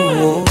provide a good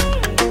wo.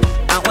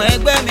 Àwọn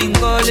ẹgbẹ́ mi ń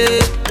kọ́lé.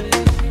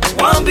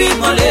 Wọ́n bí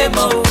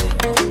mọ́lẹ́mọ́.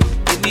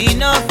 Èmi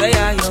náà fẹ́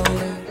yayọ̀.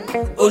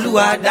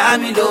 Olúwa dá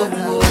mi lóhùn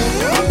o.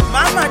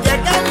 Mama jẹ́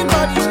kẹ́ni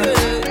bọ́dí ṣe.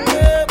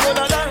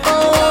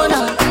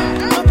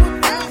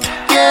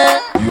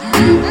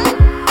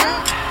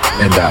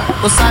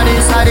 Ó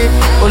sáré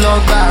ó lọ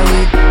gbàwé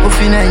ó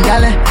fi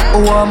nàìjálẹ̀ ó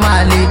wọ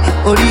máa lè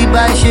orí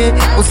bá ṣe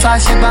ó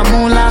sáṣẹ bá mú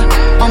ńlá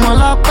ọmọ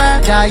ọlọ́pẹ́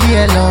jayé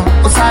ẹ lọ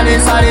ó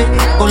sáré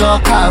ó lọ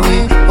kàwé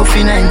ó fi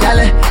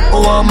nàìjálẹ̀ ó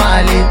wọ máa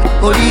lè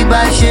orí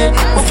bá ṣe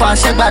ó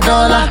fàṣẹ gbà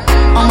dọ́là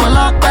ọmọ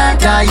ọlọ́pẹ́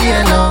jayé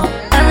ẹ lọ.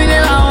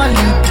 Everyday na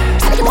only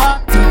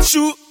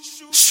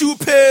Shoe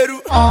Peru.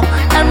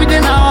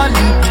 Everyday na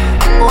only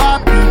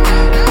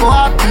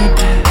happy.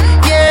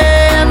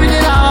 Yeah,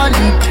 everyday na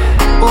only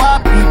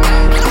happy.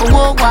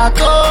 Owó wa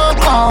tó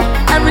pọ̀,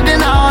 everyday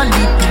na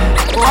only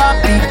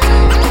happy.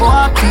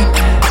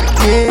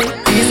 Yeah,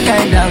 this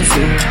kind of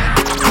thing.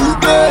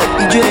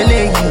 Ìjọ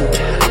eléyìí,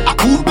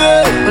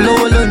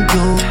 olówó ló ń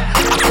jó,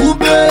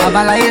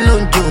 babaláyé ló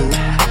ń jó,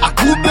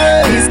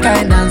 this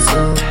kind of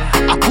thing.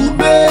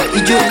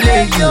 Ìjọ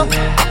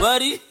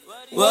eléyìí.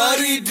 What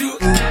do you do?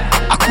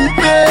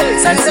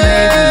 Sexy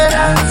lady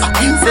dance.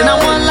 Say now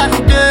one life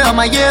today, I'm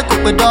ọmọ ayé kò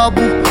pé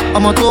dọ́ọ̀bù.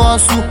 Ọmọ tó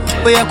ọ̀sù,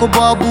 ó yẹ kó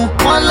bọ́ọ̀bù.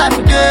 One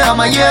life day,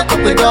 ọmọ ayé kò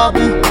pé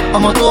dọ́ọ̀bù.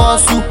 Ọmọ tó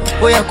ọ̀sù,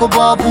 ó yẹ kó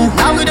bọ́ọ̀bù.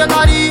 Now we dey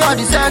carry all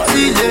the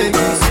sexy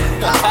ladies.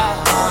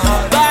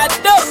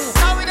 Bado,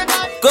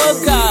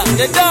 Coca,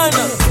 the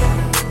Donna.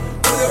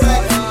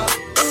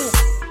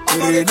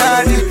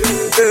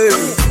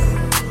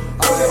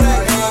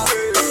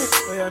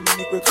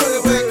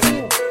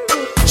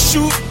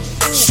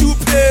 Shoot,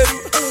 Peru.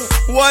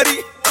 What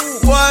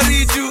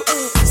did you?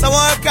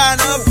 Someone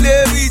cannot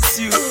play with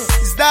you.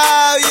 Is that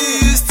how you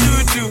used to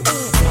do?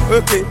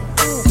 Okay,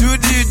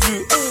 do.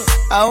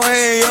 I want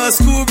your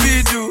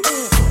Scooby-Doo.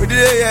 We did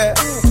it, yeah.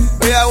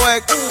 We are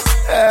work.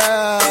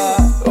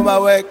 Oh, my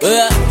work.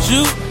 Yeah,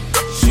 shoot,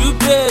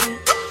 Peru.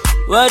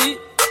 What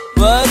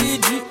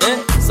did you?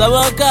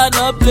 Someone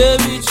cannot play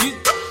with you.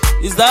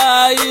 Is that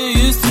how you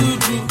used to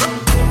do?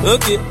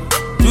 Okay,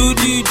 do.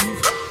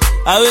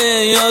 I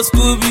want your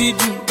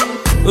Scooby-Doo.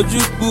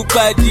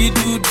 Ojupupa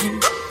do.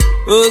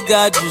 Oh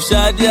God, you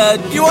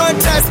shadi. You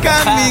want to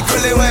scam me,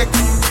 Kulewek?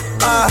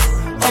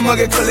 I'm gonna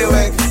get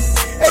Kulewek.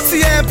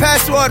 ATM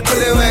password,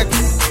 Kulewek.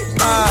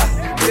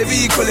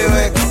 Baby,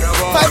 Kulewek.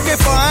 5K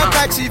for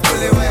handkerchief,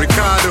 Kulewek.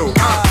 Ricardo.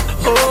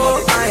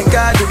 Oh my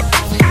God,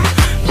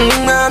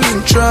 I'm in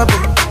trouble.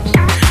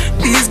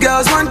 These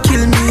girls want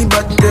kill me,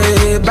 but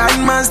the bad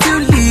man still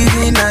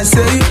leaving. I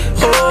say,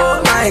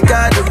 oh my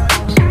God,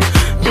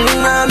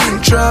 I'm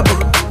in trouble.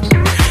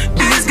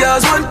 These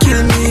girls want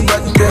kill me,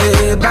 but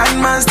the bad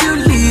man still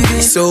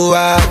leaving. So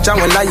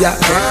Jawalaya,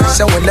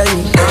 Shawalay,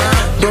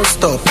 don't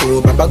stop,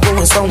 oh Baba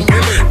go song.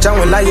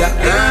 Jawalaya,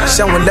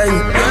 Shawalay,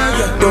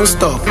 don't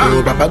stop,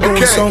 oh Baba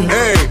go song.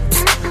 Hey,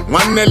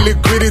 one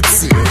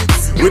liquidity.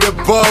 With a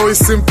ball with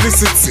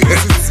simplicity.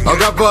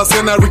 Oga boss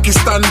and a Ricky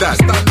standard.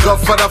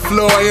 Godfather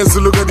flow, I ain't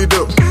Zulu go the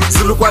do.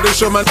 Zulu kwa the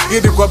showman,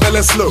 get the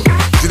kwabele slow.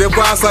 Jide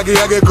boss agi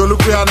yage go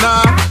look ya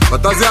na.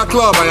 But as ya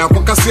club, I am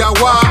pokasi ya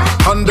wa.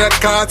 100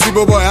 car,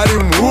 Tibo boy, I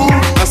didn't move.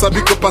 As a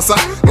biko pasa,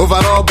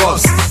 overall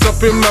boss.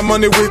 Chopping my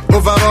money with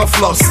overall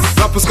floss.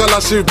 Rap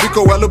scholarship,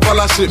 biko welu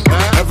scholarship.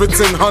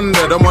 Everything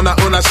 100, I'm on a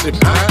ownership.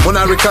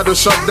 Mona Ricardo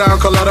shut down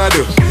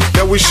Colorado.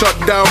 Then we shut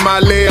down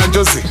Malay and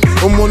Josie.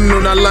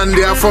 Umunu na land,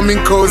 they are forming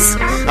cozy.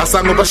 I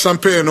sang over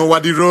champagne over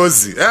the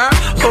rosy.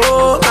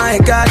 Oh my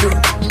God,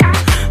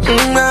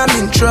 I'm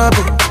in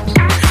trouble.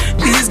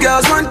 These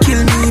girls want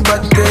kill me,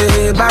 but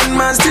the bad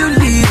man still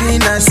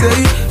leaving. I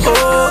say,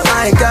 oh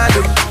my God,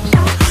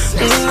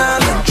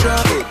 I'm in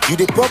trouble. You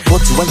dey pop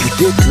bottle when you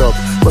dey club,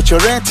 but your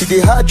rent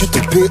they hard you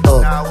to pay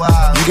up.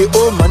 You dey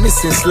owe money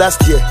since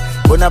last year.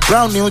 On a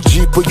brown new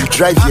Jeep when you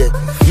drive here.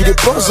 You dey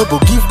possible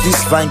give this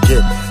fine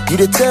girl. You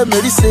dey tell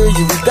Mary say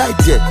you will die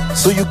there.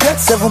 So you get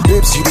 7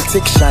 babes, you dey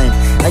take shine.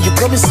 And you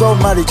promise all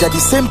marriage at the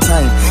same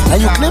time.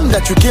 And you claim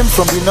that you came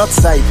from the north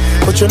side,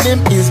 but your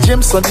name is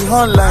James on the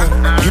online.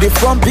 You dey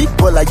from big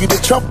baller, you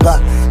dey chopper.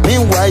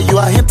 Meanwhile, you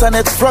are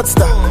internet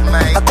fraudster.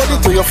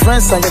 According to your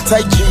friends and your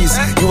tight G's,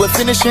 you were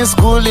finishing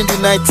school in the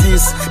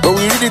 90s. But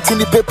we read it in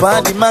the paper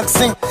and the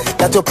magazine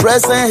that your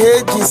present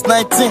age is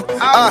 19.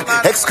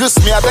 Excuse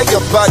me, I beg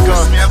your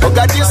pardon.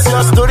 Okay, this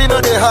your story,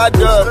 no they hard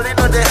up.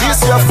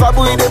 This your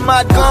fabu in the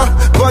mad gun.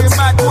 But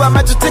who am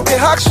I to take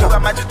the action?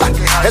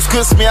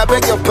 Excuse me, I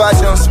beg your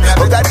pardon.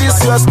 Okay,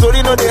 this your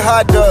story, no they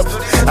hard up.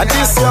 And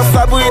this your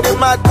fabu in the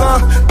mad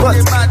gun. But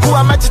who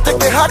am I to take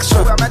the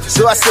action?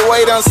 So I say,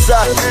 wait on sir,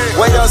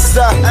 wait on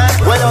sir,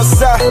 wait on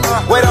sir,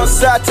 wait on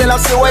sir. Tell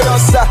him say, wait on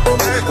sir,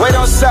 wait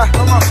on sir,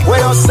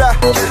 wait on sir,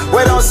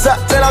 wait on sir.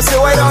 Tell him say,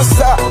 wait on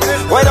sir,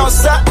 wait on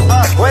sir,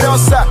 wait on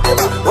sir,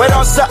 wait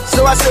on sir.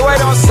 So I say,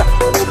 wait on sir,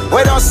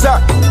 wait on sir,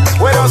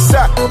 wait on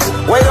sir,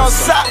 wait on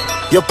sir.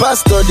 Your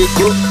pastor they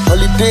go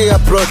holiday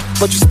abroad,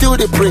 but you still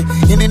they pray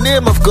in the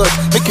name of God.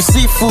 Make you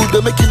see food,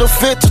 don't make you no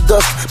fade to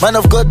dust. Man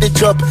of God they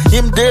drop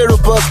him they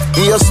robust.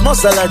 In your small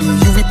salary,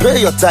 you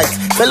repay your tithe.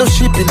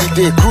 Fellowship in the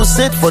day,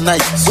 crusade for night.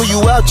 So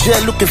you out here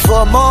looking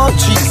for more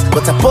cheese,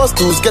 but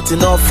apostles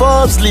getting on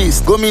Forbes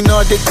list. Go me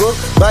now they go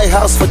buy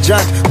house for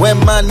John. When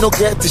man no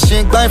get the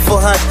shink buy for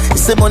hand. He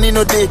say money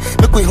no day,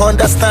 make we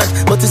understand.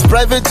 But his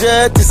private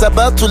jet is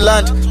about to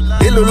land.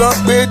 It'll long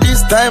pay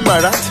this time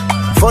around.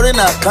 Foreign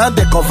account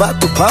they convert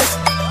to pounds.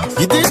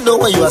 You didn't know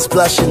when you were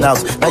splashing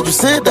out. Now you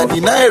say that the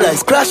naira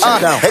is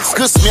crashing down.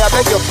 Excuse me, I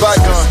beg your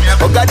pardon.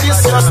 Okay, this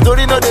your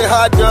story, no they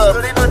hard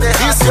up.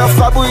 This your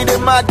fabu in the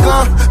mad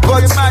gun.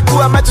 But who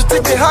am I to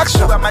take the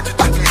action?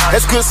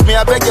 Excuse me,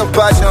 I beg your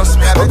pardon.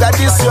 Okay,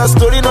 this your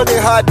story, no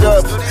they hard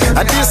up.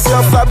 And this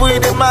your fabu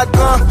in the mad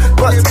gun.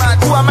 But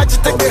who am I to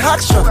take the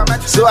action?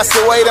 So I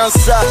say, wait on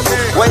sir,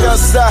 wait on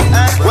sir,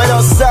 wait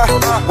on sir,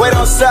 wait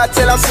on sir.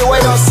 Tell him say,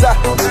 wait on sir,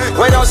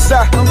 wait on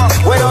sir,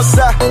 wait on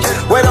sir,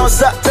 wait on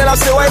sir. Tell him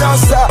say, wait on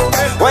sir,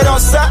 wait on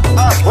sir,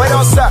 wait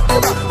on sir,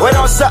 wait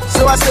on sir.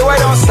 So I say,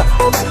 wait on sir,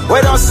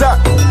 wait on sir,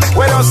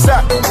 wait on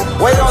sir,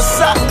 wait on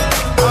sir,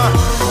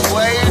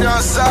 wait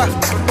on sir.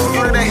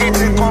 You done hit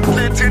it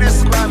complete to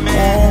this one,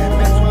 man.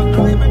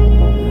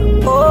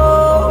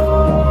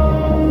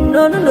 Oh,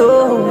 no.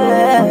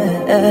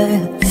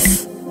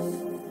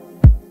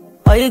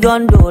 Why you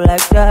gonna do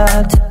like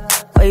that?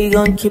 Why you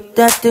gon' keep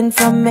that thing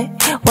from me?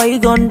 Why you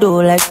gon'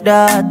 do like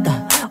that?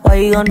 Why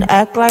you gon'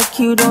 act like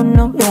you don't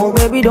know? No,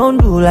 baby, don't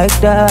do like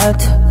that.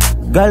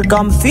 Girl,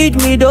 come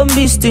feed me, don't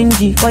be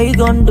stingy. Why you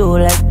gon' do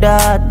like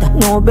that?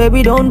 No,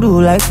 baby, don't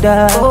do like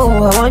that.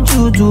 Oh, I want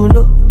you to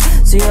know.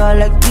 Say I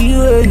like the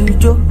way you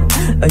do.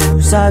 And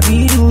you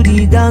sabi do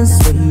the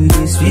dance. So you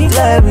just speak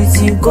like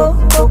everything. Go,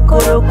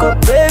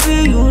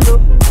 baby, you know.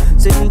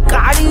 Say you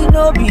carry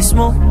no be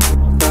small.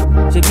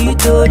 Say be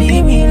to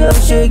the me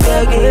love, shake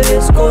again,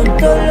 let's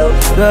control.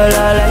 Girl,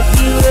 I like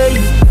the way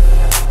you.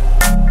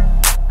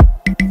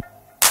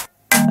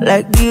 I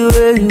like the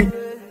way you.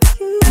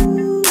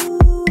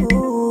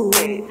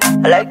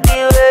 I like the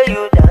way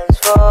you dance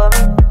for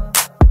me.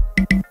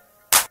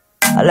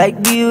 I like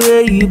the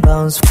way you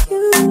bounce for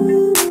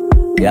you.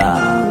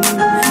 Yeah.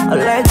 I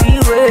like the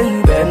way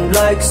you bend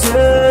like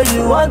say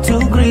you want to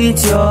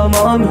greet your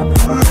mommy.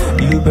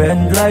 You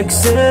bend like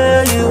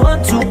say you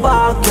want to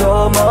park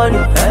your money.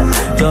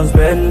 Just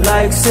bend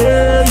like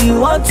say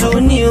you want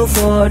to kneel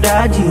for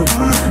daddy.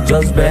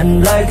 Just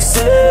bend like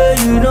say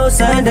you don't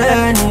send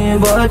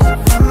anybody.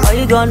 Why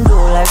you gonna do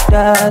like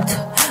that?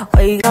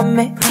 Why you gonna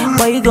make?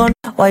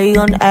 Why you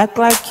gonna act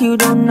like you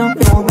don't know?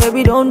 No,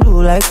 baby, don't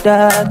do like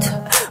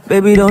that.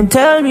 Baby, don't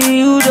tell me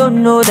you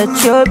don't know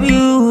that you're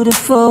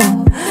beautiful.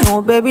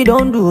 No, baby,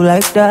 don't do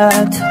like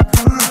that.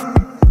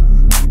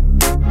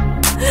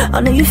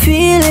 I know you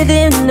feel it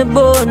in the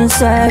bone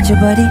inside your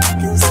body.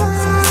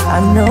 I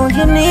know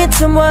you need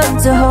someone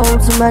to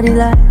hold somebody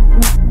like me.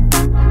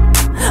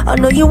 I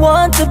know you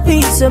want a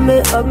piece of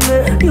me.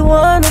 You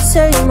wanna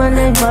say my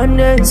name.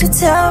 So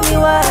tell me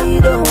why you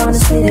don't wanna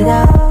spit it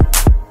out.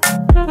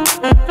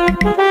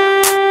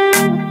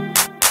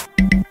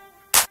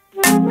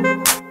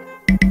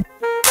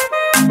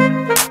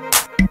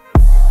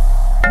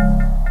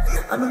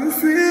 I know you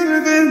feel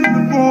it in the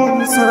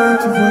bone inside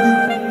your body.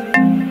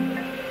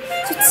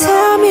 So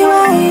tell me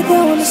why you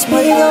don't wanna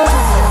spit it out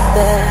like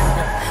that.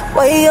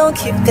 Why you gon'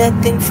 keep that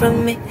thing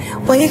from me?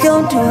 Why you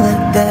gon' do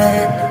like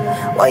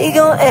that? Why you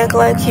gon' act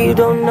like you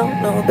don't know?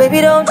 No, baby,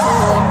 don't do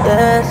like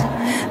that.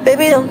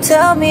 Baby, don't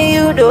tell me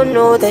you don't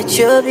know that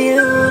you're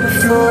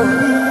beautiful.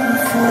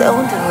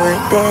 Don't do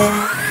like that.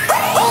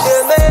 You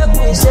make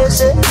me say,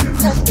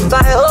 if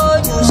I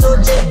hold you so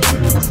tight,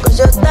 'cause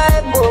your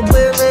type will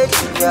play me,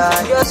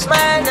 yeah, your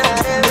smile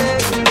not every.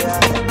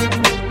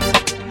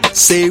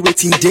 Say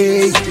waiting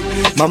day,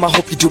 mama,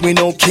 hope you're doing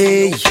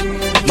okay.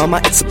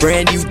 Mama, it's a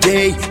brand new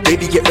day.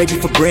 Baby, get ready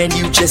for brand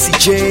new Jessie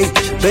J.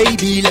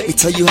 Baby, let me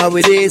tell you how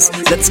it is.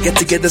 Let's get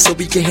together so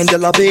we can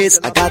handle our biz.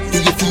 I got the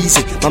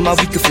easy, mama,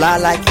 we can fly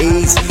like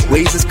A's.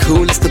 Waves as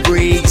cool as the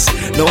breeze.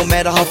 No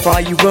matter how far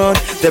you run,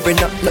 there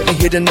ain't nothing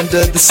hidden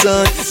under the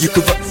sun. You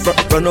could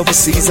run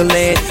overseas or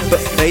land,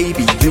 but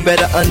baby, you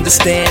better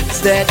understand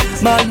that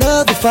my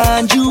love will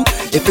find you.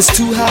 If it's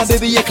too high,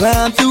 baby, I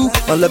climb through.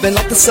 My love ain't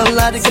like the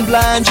sunlight, it can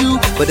blind you.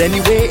 But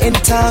anyway,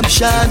 anytime,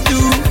 shine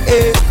through.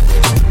 Yeah.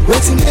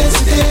 Waiting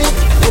yesterday,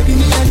 baby,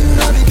 me and you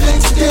not be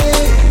playing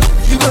today.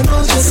 You gon'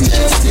 know Jessie J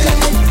today.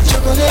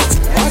 Chocolate,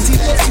 party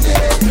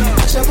yesterday.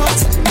 Shabbat,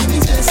 give me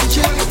Jessie J.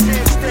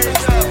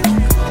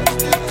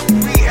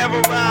 We have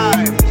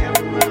arrived.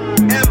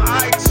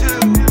 MI2.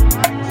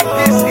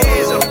 This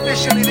is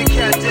officially the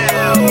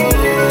countdown.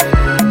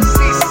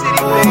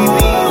 C-City, baby.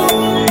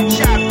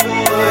 Shot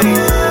boys.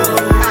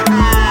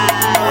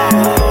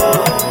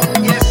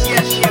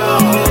 Yes,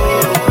 y'all.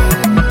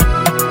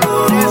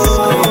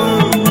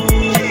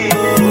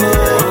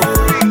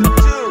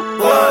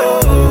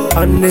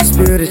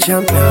 Undisputed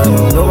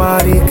champion.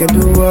 Nobody can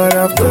do what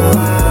I've done.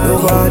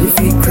 Nobody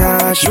feet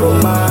crash.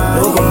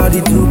 Nobody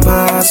do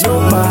pass.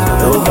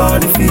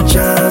 Nobody feet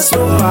chance. They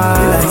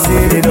like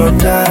say they don't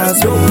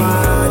dance.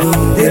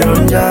 They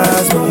don't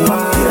dance.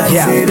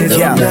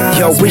 Yeah.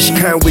 Yo, which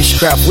kind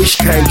witchcraft, which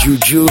kind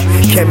juju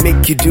can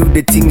make you do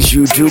the things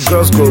you do?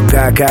 Girls go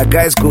gaga,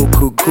 guys go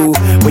cuckoo.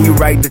 When you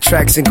ride the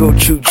tracks and go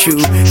choo choo.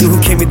 You who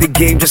came in the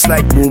game just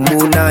like moo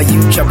moo. Now you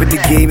chopping the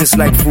game, it's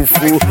like foo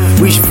foo.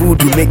 Which food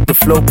do make the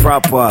flow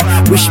proper?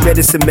 Which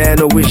medicine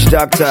man or which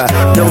doctor?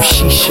 No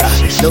shisha,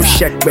 no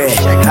shakbe.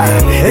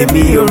 And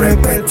me or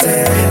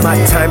my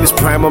time is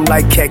prime, I'm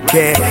like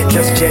keke.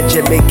 Just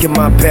jeje making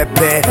my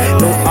pepe.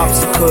 No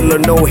obstacle or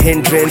no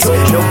hindrance.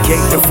 No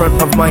gate in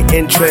front of my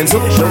entrance. No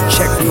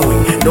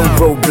checkpoint, no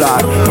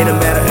roadblock. In a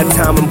matter of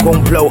time, I'm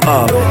gon' blow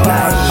up.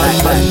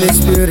 I'm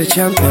undisputed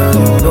champion.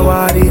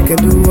 Nobody can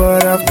do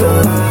what I've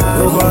done.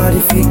 Nobody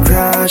feet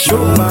crash.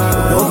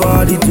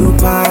 Nobody do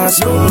pass.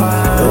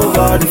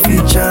 Nobody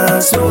feet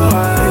chance. They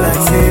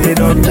like say they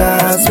don't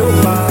dance.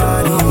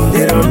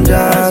 They don't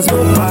dance.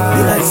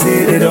 They like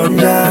say they don't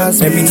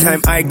dance. Every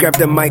time I grab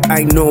the mic,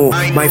 I know.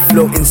 My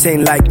flow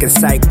insane like a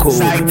psycho.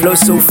 Flow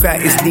so fat,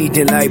 it's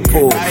needing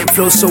lipo.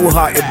 Flow so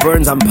hard, it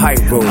burns on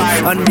pyro.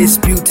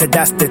 Undisputed,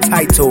 that's the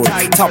title.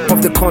 Top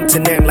of the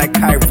continent like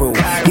Cairo.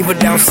 Even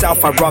down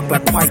south, I rock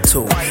like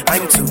Quito.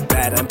 I'm too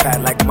bad, I'm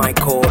bad like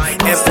Michael.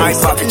 M.I.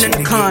 Sitting in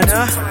the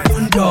corner,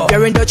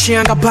 you're in Dolce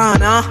 &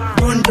 Gabbana.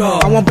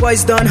 I want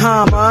boys done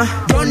hammer.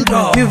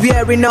 You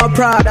wearing no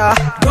Prada.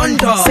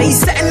 Say he's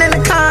sitting in the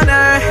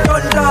corner,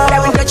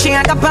 you're in Dolce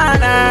 &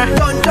 Gabbana.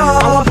 I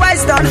want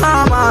boys done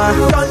hammer.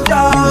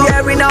 You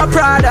wearing no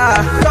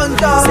Prada.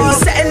 Say he's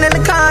sitting in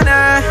the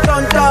corner,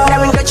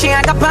 you're in Dolce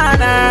 &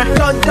 Gabbana.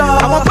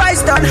 I want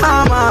boys done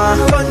hammer.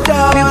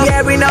 You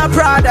wearing no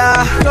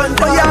Prada.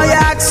 Oh yeah, you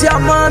ask your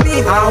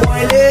mommy, I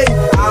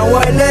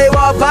want lay,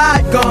 what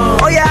bad gun.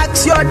 Oh yeah,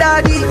 ask your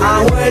daddy,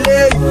 I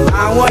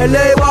want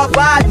lay, what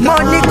bad.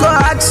 Money go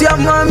ask your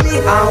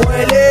mommy, I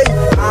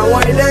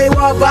want lay,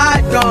 what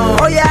bad gun.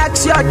 Oh yeah,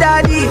 ask your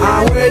daddy,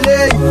 I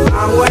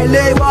want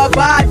lay, what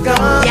bad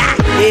gun. Yeah,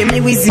 hey,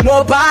 me with the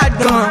more bad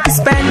gun. We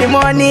spend the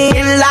money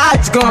in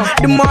large gun.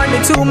 The money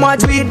too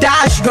much we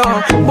dash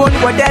gun. But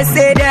what they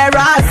say they're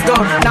ass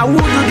gun. Now who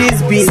do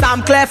this beat?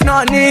 Sam Clef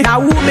nonny.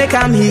 Now who make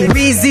him here?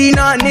 Weezy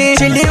nonny.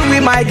 Chilling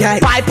with my guy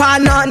Piper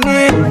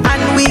nonny.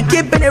 And we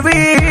keeping it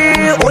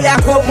real. Oh yeah,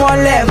 come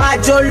on, let my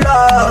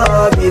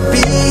jolo,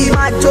 baby,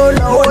 my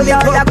jolo. Oh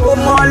yeah, come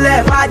on,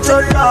 let my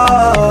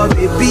jolo,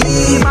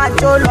 baby, my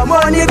jolo.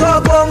 Money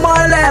go come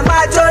on, let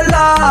my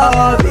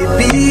jolo,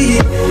 baby.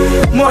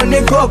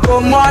 Money go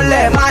come on,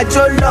 let my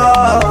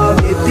jolo,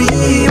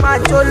 baby, my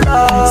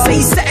jolo. Say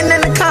he's sitting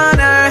in the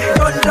corner,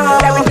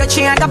 wearing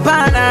Dolce &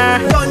 Gabbana.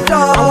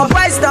 Our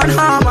boys done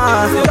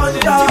hammer,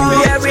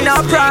 wearing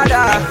our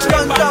Prada. Say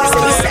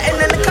he's sitting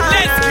in the corner.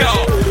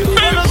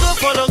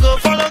 Follow go.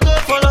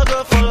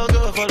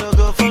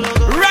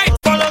 Right,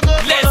 follow go.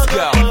 Let's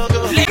go.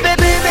 Baby,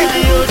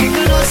 you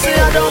don't say I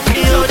don't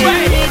feel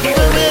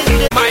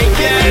my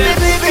girl.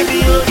 Baby,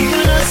 you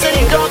don't say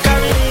you don't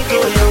carry me go.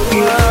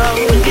 You are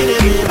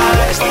giving me my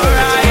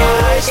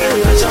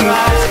temperature,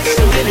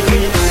 giving me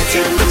my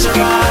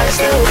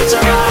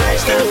temperature,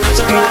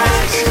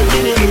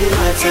 giving me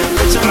my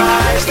temperature,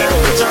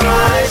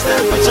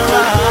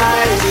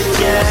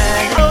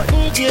 yeah. Oh,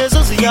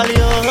 Jesus,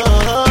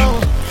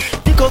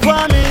 Niko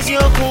kwa mezi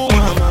yoku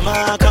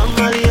mama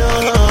kamalio.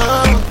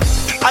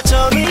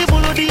 Acha mi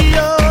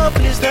buludio,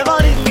 please never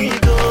leave me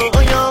go.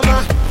 Onyama,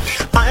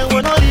 I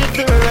wanna live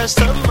the rest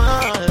of my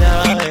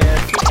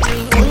life.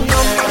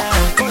 Onyama,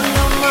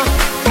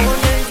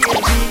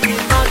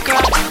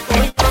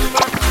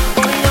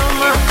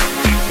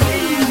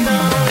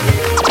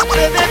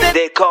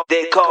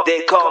 They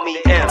call me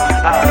M.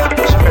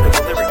 Most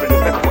incredible lyric with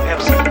impeccable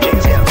MC.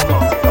 James M. Come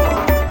on.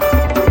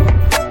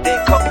 They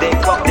call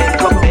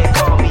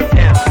me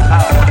M.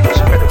 Most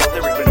incredible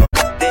lyric with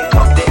they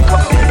call me.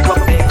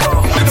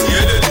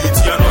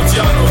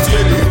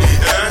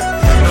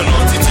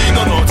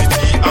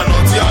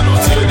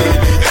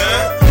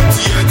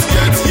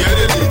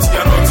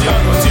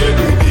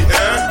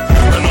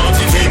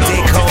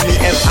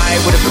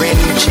 With a brand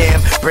new jam,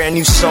 brand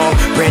new song,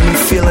 brand new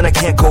feeling, I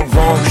can't go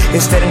wrong.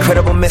 It's that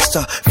incredible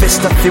mister,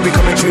 fist up theory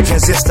coming through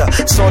transistor.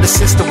 Saw the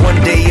sister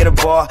one day at a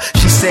bar.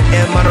 She said,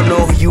 M, I don't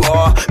know who you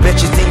are. Bet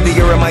you think that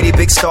you're a mighty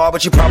big star,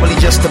 but you're probably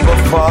just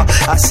above par.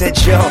 I said,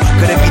 yo,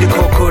 gonna be the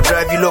Coco,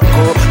 drive you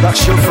loco. Rock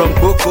show from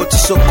Boko to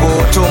Soko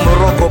to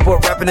Morocco,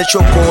 but rapping the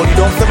choco. You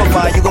don't feel my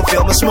fire, you gon'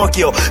 feel my smoke,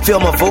 yo. Feel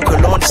my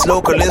vocal on this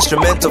local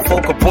instrumental,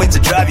 focal point to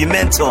drive you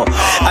mental.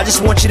 I just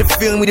want you to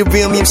feel me, to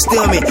real me, and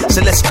steal me.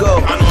 So let's go.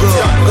 Call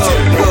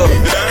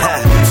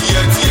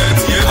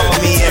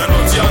me in.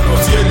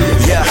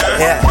 Yeah.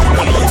 They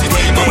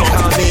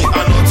call me.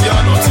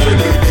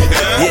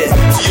 Yeah.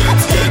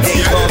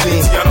 They call me.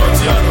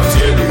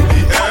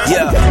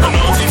 Yeah.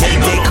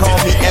 They call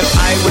me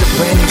M.I. with a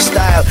brand new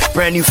style,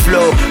 brand new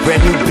flow,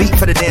 brand new beat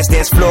for the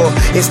dance floor.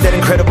 It's that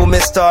incredible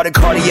mister, the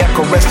cardiac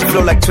arrest, the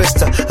flow like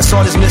Twister. I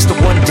saw this mister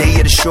one day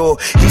at the show.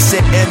 He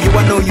said, M, you,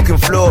 I know you can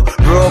flow,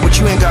 bro, but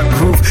you ain't got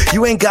groove.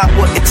 You ain't got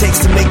what it takes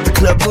to make the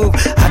club move.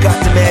 I got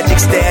the magic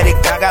static,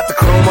 I got the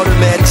chrome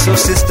automatic, so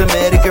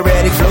systematic,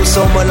 erratic, flow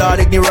so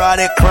melodic,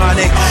 neurotic,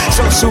 chronic,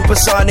 so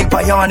supersonic,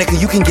 bionic,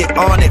 you can get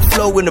on it.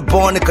 Flow in the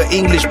Barnica,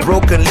 English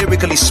broken,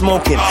 lyrically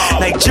smoking.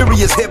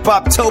 Nigeria's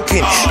hip-hop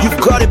token, you've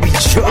gotta be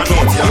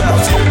joking.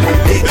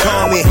 They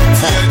call me,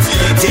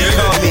 they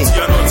call me.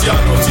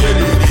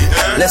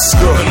 Let's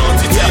go.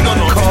 Yeah,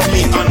 call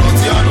me.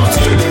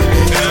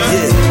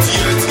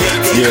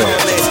 Yeah.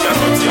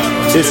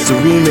 It's the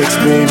remix,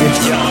 baby.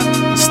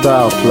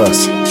 Style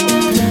Plus.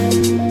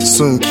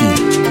 Sunki.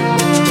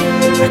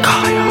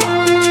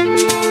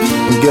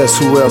 And guess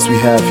who else we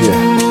have here?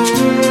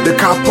 The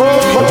Capo. I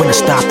wanna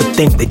stop to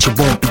think that you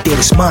won't be there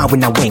to smile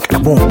when I wink, and I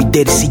won't be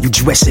there to see you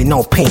dressing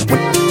all pink.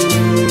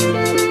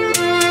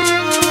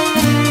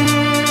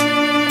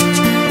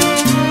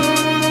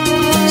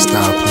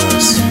 Style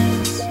Plus.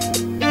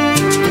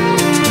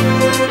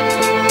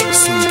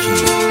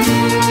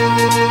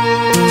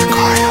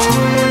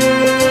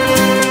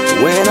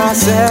 When I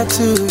said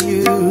to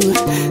you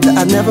that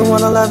I never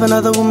wanna love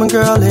another woman,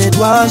 girl, it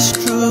was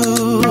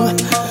true.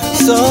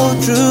 So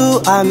true,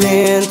 I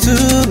meant to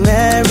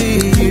marry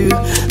you.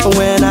 And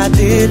when I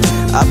did,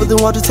 I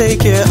wouldn't want to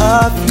take care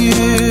of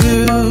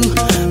you.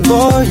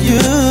 For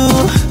you,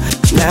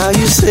 now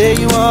you say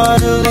you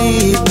wanna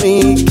leave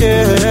me,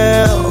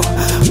 girl.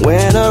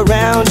 When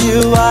around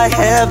you I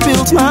have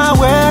built my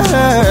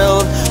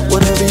world.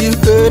 Whatever you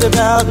heard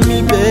about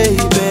me, baby,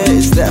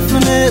 it's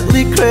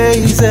definitely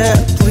crazy.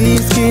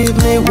 Please give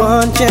me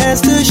one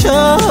chance to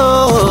show.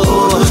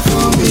 Hold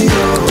for me,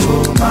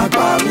 oh, my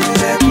baby,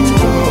 let me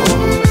go.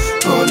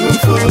 Hold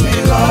for me,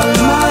 all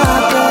my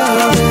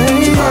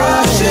baby.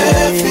 My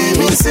chef,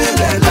 me say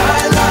that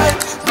lie,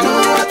 do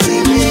not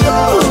see me, oh,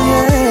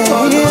 yeah.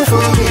 Hold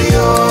for me,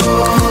 oh,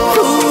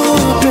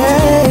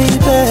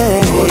 baby.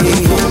 Hold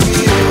for me,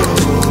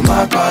 oh,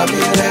 my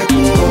baby, let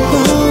me go.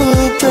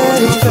 Hold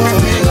for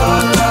me,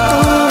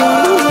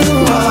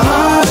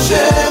 my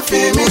chef,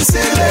 me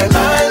say that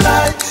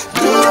lie,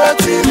 do not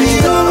see me,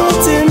 oh,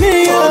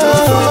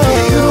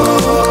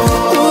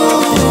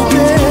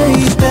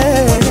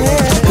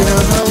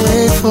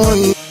 for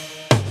you.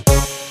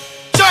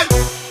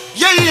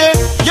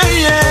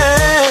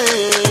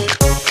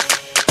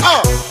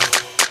 Oh,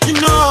 you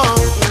know.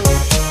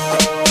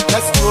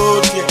 Let's go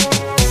there.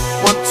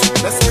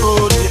 Let's go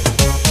there.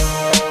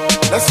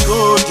 Let's go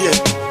there.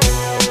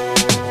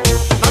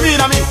 I mean,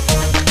 I'm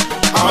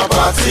a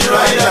party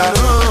rider.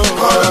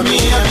 Call me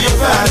and be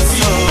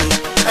fancy.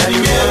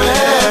 Anywhere,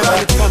 wherever.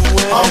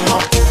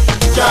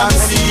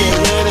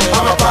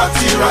 I'm a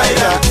party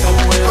rider.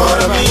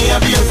 Call me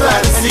and be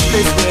fancy.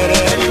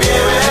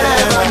 Anywhere,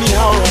 wherever.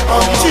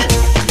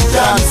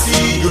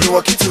 You been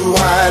working too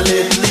hard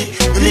lately.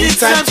 You need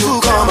time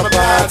to come a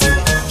party.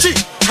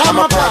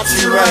 I'm a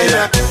party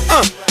rider.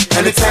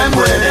 Anytime,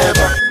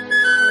 whenever.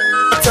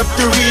 What's up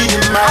to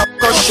reading my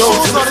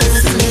shows on the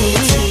Disney.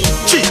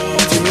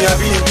 Jimmy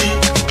Abidi,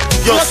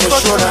 you're so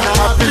sure that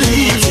I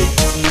believe.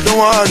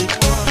 Don't worry.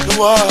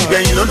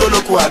 Ben you don't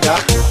look what I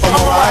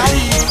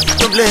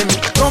don't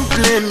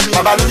blame me.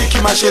 Baba don't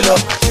keep my shell up.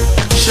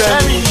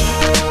 Share me.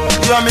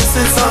 You are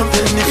missing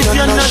something if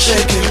you're not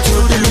shaking to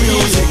the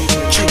music.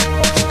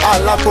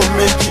 Allah for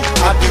make it.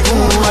 I be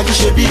room, I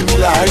just be me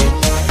like.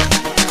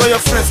 Call your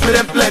friends, pay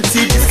them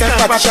plenty. This kind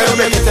of passion you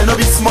make it and no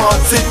be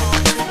smart.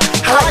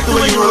 I like the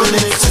way you roll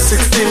it.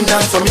 16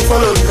 dance for me,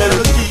 follow the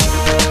melody.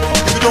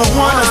 If you don't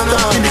wanna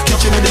stop in the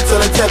kitchen in the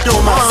toilet, yeah, do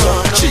my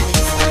son.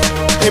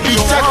 Baby,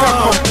 Jack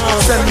up,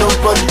 send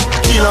nobody,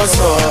 kill us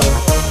all.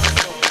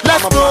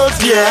 Let's go,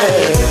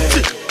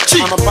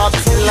 yeah. I'm about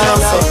to kill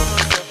us all.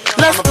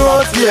 Let's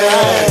go,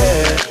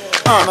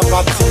 yeah. I'm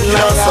about to kill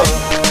us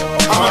all.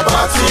 I'm a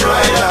party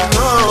rider.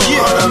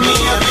 Follow me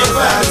and be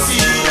fancy.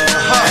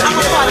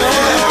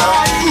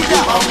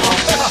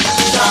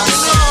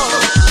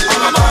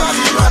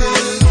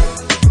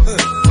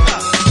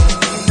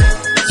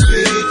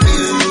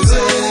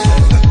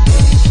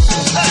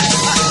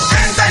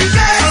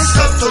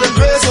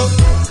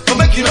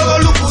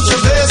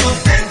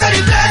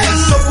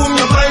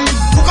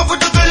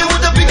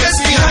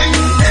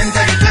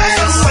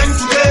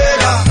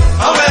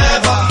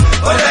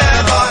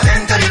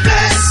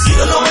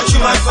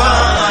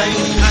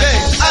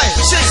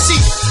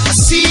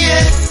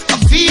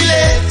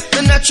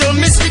 Natural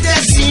mystery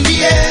that's in the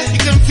air.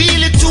 You can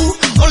feel it too,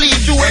 only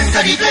if you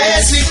enter the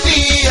place with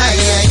me.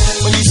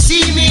 When you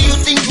see me, you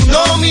think you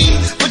know me,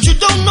 but you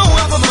don't know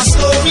half of my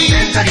story.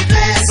 Enter the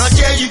place. Now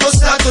there you go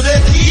start to the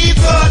deep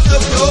part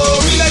of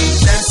glory.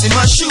 Dance in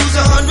my shoes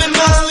 100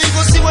 miles. We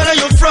go see where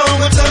you're from,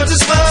 go turn to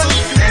smile.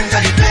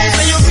 Enter the place.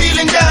 Now you're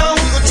feeling down,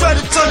 go try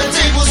to turn the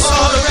tables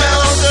all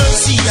around.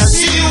 See, I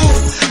see you,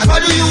 how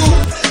do you?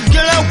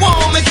 Girl, I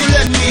won't make you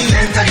let me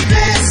enter the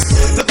place.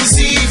 Let me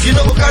see if you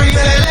know what carry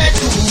belly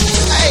too.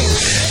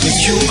 If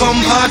you come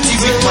party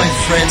with my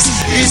friends,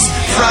 it's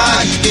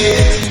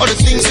Friday. All the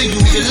things that you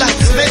like,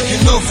 make you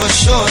know for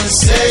sure and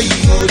say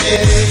you know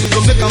there. We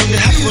gon' make them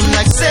happen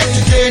like say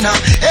today now.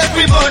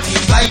 Everybody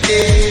by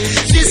day.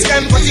 This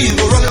kind of party you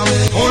go rock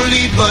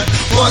only but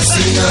once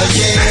in a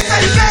year. Enter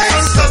the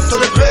place, stop to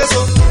the crazy.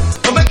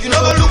 Don't make you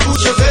never look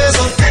who's your face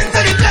on.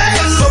 Enter the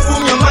place,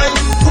 open your mind.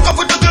 Hook up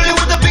with the girl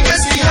with the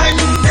biggest behind.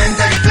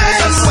 Enter the place,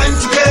 and went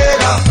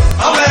together.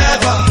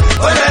 However,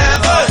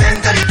 whatever.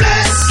 Enter the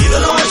place, you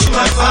don't know what you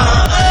might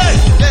find.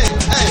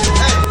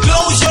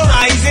 Close your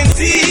eyes and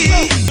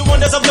see the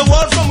wonders of the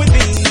world from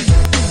within.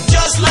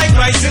 Just like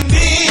rice and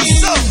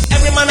beans.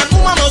 Every man and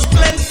woman must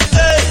blend.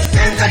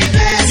 Enter the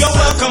place. You're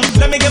welcome.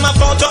 Let me get my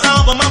photo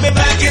album. I'll be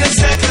back in a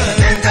second.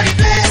 Enter the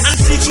place. And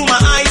see through my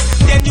eyes.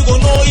 Then you gon'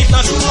 know if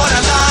not true or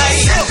a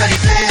lie. Enter the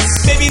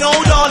place. Baby, no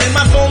darling,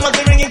 my phone must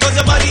be ringing 'cause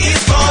your body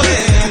is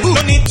calling.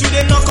 No need to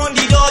then knock on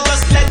the door.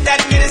 Just let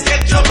that minute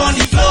get drop on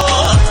the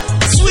floor.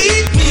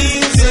 Sweet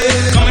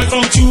music coming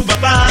from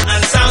Chubaba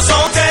and Sound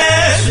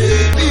Sultan.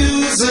 Sweet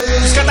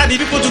music. Scatter the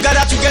people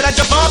together,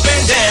 jump up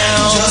and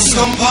down. Just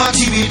come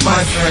party with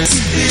my friends.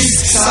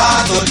 It's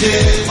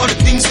Saturday. All the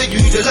things that you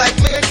like,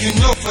 make you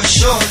know for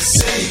sure.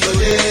 Say your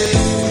day.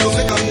 Don't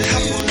make them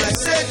happen like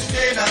say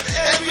today. Now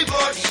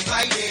everybody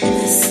by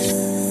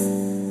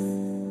day.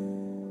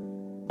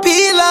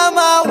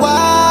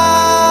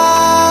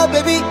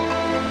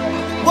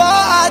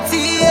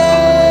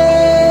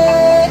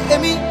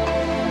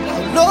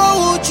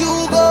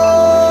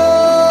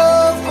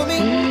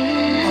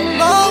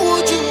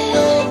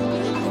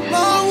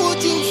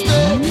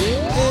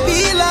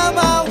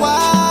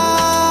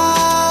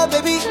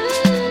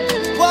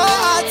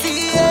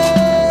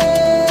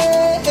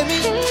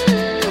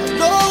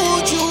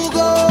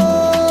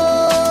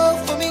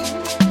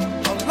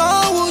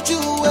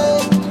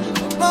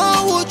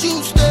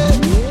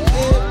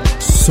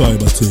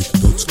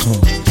 Cybertech.com.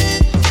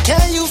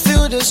 Can you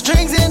feel the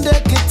strings in the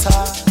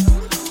guitar?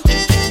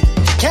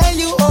 Can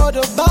you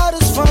order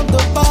bottles from the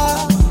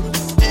bar?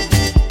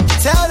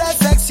 Tell that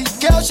sexy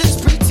girl she's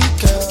pretty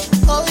girl.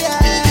 Oh yeah.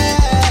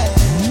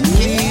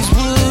 Please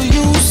will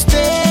you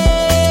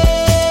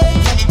stay?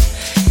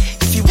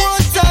 If you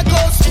want to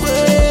go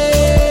spray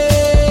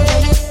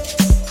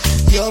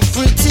your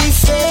pretty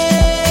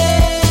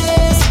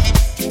face,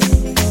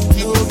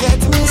 you'll get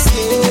me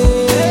scared.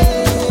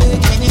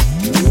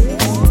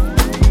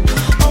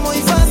 Mama,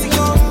 you fancy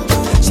come?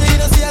 She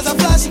don't see as a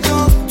flashy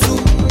come too.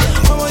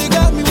 Mama, you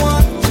got me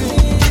one.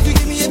 If you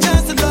give me a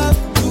chance to love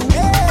you,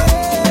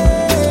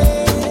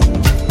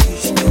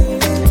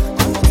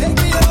 take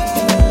me away.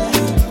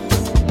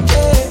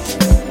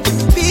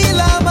 Be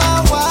like my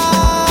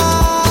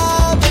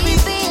wife,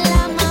 baby.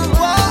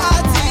 What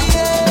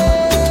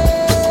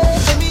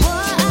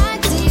I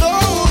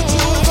know would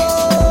you go?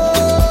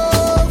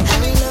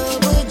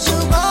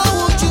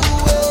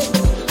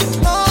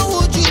 Know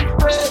would you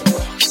pray?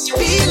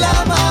 Be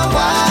like my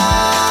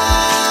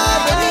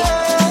wife, baby.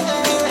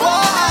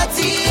 What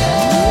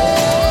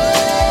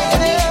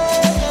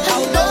how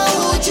low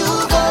would you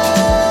go?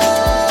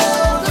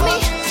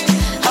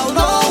 How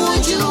low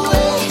would you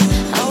wait?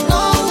 How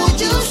long would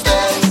you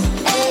stay?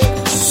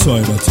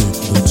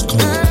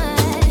 Cybertech.com.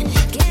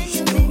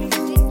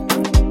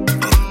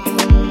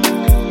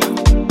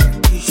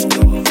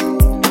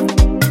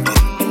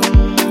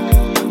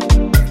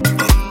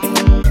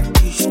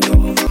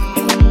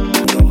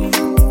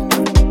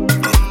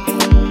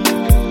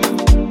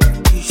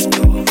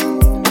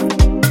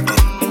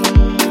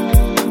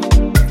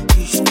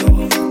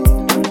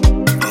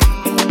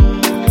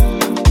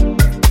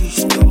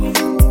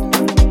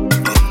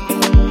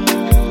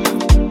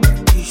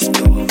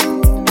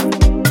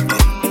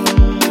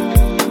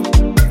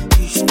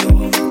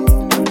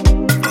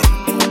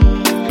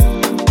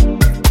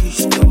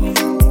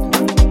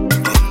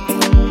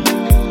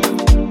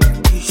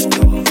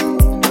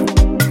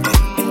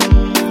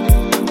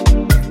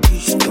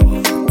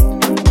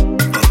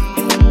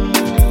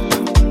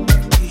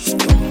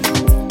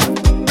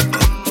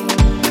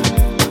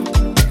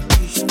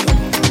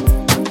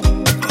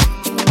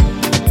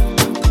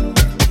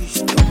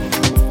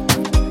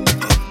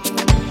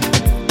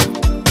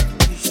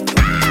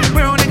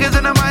 Real niggas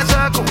in my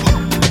circle,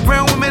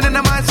 real women in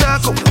my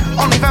circle,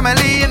 only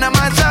family in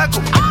my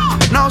circle.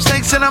 No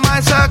snakes in my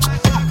circle,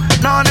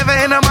 no never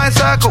in my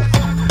circle,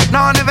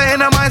 no never in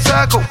my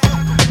circle,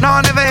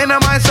 no never in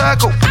my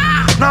circle,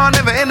 no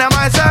never in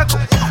my circle.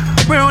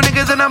 Real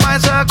niggas in my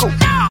circle,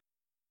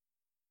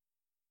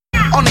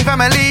 only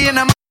family in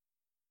my.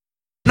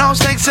 No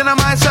snakes in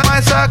my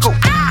circle,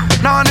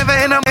 no never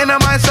in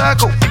my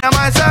circle, in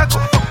my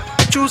circle.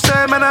 True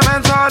say man, a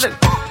man's hardened.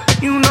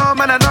 You know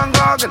man, I done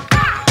gargan.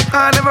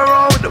 I never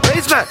roll with the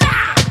wasteman.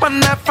 Run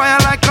that fire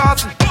like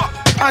Carson.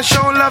 I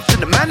show love to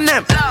the man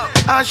them.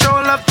 I show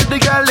love to the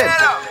gal them.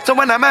 So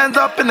when a man's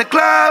up in the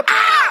club,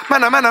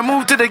 man, I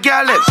move to the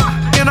gal them.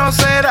 You know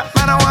say that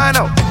man, I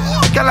wino.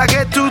 Girl, I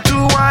get too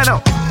wino.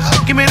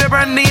 Give me the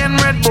brandy and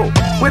Red Bull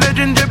with a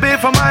ginger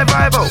beer for my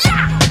Bible.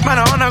 Man,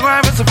 I wanna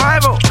grind for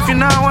survival. If you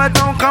know I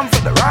don't come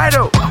for the ride,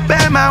 oh.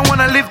 Bad man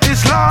wanna live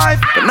this life.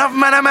 Enough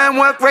man, a man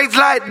work rates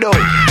light though.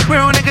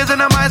 Real niggas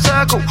in my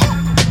circle,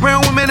 real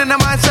women in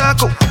my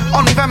circle,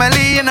 only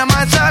family in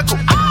my circle.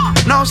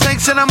 No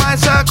snakes in my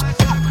circle,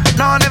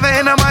 no never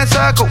in my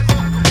circle,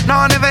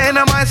 no never in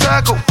my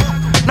circle,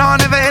 no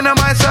never in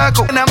my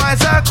circle, in my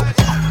circle.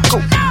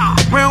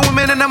 Real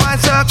women in my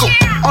circle,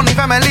 only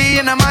family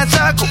in my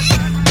circle.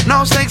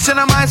 No snakes in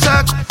my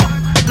circle,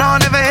 no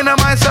never in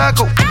my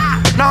circle,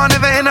 no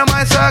never in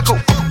my circle,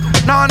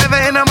 no never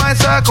in my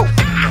circle,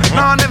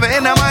 no never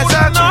in my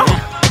circle.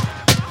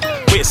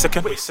 Wait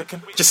a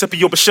second. Giuseppe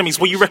your Bashemis,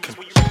 what you reckon?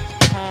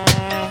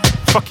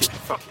 Fuck it.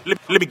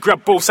 Let me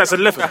grab both sides of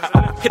leather.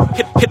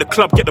 Hit the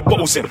club, get the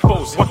bottles in.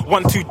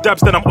 One, two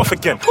dabs, then I'm off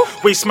again.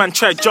 Waste man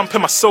try jump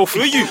in my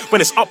selfie.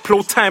 When it's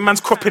upload time,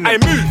 man's cropping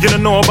it. You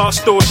don't know about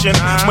extortion.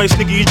 Most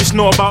nigga, you just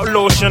know about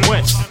lotion.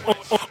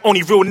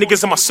 Only real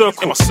niggas in my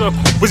circle.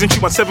 Whizzing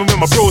 217 with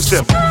my bros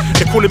them.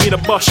 They calling me the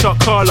bus shot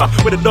Carla.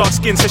 With a dark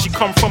skin, says she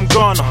come from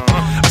Ghana.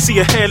 I see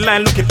your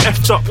hairline looking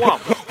effed up.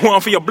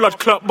 One for your blood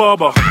clot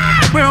barber.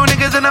 Real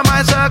niggas in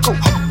my circle,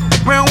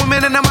 real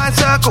women in my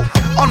circle,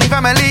 only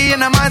family in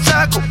my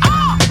circle.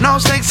 No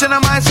snakes in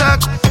my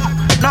circle,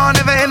 no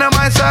never in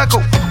my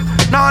circle,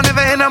 no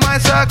never in my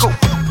circle,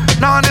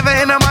 no never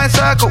in my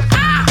circle,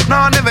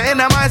 no never in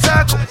my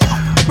circle.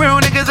 Real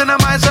niggas in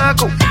my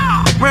circle,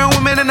 real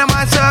women in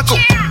my circle,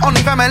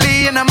 only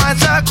family in my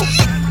circle.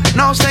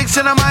 No snakes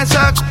in my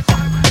circle,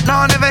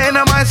 no never in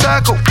my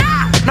circle,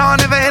 no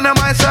never in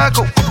my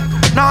circle,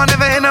 no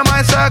never in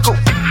my circle,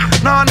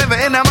 no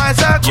never in my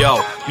circle.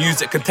 Yo,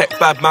 music can take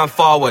bad man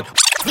forward.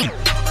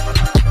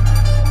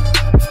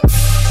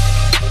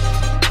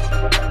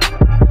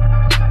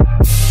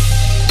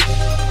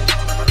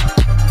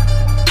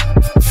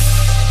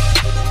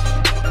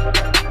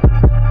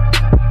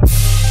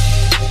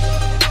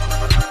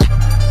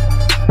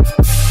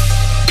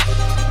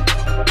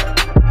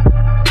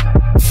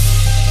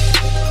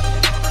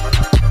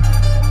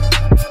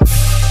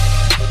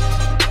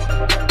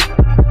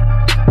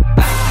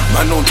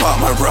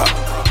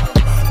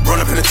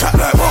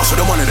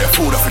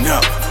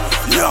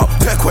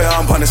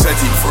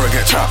 before I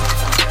get chopped.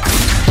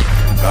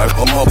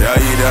 I'm up, yeah,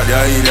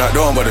 eat that,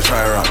 don't bother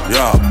try around.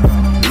 Yeah,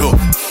 look,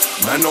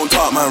 man don't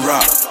talk, man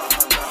rap.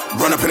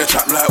 Run up in the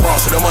trap like wow,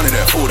 so the money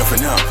there, food up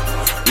and yeah.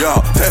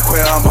 Yeah, take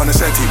away I'm on the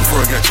centi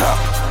before I get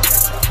chopped.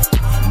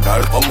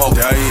 I'm up,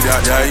 yeah, eat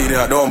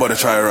that, don't bother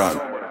try around.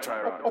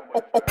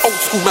 Old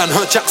school man,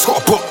 heard Jack's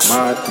got a box.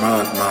 Mad.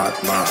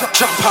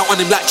 Jump out on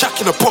him like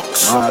Jack in a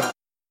box. Mad.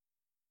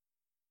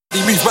 He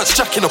moves man's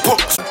Jack in a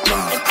box.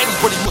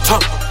 Anybody with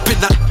tongue, been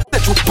that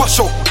natural bus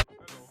show.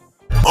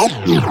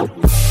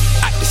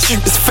 Act the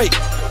shoot is fake.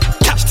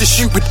 Catch the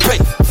shoot with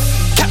bait.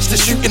 Catch the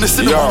shoot in the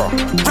cinema.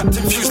 Wrapped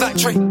in fuse like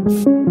Drake.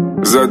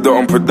 Zed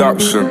on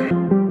production.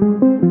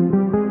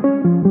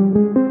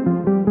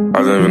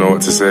 I don't even know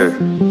what to say.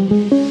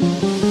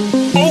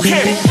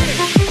 Okay.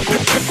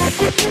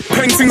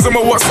 Paintings on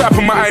my WhatsApp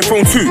and my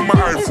iPhone too.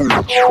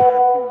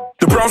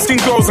 The brown skin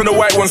girls and the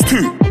white ones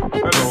too.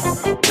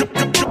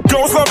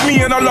 Girls love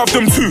me and I love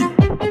them too.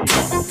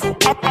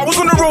 I was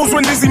on the roads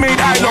when Dizzy made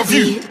I Love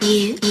You.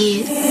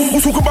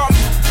 We'll talk about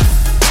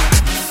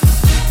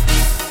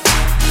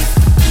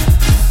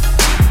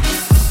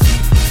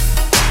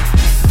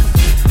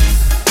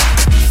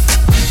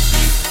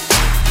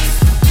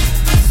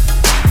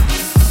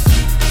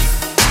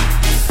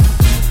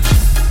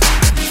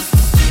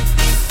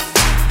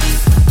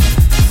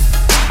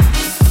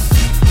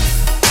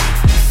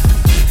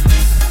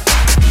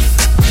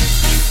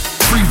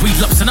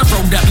and I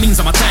roll, that means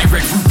I'm a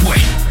direct root boy.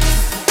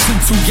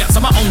 Two gats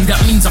on my own, that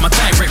means I'm a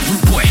direct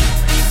root boy.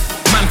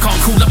 Man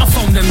can't call up my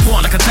phone and go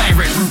on like a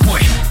direct root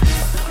boy.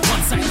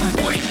 One side root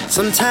boy.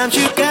 Sometimes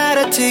you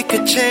gotta take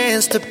a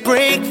chance to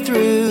break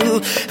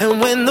through.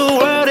 And when the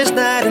world is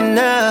not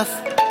enough,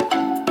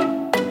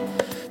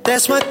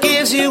 that's what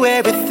gives you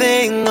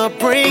everything or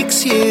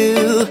breaks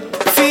you.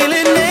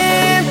 Feeling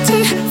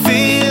empty,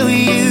 feel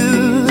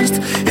used.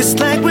 It's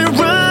like we're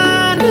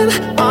running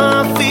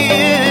on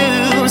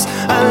fumes.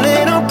 A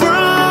little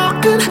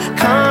broken,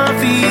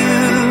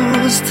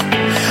 confused.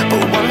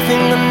 But one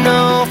thing I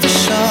know for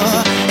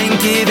sure, ain't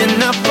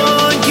giving up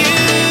on you.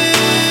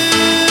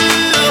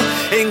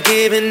 Ain't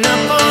giving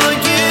up on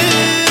you.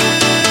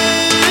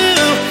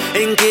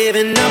 Ain't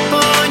giving up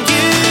on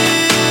you.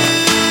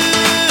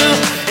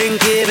 Ain't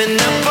giving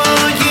up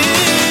on you.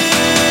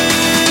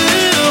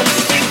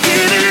 Ain't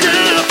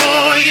giving up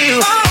on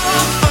you.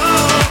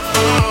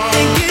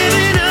 Ain't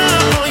giving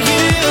up on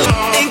you.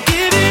 Ain't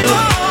giving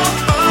up.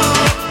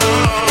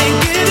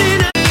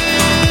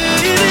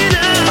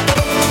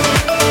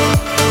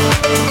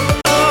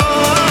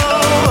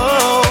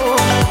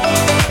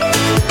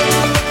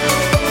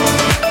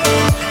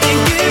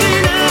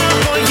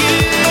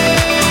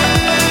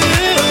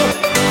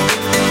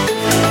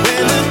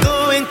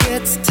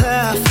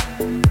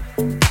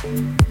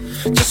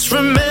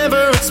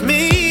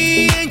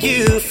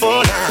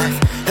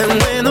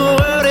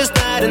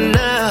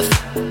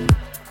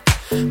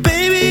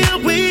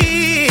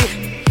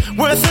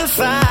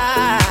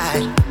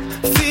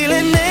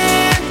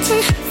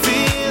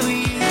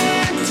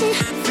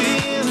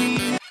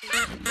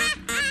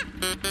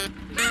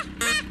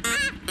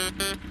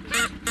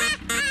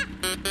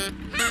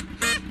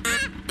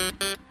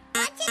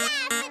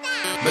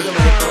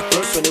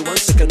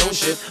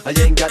 I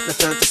ain't got no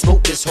time to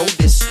smoke this, hold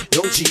this.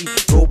 No G,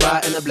 roll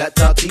by in a black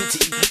top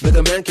TT.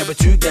 Mega Man, Kappa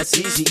 2, that's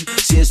easy.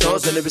 Seeing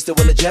stars and lyrics that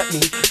wanna jap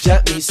me,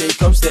 say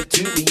come step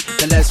to me.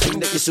 The last thing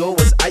that you saw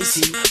was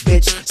icy.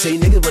 Bitch, say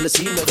niggas wanna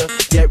see nigga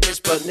get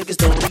rich, but niggas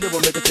don't really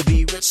want nigga to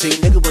be rich. Say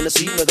niggas wanna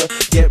see nigga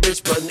get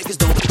rich, but niggas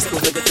don't really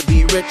want nigga to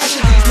be rich.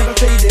 Actually's never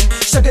fading,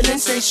 struggling,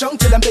 stay strong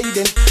till I'm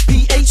bathing.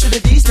 PH with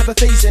the D's never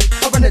phasing.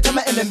 I run it down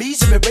my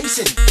enemies are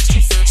erasing.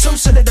 So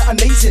solid that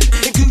amazing.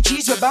 In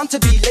Gucci's we're bound to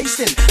be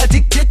lacing.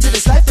 Addicted to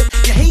this life that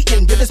you're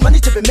hating. But there's money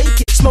to be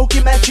making.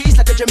 Smoking mad trees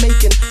like a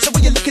Jamaican. So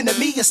when you're looking at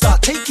me, you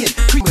start taking.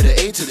 Creep with the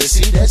A to the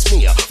C, that's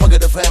me. Fuck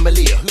the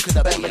family. Who could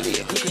have family?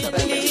 Who could have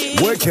family?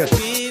 Work it.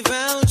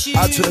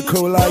 Out to the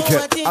crew like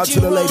it. Out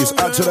to the ladies.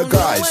 Out to the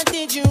guys.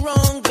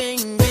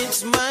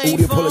 All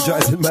the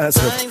apologizing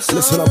massive.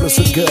 Listen up,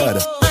 listen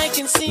good.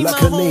 Like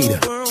a need.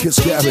 Kiss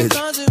Garage.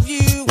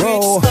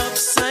 Roll.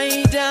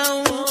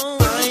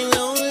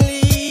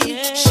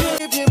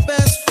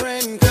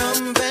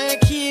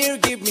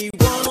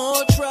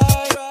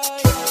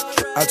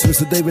 Out to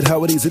Mr. David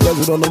Howard, easy does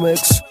it on the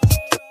mix.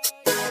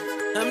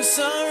 I'm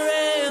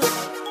sorry,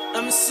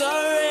 I'm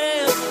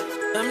sorry,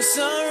 I'm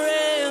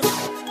sorry,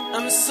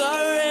 I'm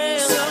sorry,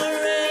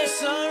 sorry,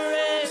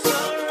 sorry,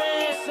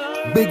 sorry,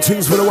 sorry. Big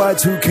things for the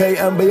Y2K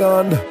and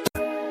beyond.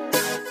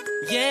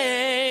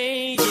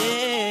 Yeah,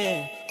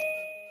 yeah.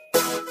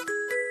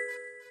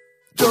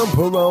 Jump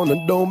around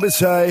and don't be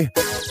shy.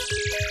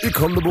 You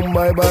come to boom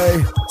bye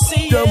bye.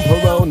 Jump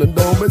around and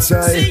don't be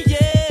shy.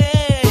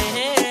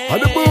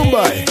 And the boom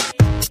bye.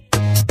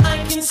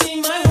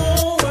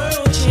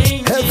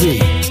 Heavy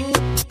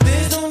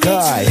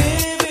guy.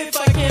 If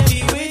I can't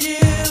be with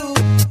you,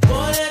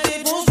 what I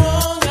did was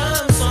wrong,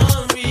 I'm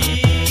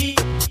sorry.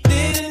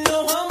 Didn't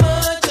know how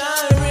much I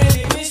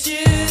really miss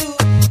you.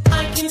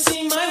 I can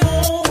see my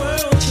whole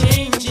world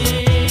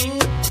changing.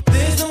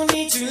 There's no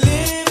need to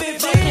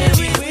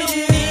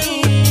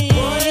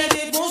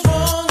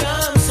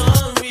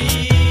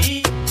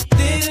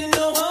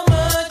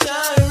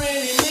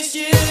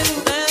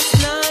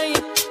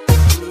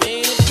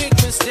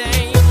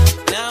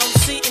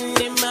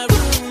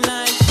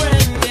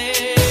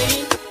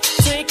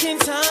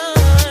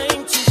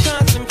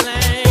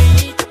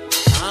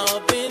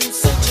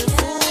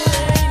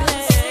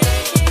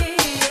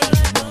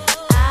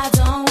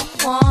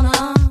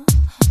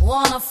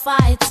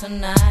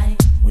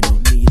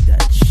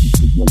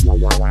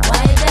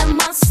Why them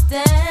must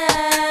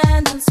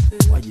stand and screw?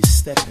 Why you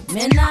stepping?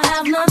 Me not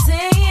have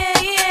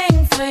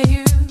nothing for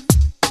you.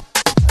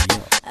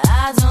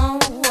 I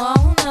don't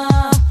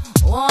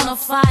wanna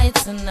fight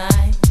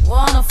tonight.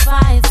 Wanna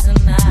fight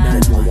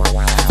tonight.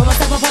 From a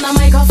step up on a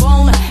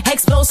microphone,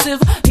 explosive.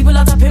 People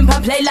out to pimp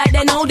and play like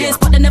they know this,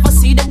 but they never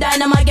see the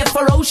dynamite get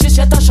ferocious.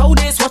 Yet I show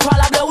this, watch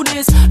while I blow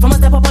this. From a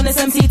step up on this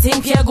MC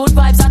thing, yeah, good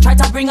vibes. I try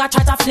to bring, I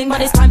try to fling,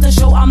 but it's time to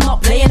show I'm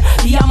not playing.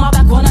 Be on my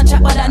back, wanna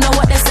chat, but I know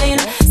what they're saying.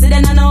 So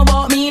then I know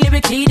about me,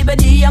 lyrically, the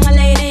body, young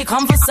lady.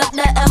 Come for set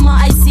the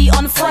MIC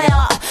on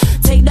fire.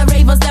 Take the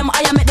ravers, them,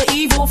 I am at the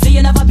evil. Feel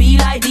you never be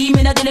like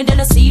demon, I didn't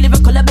jealousy,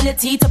 lyrical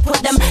ability to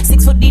put them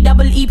 6 foot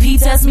DEEP,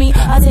 test me.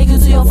 I take you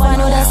to your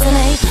final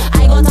destiny.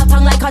 I got a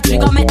tongue like a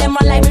trigger, make them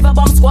run like river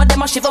bomb squad.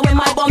 Them a shiver when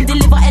my bomb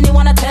deliver.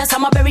 Anyone a test,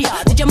 I'm a barrier.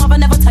 Did your mother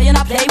never tell you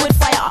not play with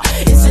fire?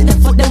 Instead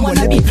them foot them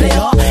wanna be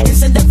player.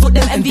 Instead them foot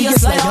them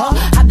envious slayer.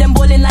 Have them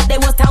bowling like they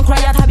was town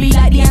crier. To be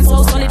like the end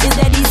so solid is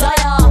their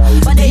desire.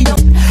 But they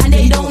don't, and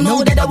they don't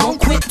know that I won't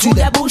quit. To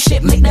their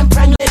bullshit, make them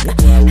pranglin'.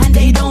 And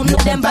they don't know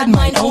them bad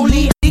mind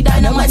only. The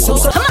dynamite so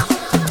come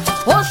on.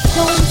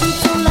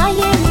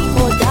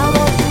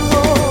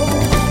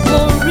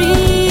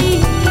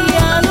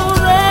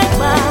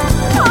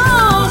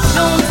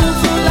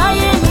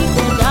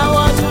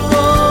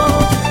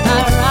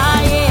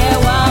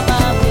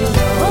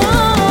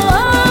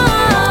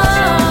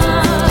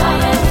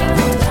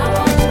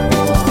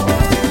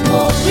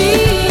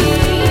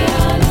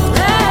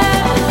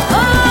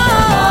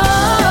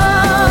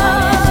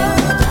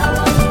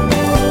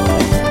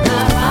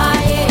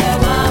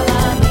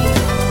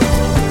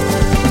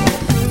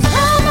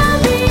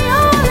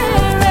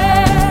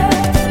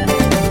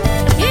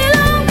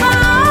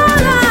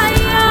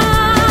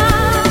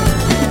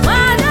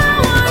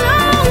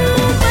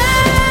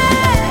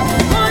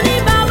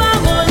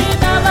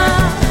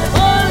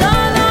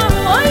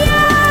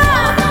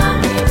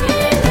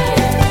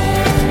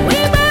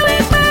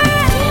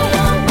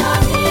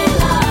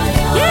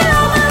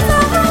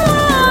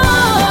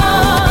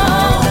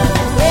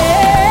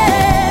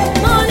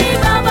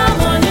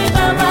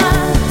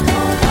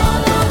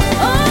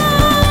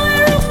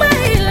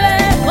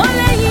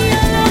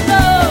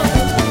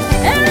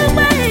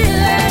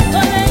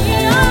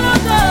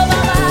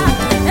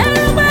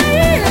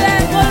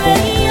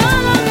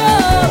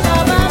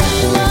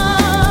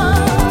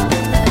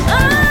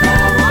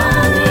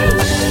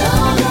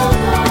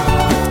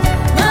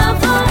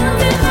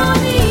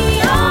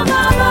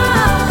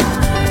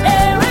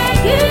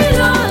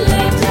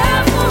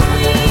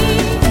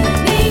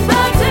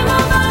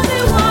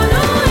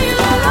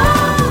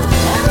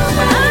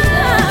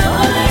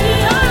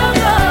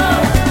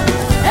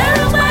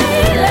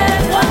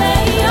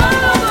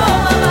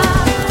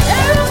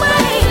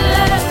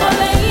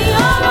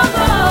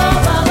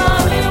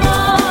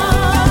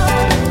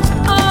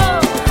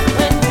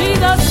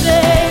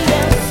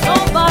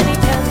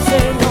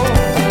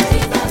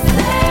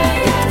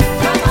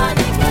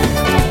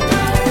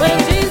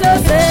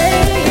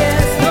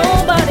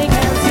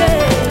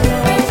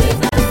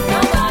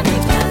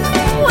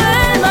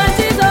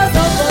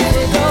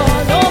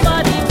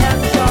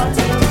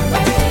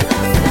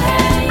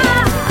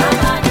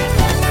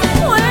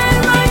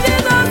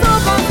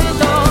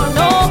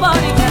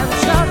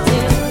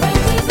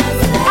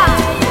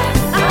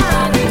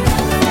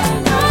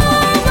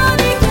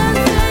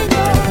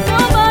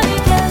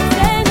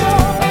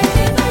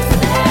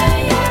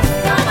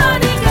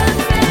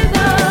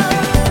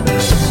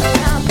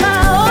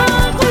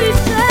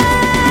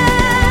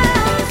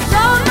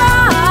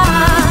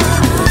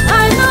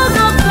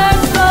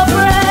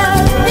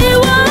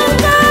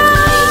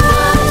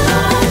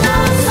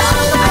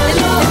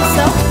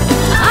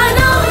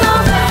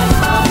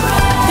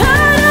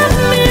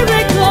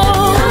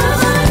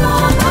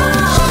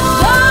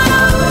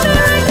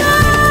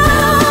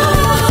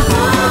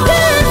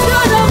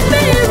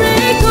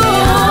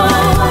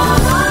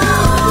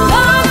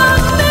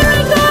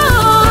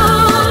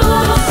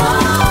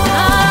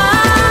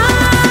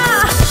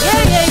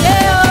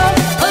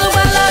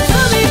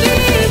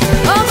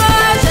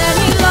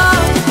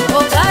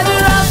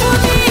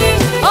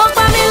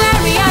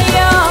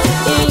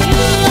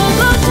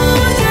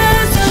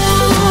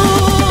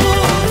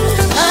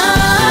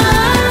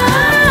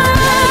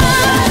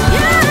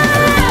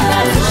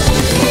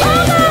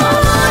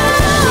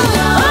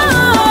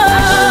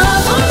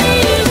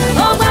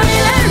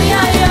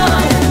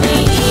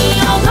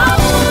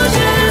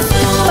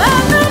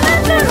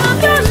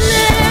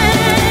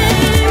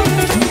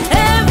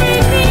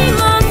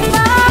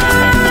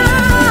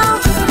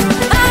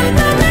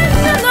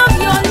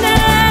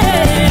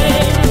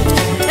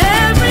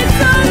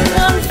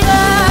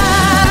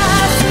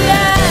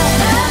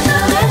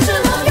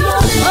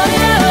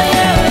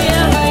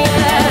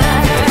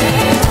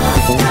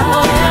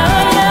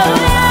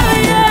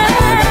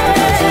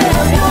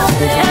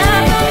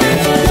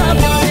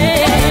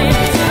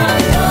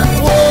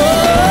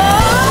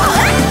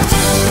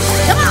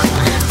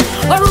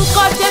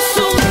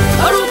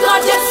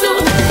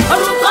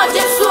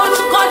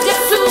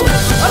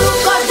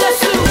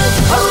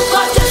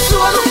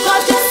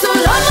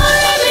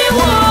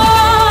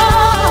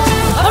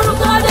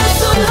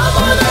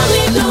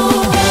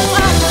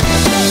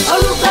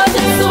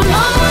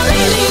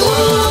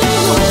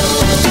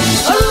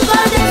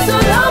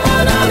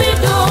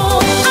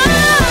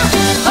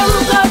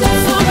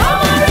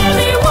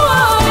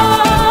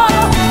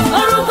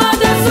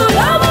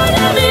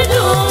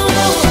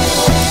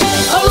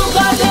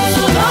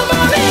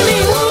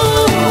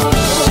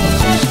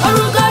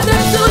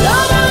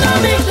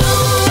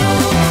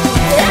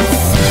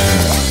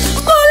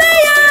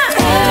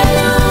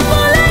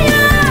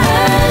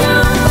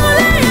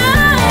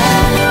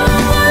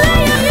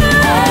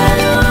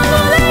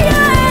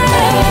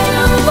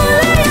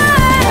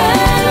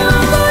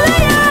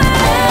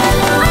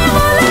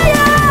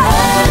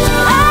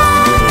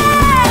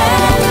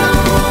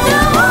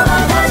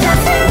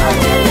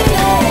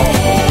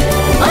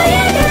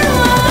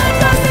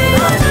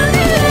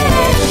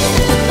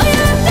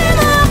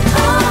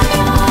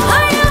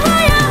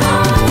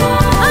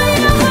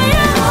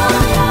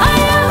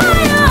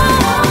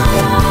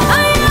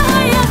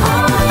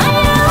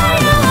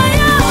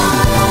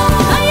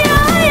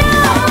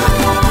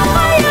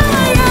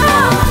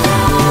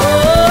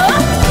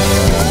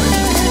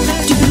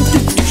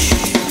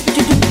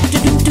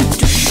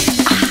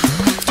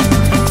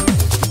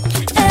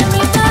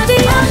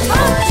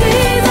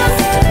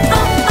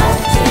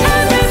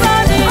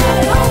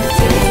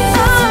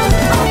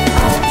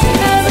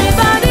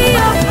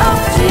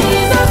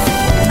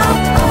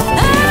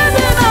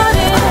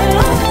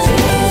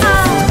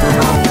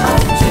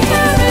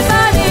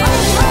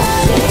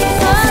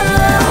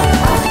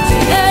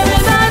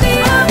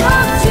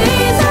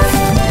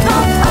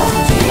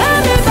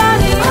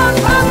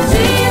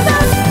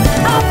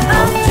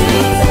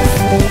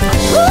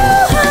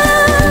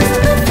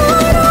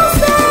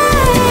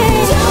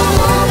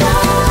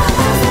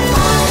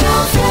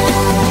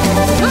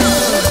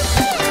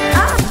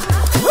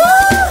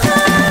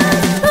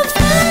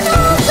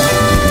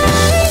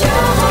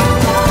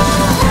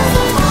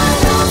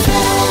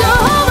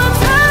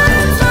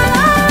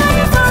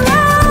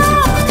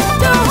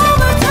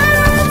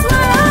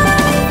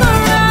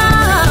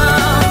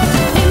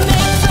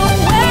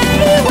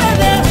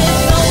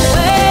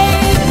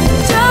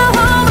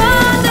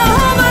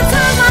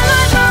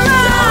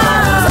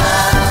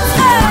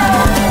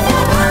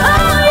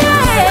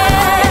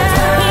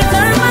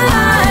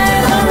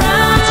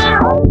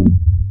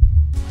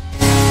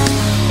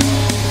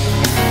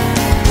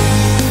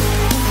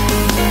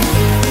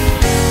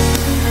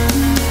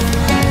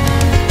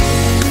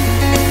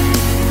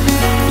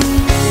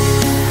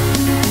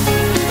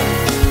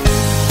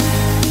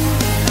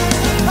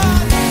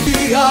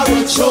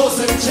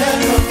 chosen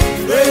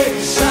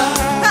generation.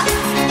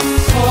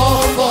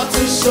 Called for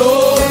to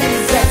show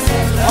His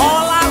excellence.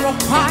 All I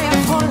require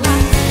for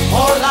life.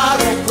 All I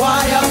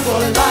require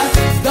for life,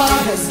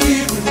 God has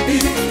given me,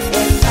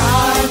 and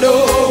I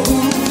know who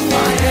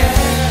I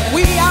am.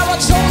 We are a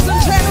chosen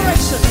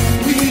generation.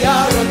 We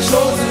are a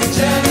chosen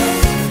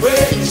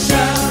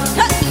generation.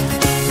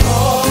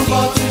 Called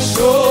for to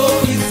show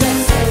His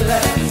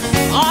excellence.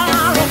 All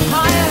I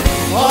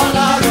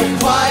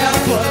require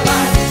for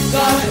life,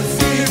 God has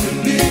given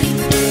me.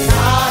 I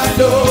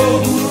know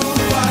who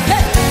I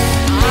am.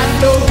 I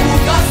know who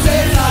God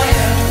says I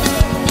am.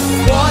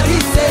 What He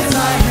says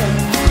I am.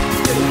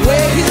 The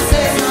way He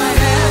says I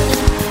am.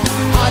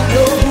 I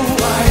know who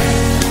I am.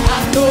 I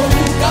know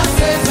who God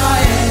says I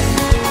am.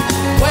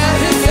 Where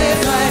He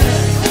says I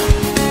am.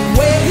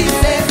 Where He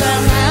says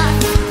I'm at.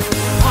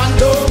 I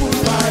know who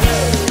I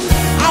am.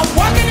 I'm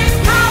walking in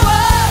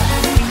power.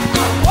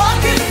 I'm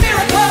walking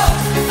miracles.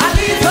 I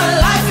live a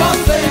life of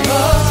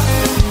favor.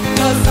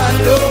 'Cause I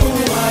know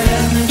who I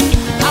am.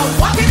 I'm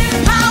walking in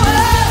power.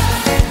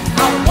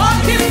 I'm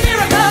walking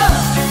miracles.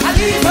 I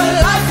live a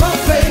life of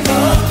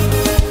favor.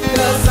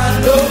 'Cause I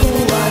know who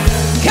I am.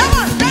 Come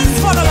on, dance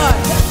for the Lord.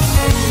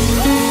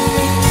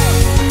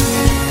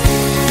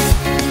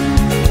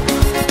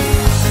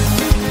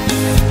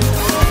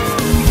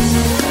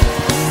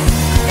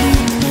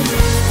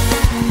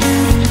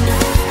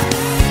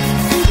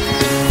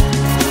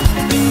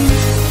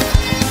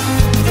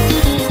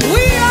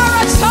 We are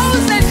a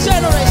chosen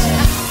generation.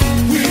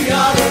 We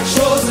are a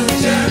chosen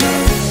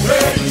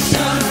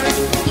generation.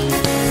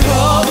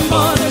 Come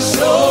on and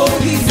show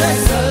His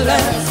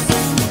excellence.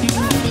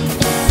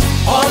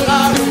 All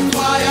I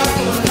require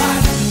for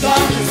life,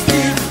 God has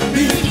given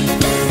me.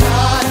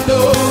 I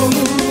know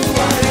who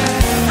I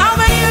am. How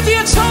many of you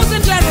are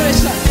chosen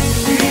generation?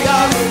 We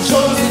are a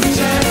chosen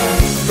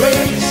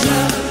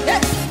generation.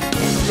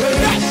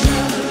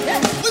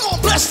 We're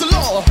gonna bless the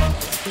Lord.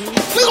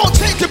 We're gonna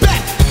take it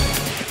back.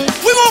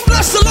 We're gonna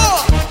bless the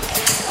Lord.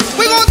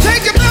 We're gonna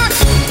take it back.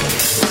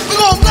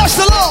 We're gonna bless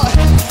the Lord.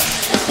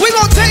 We're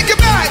gonna take it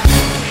back.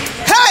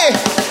 Hey,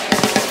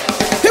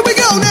 here we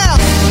go now.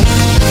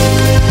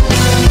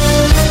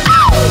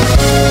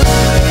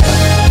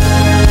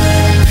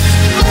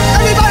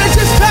 Everybody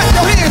just clap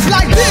your hands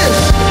like this.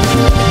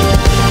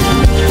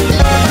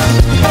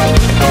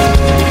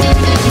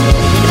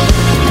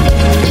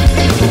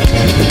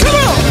 Come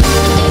on.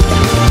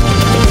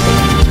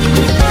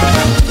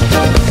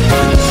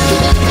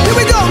 Here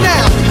we go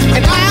now.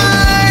 And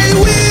I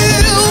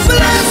will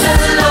bless the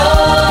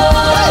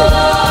Lord.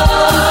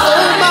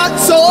 Oh, my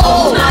soul.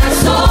 Oh, my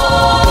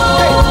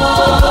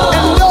soul.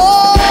 And Lord.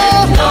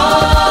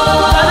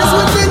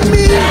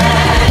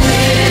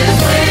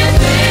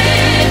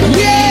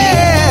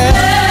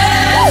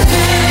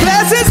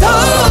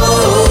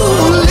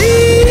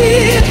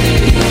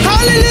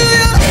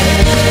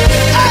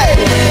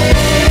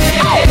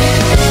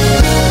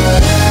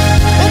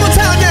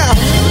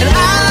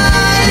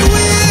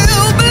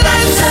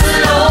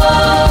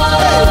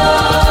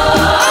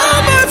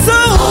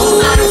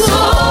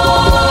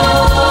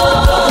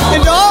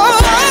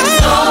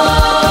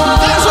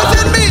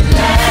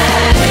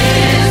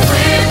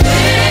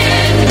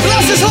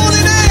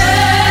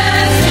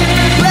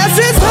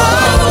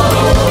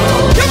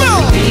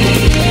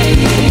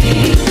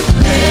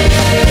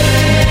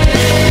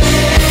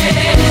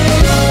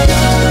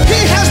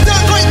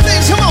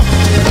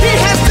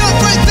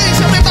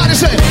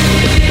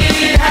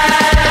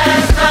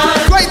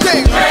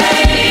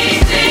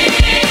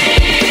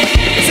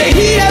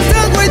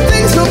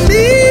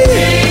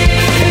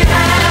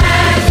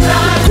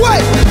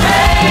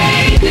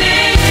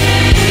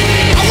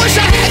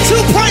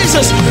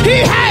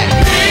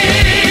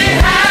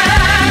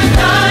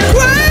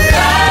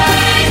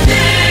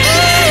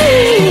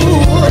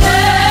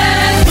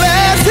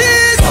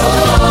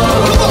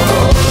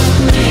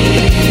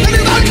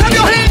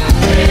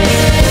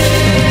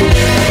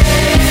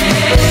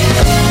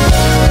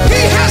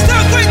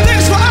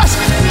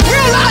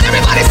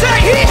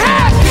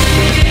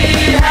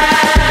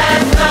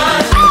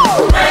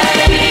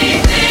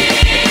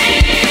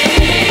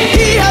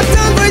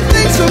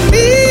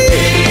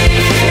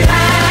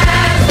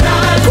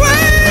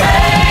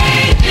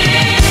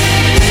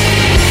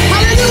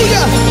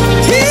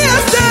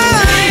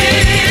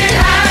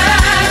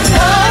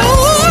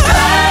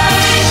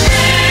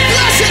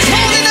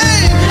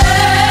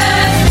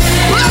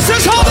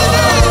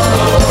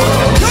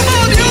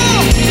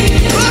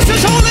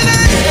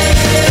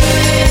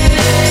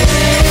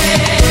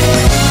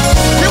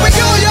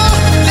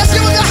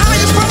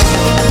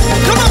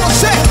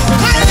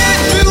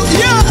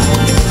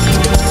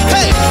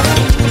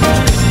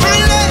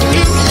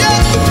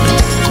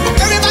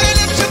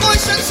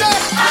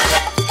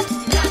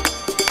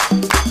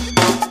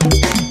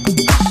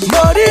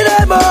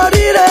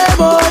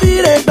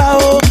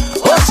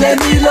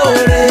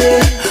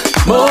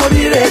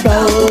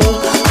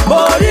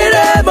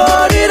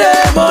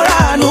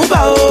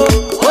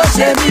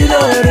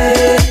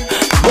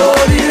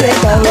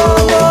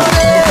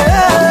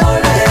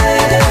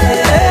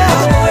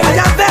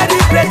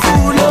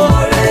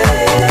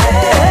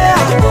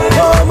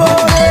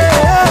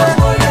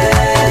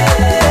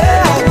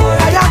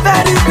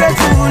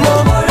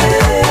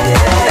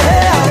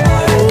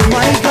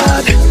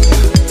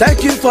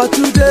 for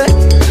today.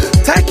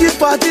 Thank you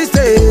for this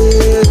day.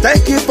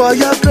 Thank you for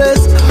your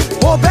grace.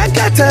 Oh,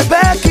 Bekete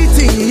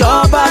Bekiti,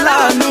 Ọba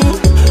Lanu.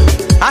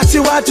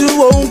 Aṣíwájú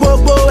ohun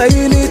gbogbo,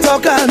 ẹ̀yin ni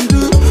talk and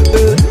do.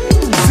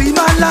 See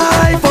my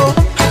life, oh,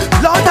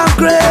 Lord, I'm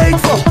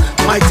grateful.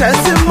 My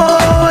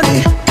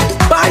testimony,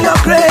 by your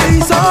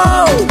grace,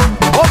 oh.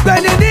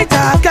 Ọ̀gbẹ́ni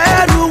níjà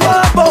kẹ́rù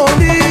wọ́pọ̀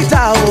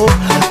níjà, oh.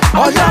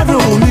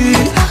 Ọlọ́run mi,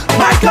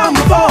 my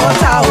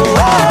comforter,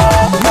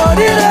 oh.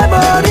 Morire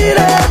gbà,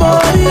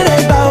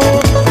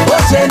 oh. Ó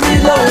ṣe mí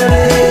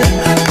lóore.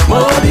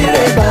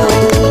 Morire gbà,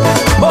 oh.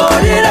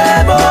 Morire,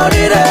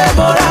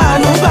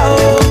 moránú gbà,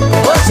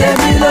 oh. Ó ṣe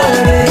mí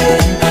lóore.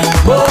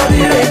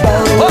 Morire gbà,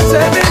 oh. Ó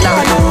ṣe mí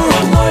lánú.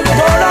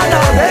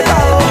 Moránà gbà,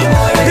 oh.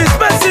 His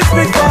mercy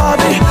speak for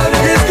me.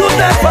 His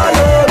goodness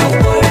follow me.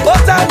 Ó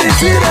tẹ́ mi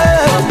sílẹ̀.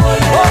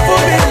 Ó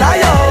fún mi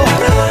láyọ̀.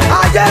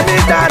 Ayé mi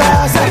dára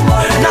sẹ́.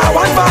 Now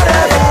and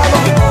forever.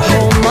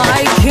 Oh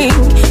my King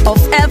of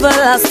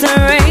everlasting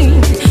reign.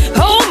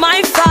 Oh my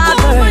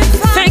Father,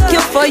 thank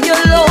you for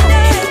your love.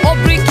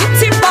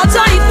 Obrikiti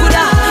bàtà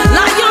ìkúdà,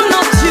 Lion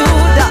of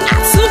Judah.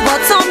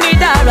 Àtúbọ̀tán mi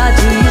dára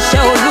ju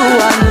iṣẹ́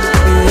Olúwa mi.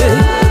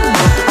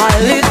 I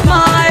lift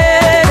my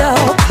head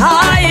up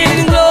high in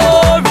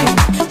glory.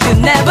 You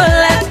never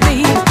let me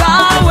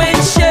bow in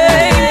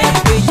shame.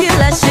 Èyí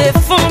lẹ ṣe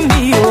fún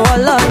mi,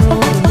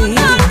 Ọlọ́run mi.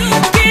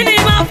 Kí ni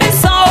màá fi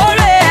san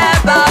oore ẹ̀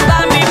bàbá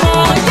mi mọ́?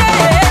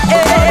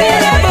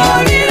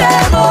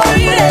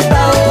 Morire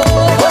gbà,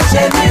 oh. Ó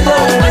ṣe mí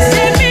lóore.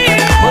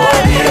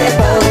 Morire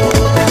gbà,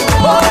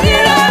 oh.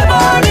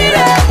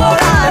 Morire,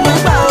 moránú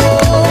gbà,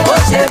 oh. Ó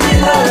ṣe mí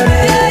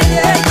lóore.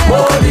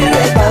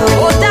 Morire gbà,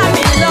 oh. Ó dá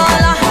mi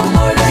lọ́lá.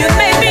 You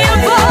made me a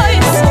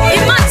voice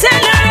in my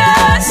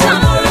generation.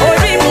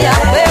 Orí mi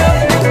àpé,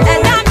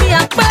 ẹ̀dá mi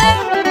àpé.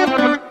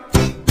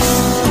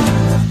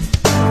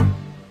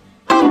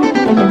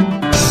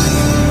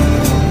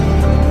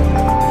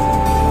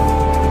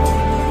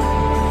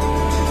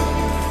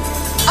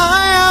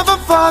 I have a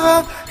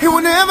father, he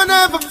will never,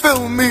 never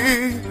fail me.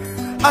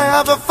 I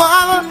have a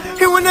father,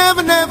 he will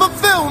never, never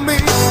fail me.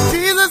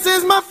 Jesus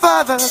is my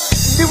father,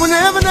 he will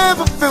never,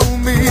 never fail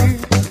me.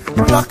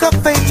 Rock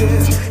of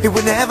ages, he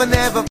will never,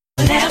 never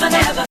fail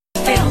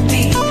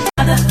me.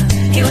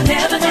 He will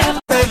never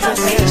fail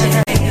me.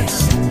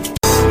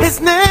 His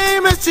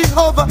name is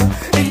Jehovah.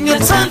 In your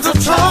times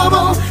of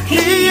trouble,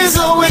 he is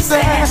always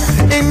there.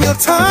 In your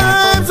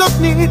times of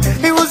need,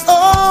 he was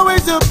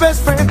always your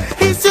best friend.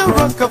 He's your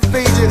rock of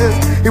ages.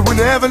 He will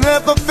never,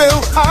 never fail.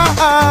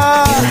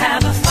 You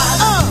have a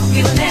father.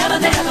 He will never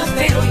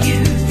fail you.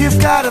 You've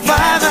got a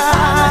father.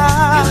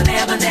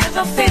 He will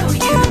never fail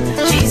you.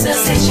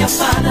 Jesus is your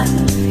father.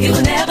 He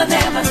will never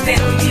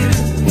fail you.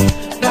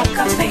 Rock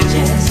of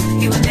ages.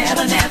 He will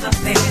never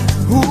fail.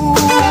 Ooh.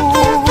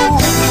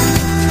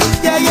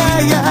 Yeah, yeah,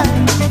 yeah.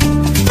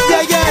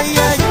 Yeah, yeah,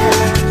 yeah,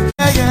 yeah.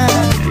 Yeah,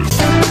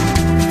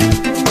 yeah.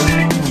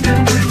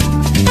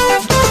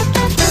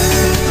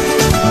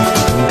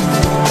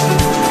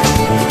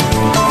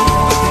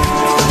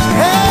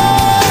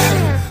 Hey,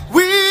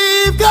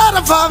 we've got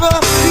a father.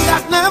 He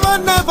has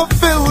never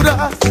failed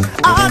us.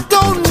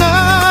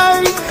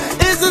 Adonai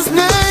is his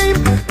name.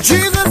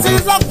 Jesus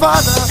is our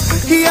father.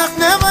 He has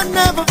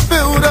never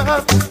failed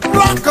us.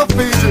 Rock of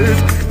ages.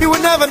 He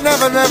will never. We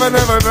have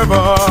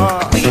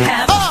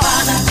a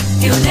father.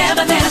 He will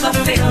never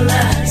fail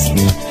us.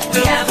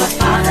 We have a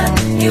father.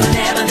 He will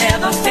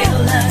never fail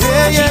us.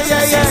 Jesus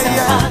is our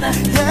father. He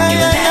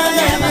will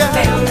never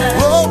fail us.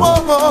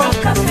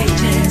 Rock of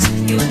ages.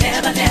 He will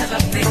never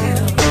fail.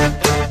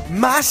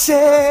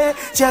 Mashe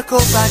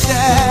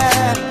Jacobaje,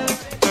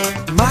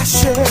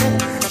 Mashe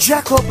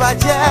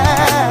Jacobaje,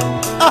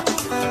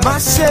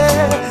 Mashe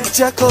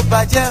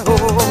Jacobaje,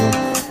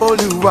 oh,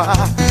 Oluwa,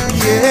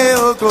 yeah,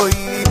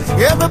 Ogoyi.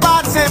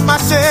 Everybody say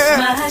Mashe,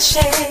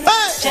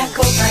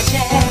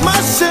 Jacobaje,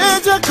 Mashe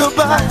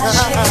Jacobaje,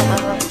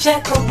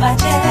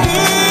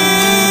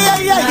 yeah,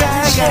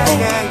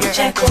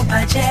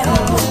 Jacobaje,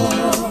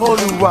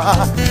 Oluwa,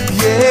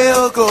 yeah,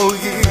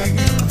 Ogoyi,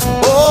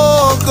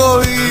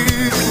 Ogoyi.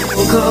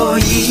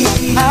 Ogoyi,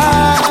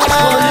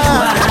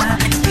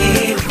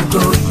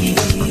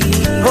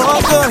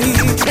 Ogoyi.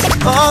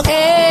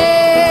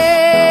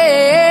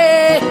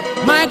 Hey,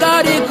 my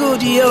God is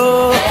good,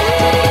 yo.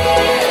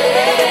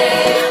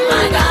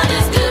 my God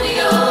is good,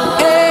 yo.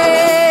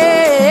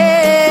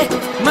 Hey,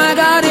 my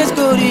God is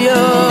good,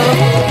 yo.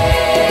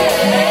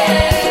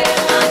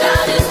 My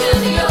God is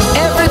good, yo.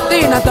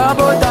 Everything a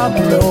double,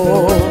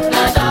 oh.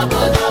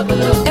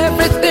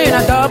 Everything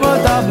a double,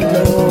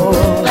 oh.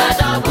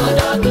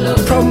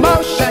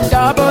 Promotion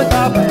double,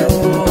 oh.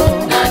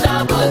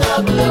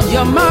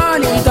 Your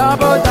money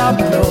double,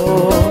 oh.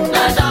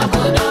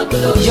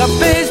 Your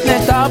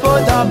business double,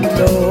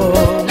 oh.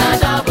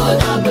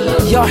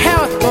 Your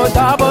health go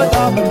double,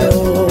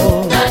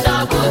 oh.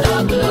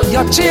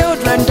 Your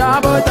children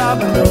double,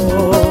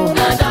 oh.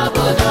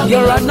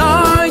 Your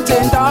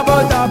anointing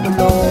double,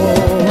 oh.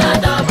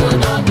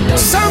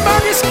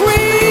 Somebody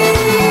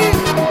scream.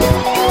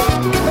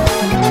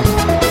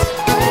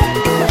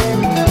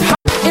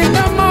 In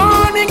the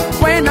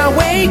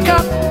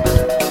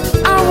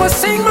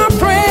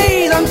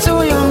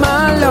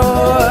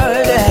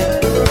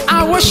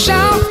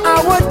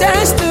I would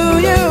dance to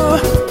you.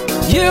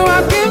 You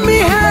have given me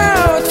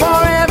health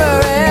forever,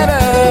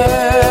 ever.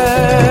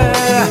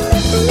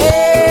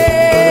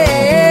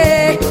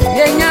 Hey,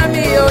 yeah,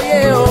 nyami, oh,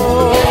 yeah, oh.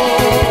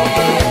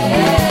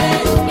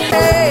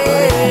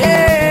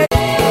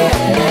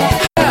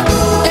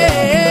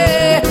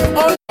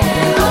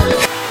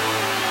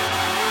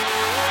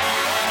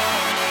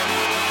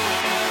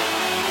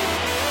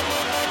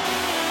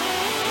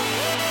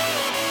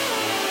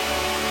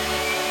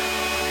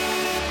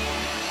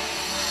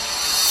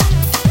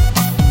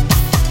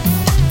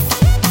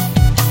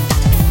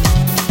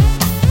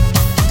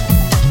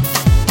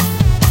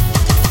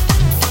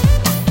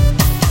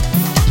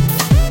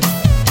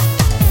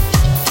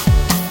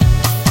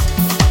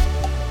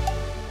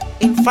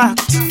 In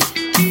fact,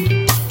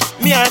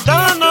 me I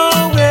don't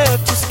know where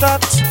to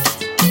start.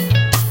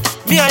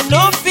 Me I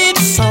know fit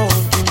solve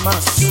the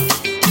mass.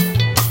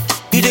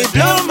 It dey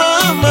blow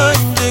my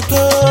mind they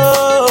go.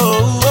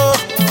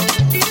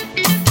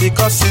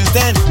 Because since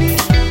then,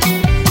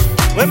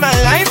 when my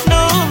life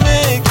no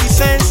make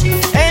sense,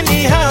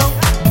 anyhow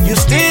you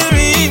still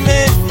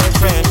remain my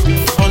friend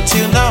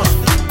until now.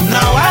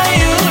 Now why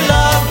you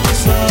love me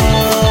so?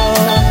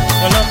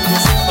 Your love me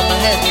so for my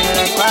head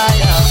like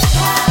fire.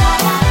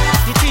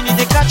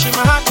 They catch in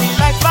my heart be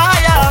like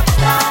fire.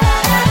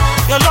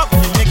 Your love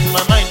they make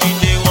my mind in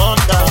they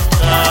wonder.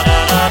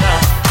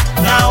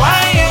 Now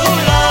why you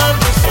love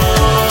me so?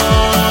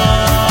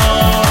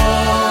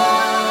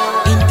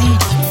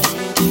 Indeed,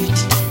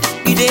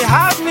 they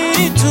have me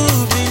to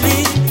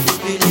believe.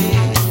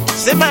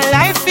 Say my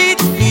life it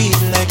be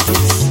like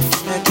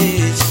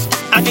this,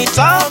 and it's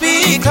all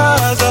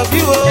because of you.